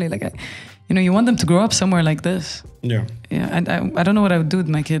a family, like you want them to grow up somewhere like this. Yeah. Yeah, and I don't know what I would do with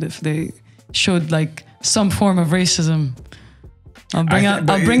my kid if they showed like some form of racism. I'll bring out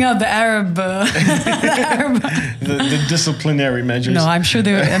the Arab, the disciplinary measures. No, I'm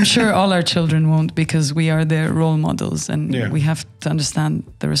sure all our children won't, because we are their role models, and we have to understand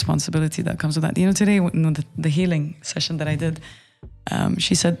the responsibility that comes with that. You know, today, the healing session that I did,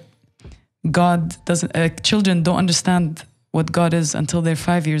 she said, children don't understand what God is until they're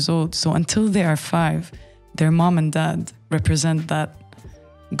 5 years old. So until they are 5, their mom and dad represent that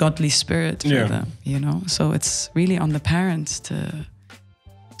godly spirit for them, you know. So it's really on the parents to.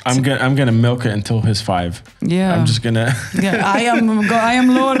 I'm gonna milk it until he's 5. Yeah, I'm just gonna. I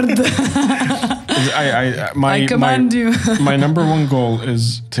am Lord. I command you. My number one goal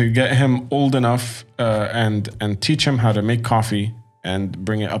is to get him old enough and teach him how to make coffee and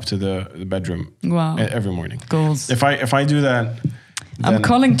bring it up to the bedroom. Wow. Every morning. Goals. If I do that, I'm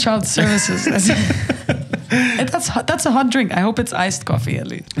calling child services. That's a hot drink. I hope it's iced coffee at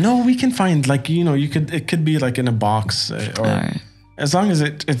least. No, we can find, like, you know, it could be like in a box or right. As long as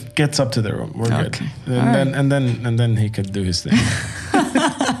it gets up to the room, we're good. And then he could do his thing.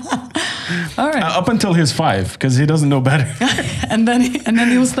 All right. Up until he's 5, because he doesn't know better. and then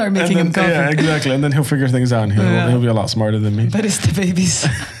he'll start making him coffee. Yeah, exactly. And then he'll figure things out. And he'll be a lot smarter than me. Barista babies.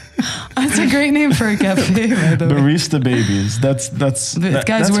 That's a great name for a cafe, by the way. Barista babies.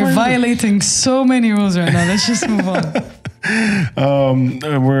 Guys, we're violating so many rules right now. Let's just move on.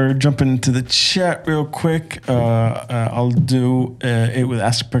 We're jumping to the chat real quick. I'll do it with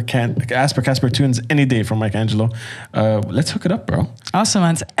Asper Casper tunes any day from Mike Angelo. Let's hook it up, bro. Awesome,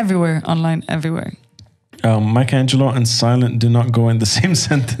 man. It's everywhere, online, everywhere. Mike Angelo and silent do not go in the same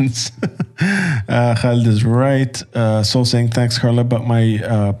sentence. Khalid is right. Soul saying, thanks, Carla, but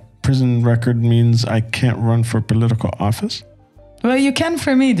my prison record means I can't run for political office. Well, you can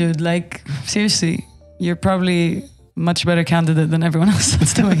for me, dude. Like, seriously, you're probably much better candidate than everyone else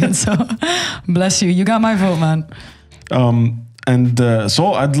that's doing it. So bless you. You got my vote, man.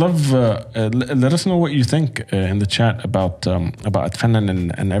 So I'd love, let us know what you think in the chat about Atfanan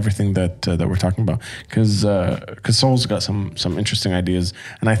and everything that we're talking about. Because Soul's got some interesting ideas.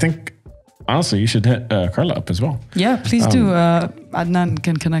 And I think, honestly, you should hit Carla up as well. Yeah, please do. Adnan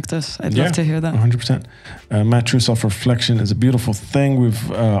can connect us. I'd love to hear that. 100%. Matt, true self-reflection is a beautiful thing.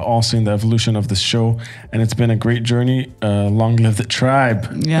 We've all seen the evolution of this show, and it's been a great journey. Long live the tribe.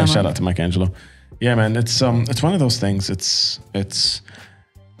 Yeah, shout out to Mike Angelo. Yeah, man, it's one of those things.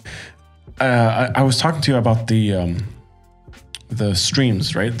 I was talking to you about the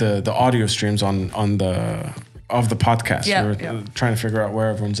streams, right? The audio streams on of the podcast. Yeah, We're trying to figure out where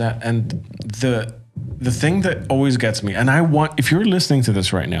everyone's at. And the thing that always gets me, and I want, if you're listening to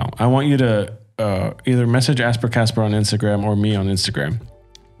this right now, I want you to either message Casper on Instagram or me on Instagram.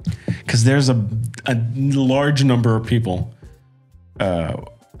 Because there's a large number of people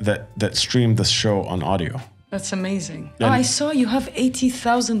that stream this show on audio. That's amazing. I saw you have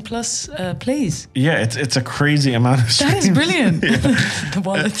 80,000 plus plays. Yeah, it's a crazy amount of streams. That is brilliant. The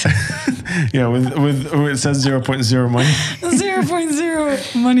wallet. Yeah, with it says 0.0 money.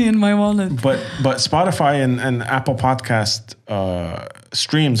 0.0 money in my wallet. But Spotify and Apple Podcast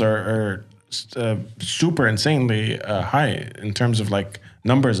streams are super insanely high in terms of like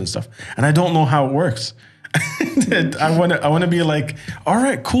numbers and stuff. And I don't know how it works. I want to be like, all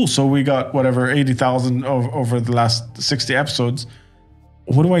right, cool. So we got whatever 80,000 over the last 60 episodes.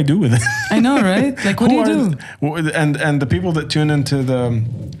 What do I do with it? I know, right? Like, what do you do? And the people that tune into the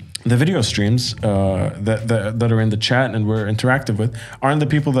video streams that are in the chat and we're interactive with aren't the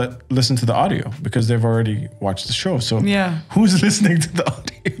people that listen to the audio because they've already watched the show. So who's listening to the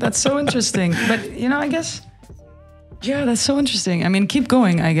audio? That's so interesting. But I guess. Yeah, that's so interesting. I mean, keep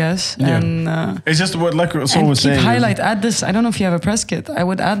going, I guess. Yeah. And it's just what like Sol was saying. Add this. I don't know if you have a press kit. I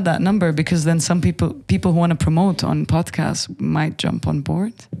would add that number because then some people who want to promote on podcasts might jump on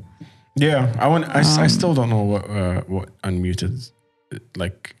board. Yeah, I still don't know what unmuted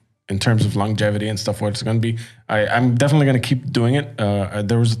like in terms of longevity and stuff. What it's going to be. I'm definitely going to keep doing it.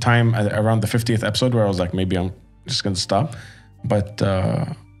 There was a time around the 50th episode where I was like, maybe I'm just going to stop, but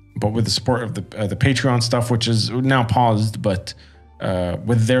with the support of the Patreon stuff, which is now paused, but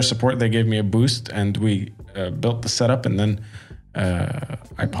with their support, they gave me a boost, and we built the setup, and then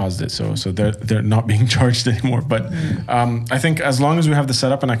I paused it. So they're not being charged anymore. But I think as long as we have the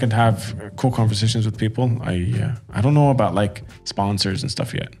setup and I can have cool conversations with people, I don't know about like sponsors and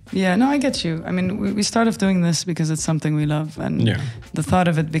stuff yet. Yeah, no, I get you. I mean, we started doing this because it's something we love, and the thought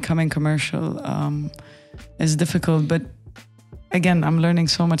of it becoming commercial is difficult, but. Again, I'm learning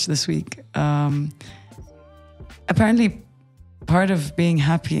so much this week. Apparently, part of being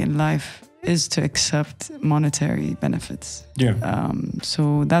happy in life is to accept monetary benefits. Yeah.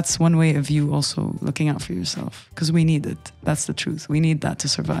 So that's one way of you also looking out for yourself, because we need it. That's the truth. We need that to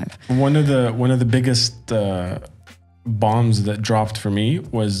survive. One of the biggest bombs that dropped for me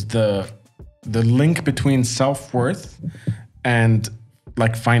was the link between self-worth and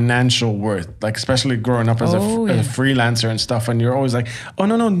like financial worth, like especially growing up as a freelancer and stuff, and you're always like, oh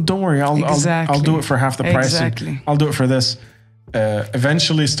no, don't worry, I'll do it for half the price. Exactly. I'll do it for this.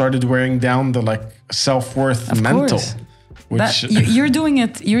 Eventually started wearing down the like self-worth mental. Which you're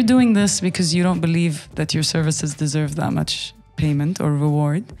doing this because you don't believe that your services deserve that much payment or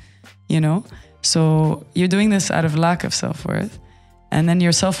reward, so you're doing this out of lack of self-worth, and then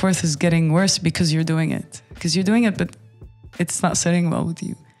your self-worth is getting worse because you're doing it, but it's not sitting well with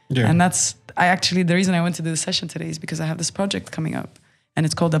you. Yeah. And that's the reason I went to do the session today is because I have this project coming up, and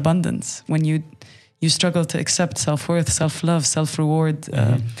it's called Abundance. When you struggle to accept self-worth, self-love, self-reward.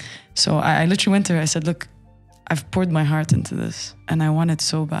 So I literally went to her. I said, look, I've poured my heart into this and I want it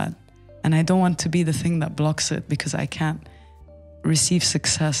so bad. And I don't want to be the thing that blocks it because I can't receive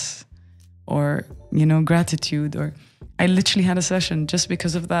success or, gratitude, or I literally had a session just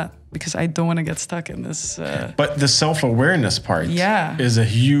because of that, because I don't want to get stuck in this. But the self-awareness part is a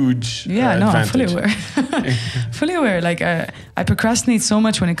huge advantage. I'm fully aware. Fully aware. Like I procrastinate so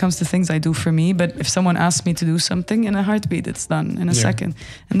much when it comes to things I do for me, but if someone asks me to do something, in a heartbeat, it's done in a second.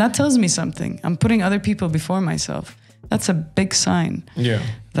 And that tells me something. I'm putting other people before myself. That's a big sign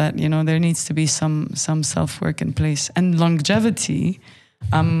that, there needs to be some self-work in place. And longevity,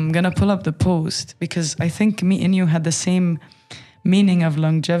 I'm going to pull up the post because I think me and you had the same meaning of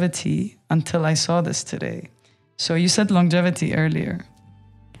longevity until I saw this today. So you said longevity earlier,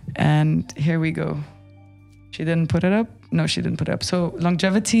 and here we go. She didn't put it up? No, she didn't put it up. So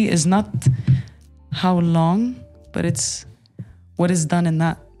longevity is not how long, but it's what is done in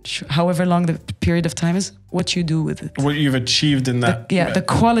that, however long the period of time is, what you do with it. What you've achieved in that. The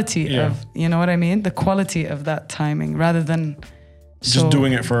quality of, you know what I mean? The quality of that timing rather than... Just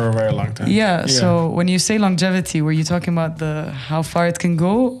doing it for a very long time. Yeah. So when you say longevity, were you talking about how far it can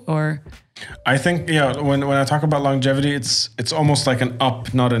go, or? I think when I talk about longevity, it's almost like an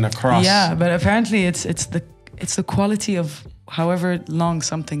up, not an across. Yeah, but apparently it's the quality of however long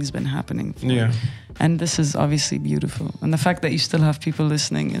something's been happening for. Yeah. And this is obviously beautiful, and the fact that you still have people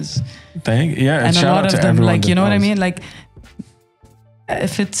listening is. And a lot of them, like, you know what I mean, like.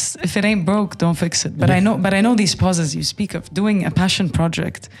 If it ain't broke, don't fix it. But I know these pauses you speak of, doing a passion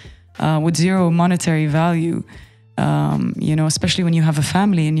project with zero monetary value, especially when you have a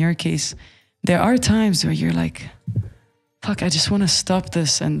family in your case, there are times where you're like, fuck, I just want to stop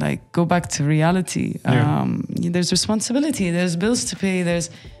this and like go back to reality. There's responsibility, there's bills to pay,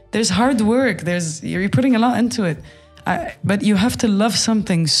 there's hard work, you're putting a lot into it. But you have to love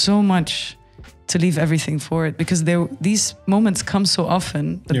something so much to leave everything for it, because these moments come so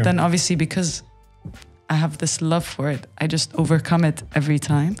often. But then obviously, because I have this love for it, I just overcome it every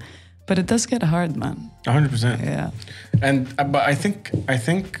time. But it does get hard, man. 100%. Yeah. And but I think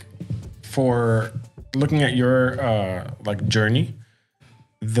for looking at your like journey,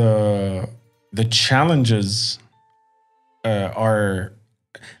 the challenges are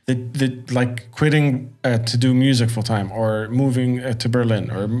the like quitting to do music full time, or moving to Berlin,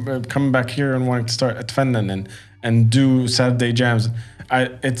 or coming back here and wanting to start at Fennan and do Saturday jams.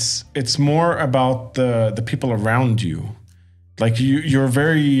 It's more about the people around you. Like you're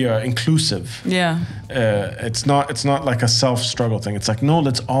very inclusive. Yeah. It's not like a self-struggle thing. It's like, no,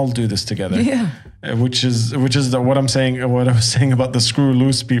 let's all do this together. Yeah. Which is what I'm saying. What I was saying about the screw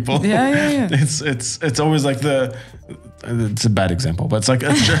loose people. Yeah. It's always like it's a bad example, but it's like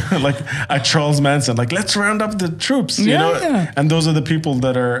like at Charles Manson, like, let's round up the troops, you know. Yeah. And those are the people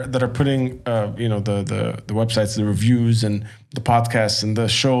that are putting the websites, the reviews, and the podcasts and the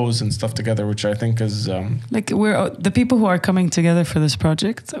shows and stuff together, which I think is like we're the people who are coming together for this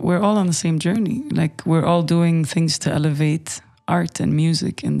project. We're all on the same journey. Like we're all doing things to elevate art and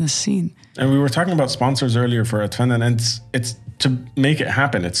music in this scene. And we were talking about sponsors earlier for Atfendan, and it's to make it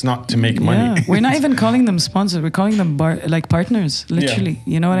happen. It's not to make money. Yeah. We're not even calling them sponsors. We're calling them like partners, literally.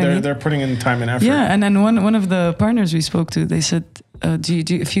 Yeah. You know what I mean? They're putting in time and effort. Yeah, and then one of the partners we spoke to, they said, do you,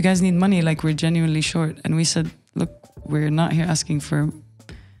 if you guys need money, like we're genuinely short. And we said, look, we're not here asking for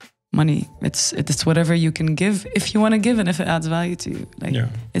money. It's whatever you can give, if you want to give, and if it adds value to you. Like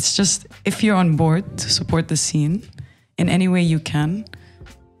it's just, if you're on board to support the scene in any way you can,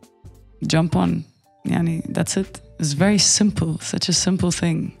 jump on. Yani, that's it. It's very simple, such a simple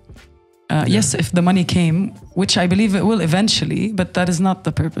thing. Yes, if the money came, which I believe it will eventually, but that is not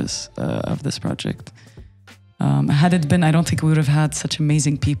the purpose of this project. Had it been, I don't think we would have had such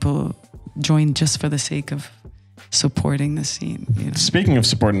amazing people join just for the sake of supporting the scene. You know? Speaking of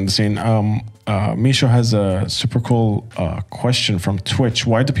supporting the scene, Misho has a super cool question from Twitch.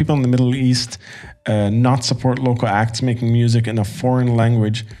 Why do people in the Middle East not support local acts making music in a foreign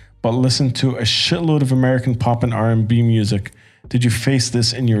language, but listen to a shitload of American pop and R&B music? Did you face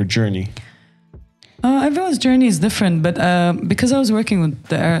this in your journey? Everyone's journey is different, but because I was working with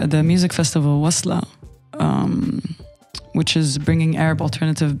the music festival Wasla, which is bringing Arab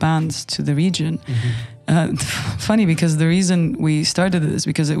alternative bands to the region. Funny, because the reason we started it is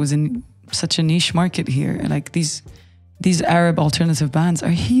because it was in such a niche market here. Like these Arab alternative bands are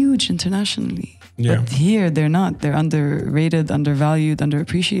huge internationally. Yeah. But here they're not. They're underrated, undervalued,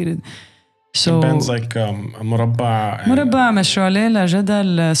 underappreciated. So bands like Murabba, Mashroع Leila,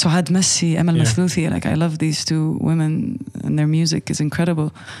 Jadal, Suad Messi, Amal Mathlouthi. Like I love these two women, and their music is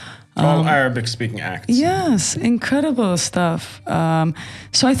incredible. All Arabic-speaking acts. Yes, incredible stuff.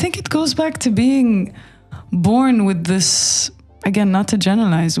 So I think it goes back to being born with this. Again, not to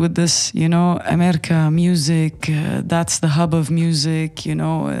generalize, with this, America music. That's the hub of music.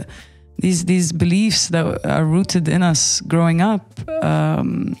 These beliefs that are rooted in us growing up.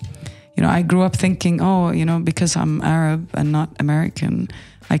 I grew up thinking, because I'm Arab and not American,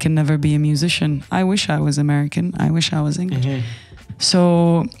 I can never be a musician. I wish I was American. I wish I was English. Mm-hmm.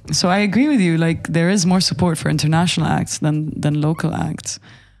 So I agree with you. Like there is more support for international acts than local acts.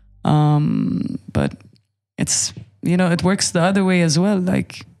 But it's, it works the other way as well.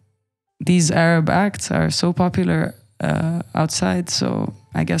 Like these Arab acts are so popular outside. So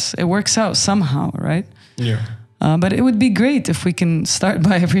I guess it works out somehow, right? Yeah. But it would be great if we can start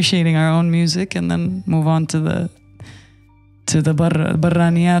by appreciating our own music and then move on to the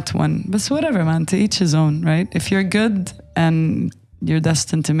barraniyat one. But whatever, man, to each his own, right? If you're good and you're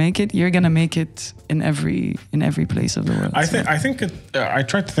destined to make it, you're gonna make it in every place of the world. I think I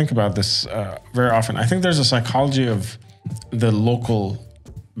try to think about this very often. I think there's a psychology of the local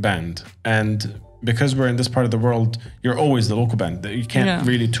band, and because we're in this part of the world, you're always the local band. You can't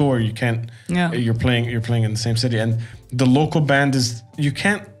really tour. You can't. Yeah. You're playing in the same city, and the local band is. You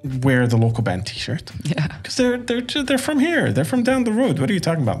can't wear the local band T-shirt. Yeah. Because they're from here. They're from down the road. What are you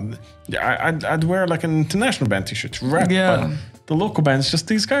talking about? I'd wear like an international band T-shirt. Rap. Yeah. But the local band is just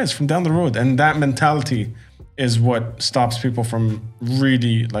these guys from down the road, and that mentality is what stops people from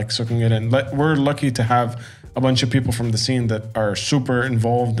really like soaking it in. We're lucky to have a bunch of people from the scene that are super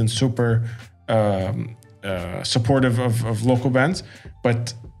involved and super. Supportive of local bands,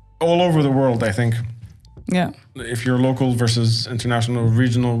 but all over the world, I think Yeah. If you're local versus international,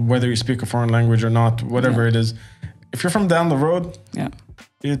 regional, whether you speak a foreign language or not, whatever it is, if you're from down the road,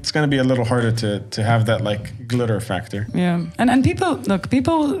 it's going to be a little harder to have that like glitter factor. Yeah. And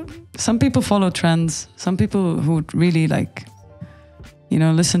some people follow trends. Some people who really like,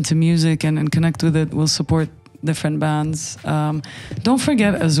 listen to music and connect with it will support different bands. Don't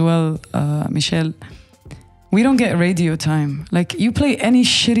forget as well, Michel, we don't get radio time. Like, you play any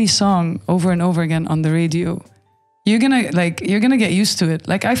shitty song over and over again on the radio, you're gonna get used to it.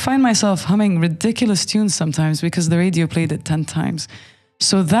 Like, I find myself humming ridiculous tunes sometimes because the radio played it 10 times.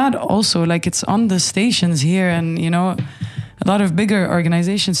 So that also, like, it's on the stations here and, a lot of bigger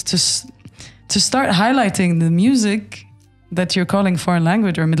organizations to start highlighting the music that you're calling foreign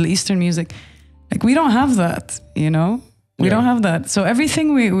language or Middle Eastern music. Like, we don't have that, We don't have that. So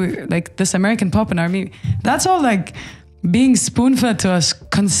everything we like this American pop and R&B, that's all like being spoon-fed to us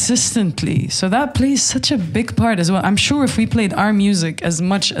consistently. So that plays such a big part as well. I'm sure if we played our music as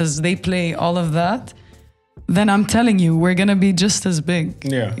much as they play all of that, then I'm telling you, we're going to be just as big.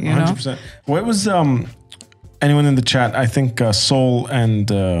 Yeah, 100%. What was, anyone in the chat, I think Soul and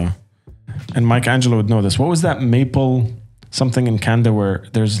Mike Angelo would know this. What was that maple something in Canada where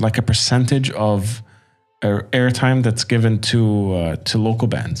there's like a percentage of airtime that's given to local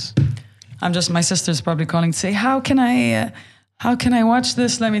bands? My sister's probably calling to say, how can I watch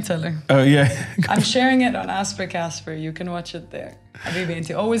this? Let me tell her. Oh yeah. I'm sharing it on Casper. You can watch it there. Habibi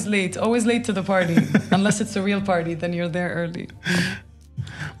Inti. Always late to the party. Unless it's a real party, then you're there early.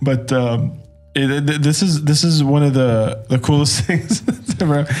 But this is one of the coolest things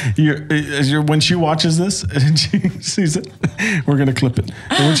ever. When she watches this and she sees it, we're gonna clip it.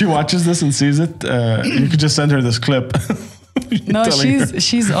 And when she watches this and sees it, you could just send her this clip. No,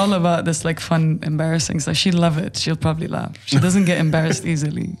 she's all about this like fun, embarrassing stuff. She'll love it. She'll probably laugh. She doesn't get embarrassed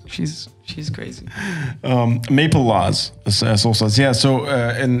easily. She's crazy. Maple laws, as Sol says. Yeah. So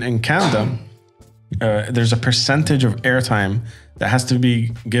in Canada, there's a percentage of airtime that has to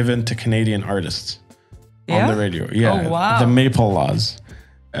be given to Canadian artists on the radio. Yeah. Oh, wow. The Maple laws.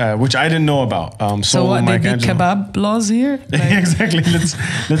 Which I didn't know about. So what, they be kebab laws here? Like, exactly. Let's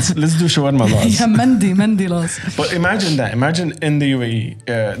do shawarma laws. Yeah, Mendi laws. But imagine that. Imagine in the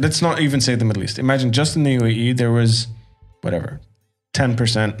UAE. Let's not even say the Middle East. Imagine just in the UAE there was,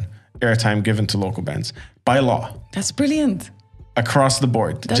 10% airtime given to local bands by law. That's brilliant. Across the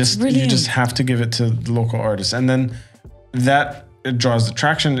board. That's brilliant. You just have to give it to the local artists, and then it draws the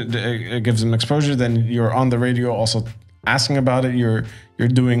traction. It gives them exposure. Then you're on the radio also asking about it. You're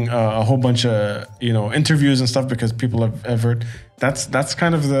doing a whole bunch of interviews and stuff because people have heard. That's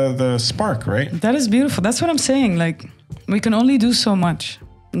kind of the spark, right? That is beautiful. That's what I'm saying. Like, we can only do so much,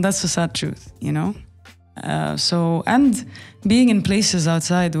 and that's the sad truth, So, and being in places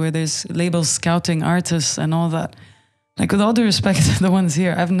outside where there's labels scouting artists and all that. Like, with all due respect to the ones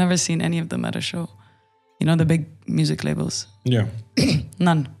here, I've never seen any of them at a show. The big music labels. Yeah.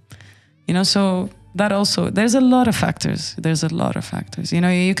 None. So that also, there's a lot of factors.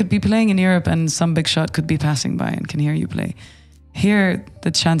 You could be playing in Europe and some big shot could be passing by and can hear you play. Here,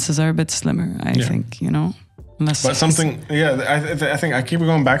 the chances are a bit slimmer, I think, Unless but something, I think I keep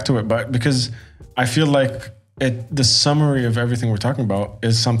going back to it, but because I feel like the summary of everything we're talking about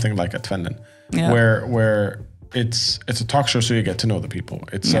is something like at Fenden, where it's a talk show, so you get to know the people.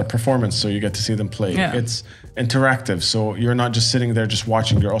 It's a performance, so you get to see them play. Yeah. It's interactive, so you're not just sitting there just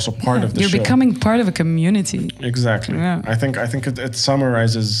watching. You're also part of the show. You're becoming part of a community. Exactly. Yeah. I think it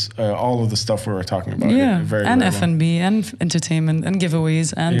summarizes all of the stuff we were talking about. Yeah, very and well. F&B and entertainment and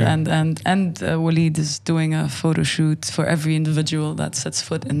giveaways and Waleed is doing a photo shoot for every individual that sets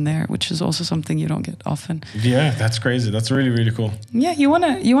foot in there, which is also something you don't get often. Yeah, that's crazy. That's really, really cool. Yeah, you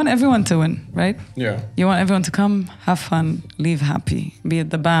want everyone to win, right? Yeah. You want everyone to come, have fun, leave happy. Be it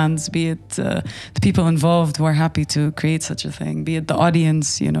the bands, be it the people involved who are happy to create such a thing, be it the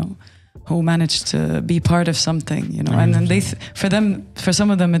audience, who managed to be part of something, and then for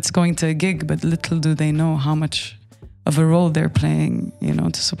some of them it's going to a gig, but little do they know how much of a role they're playing,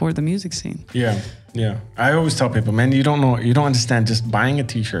 to support the music scene. Yeah. I always tell people, man, you don't understand just buying a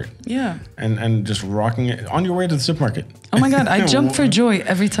t-shirt. Yeah. And just rocking it on your way to the supermarket. Oh my God, I jump for joy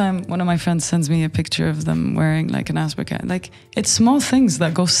every time one of my friends sends me a picture of them wearing like an Asper cap. Like, it's small things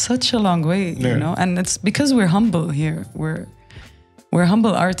that go such a long way, and it's because we're humble here. We're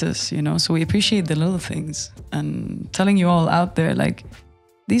humble artists, so we appreciate the little things. And telling you all out there, like,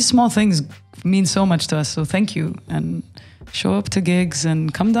 these small things mean so much to us, so thank you. And show up to gigs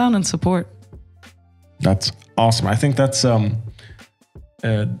and come down and support. That's awesome. I think that's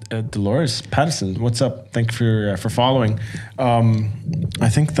Dolores Patterson, what's up? Thank you for following. I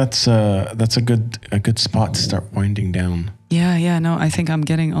think that's a good spot to start winding down. Yeah. No, I think I'm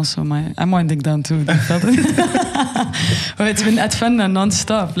getting also I'm winding down too. You felt it? But it's been at Fenna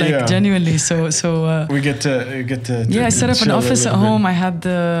non-stop, like genuinely. So we get to I set up an office at home. I had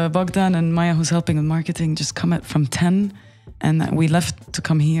Bogdan and Maya, who's helping with marketing, just come at from 10, and we left to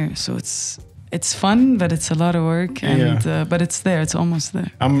come here. So it's fun, but it's a lot of work, and but it's there. It's almost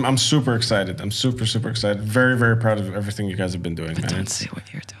there. I'm super excited. I'm super excited. Very, very proud of everything you guys have been doing. But don't say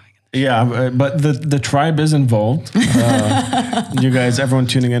what you're doing. Yeah, but the tribe is involved. You guys, everyone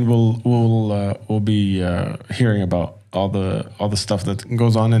tuning in will be hearing about all the stuff that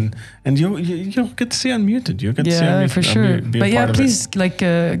goes on, and you'll get to see Unmuted. You'll get to see Unmuted. For sure. But please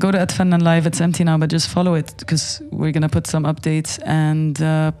go to @Fannan Live. It's empty now, but just follow it because we're gonna put some updates and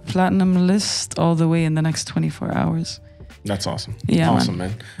platinum list all the way in the next 24 hours. That's awesome. Yeah, awesome,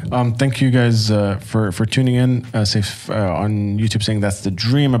 man. Thank you guys for tuning in. Safe on YouTube saying that's the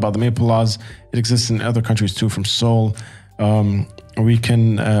dream about the Maple Laws. It exists in other countries too, from Seoul. We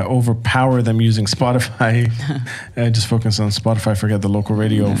can overpower them using Spotify. Just focus on Spotify. Forget the local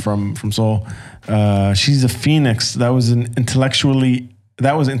radio from Seoul. She's a phoenix. That was intellectually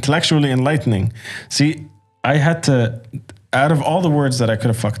enlightening. See, I had to, out of all the words that I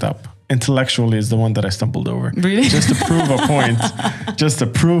could have fucked up, intellectually is the one that I stumbled over. Really? Just to prove a point. Just to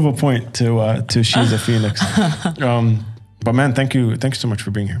prove a point to she's a phoenix. But man, thank you so much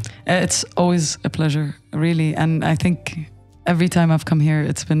for being here. It's always a pleasure, really. And I think every time I've come here,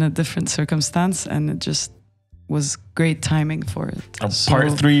 it's been a different circumstance, and it just was great timing for it.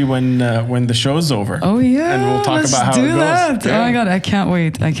 Part 3 when the show's over. Oh yeah, and we'll talk about how it goes. That. Yeah. Oh my god, I can't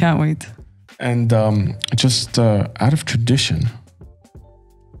wait. And just out of tradition,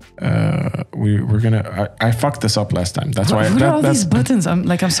 we're gonna. I fucked this up last time. That's why. What are all these buttons? I'm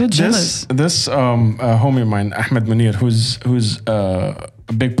so jealous. This homie of mine, Ahmed Munir, who's a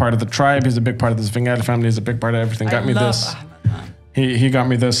big part of the tribe. He's a big part of this Vingal family. He's a big part of everything. Got me this. He got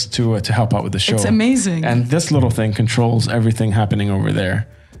me this to help out with the show. It's amazing. And this little thing controls everything happening over there.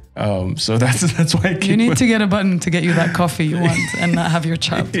 So that's why you need to get a button to get you that coffee you want and not have your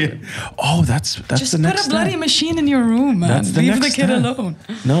child. Yeah. Oh, that's just the next put a bloody machine in your room, man. Leave the kid alone.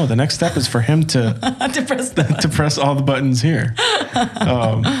 No, the next step is for him to to press all the buttons here.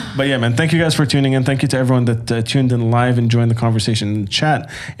 But yeah, man, thank you guys for tuning in. Thank you to everyone that tuned in live and joined the conversation in the chat.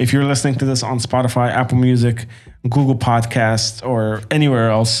 If you're listening to this on Spotify, Apple Music, Google Podcasts, or anywhere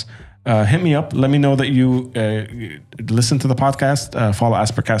else, hit me up. Let me know that you listen to the podcast. Follow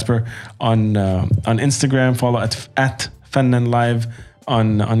Casper on Instagram. Follow at Fannan Live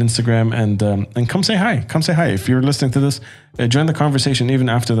on Instagram, and come say hi. Come say hi. If you're listening to this, join the conversation even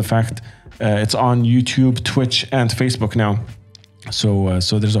after the fact. It's on YouTube, Twitch, and Facebook now. So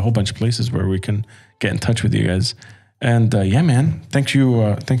there's a whole bunch of places where we can get in touch with you guys. And yeah, man, thank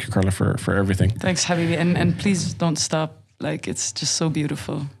you, Carla, for everything. Thanks, Habibi, and please don't stop. Like, it's just so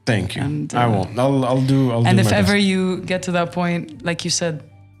beautiful. Thank you. And, I won't. I'll do. And if ever you get to that point, like you said,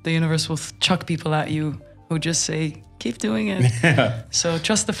 the universe will chuck people at you who just say, keep doing it. Yeah. So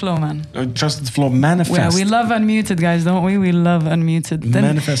trust the flow, man. Trust the flow. Manifest. Yeah, we love Unmuted, guys, don't we? We love Unmuted. Then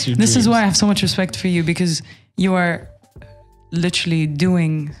manifest your This dreams. is why I have so much respect for you, because you are literally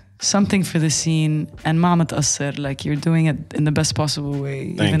doing something for the scene, and ma متأثر, like you're doing it in the best possible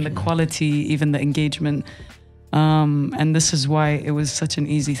way. Even the quality, even the engagement. And this is why it was such an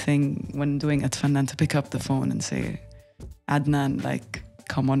easy thing when doing Fannan to pick up the phone and say, Adnan, like,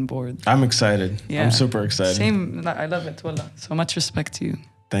 come on board. I'm excited. Yeah. I'm super excited. Same. I love it. Wallah. So much respect to you.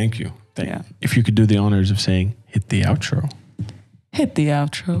 Thank you. If you could do the honors of saying, hit the outro. Hit the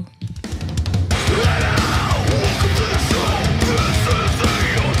outro.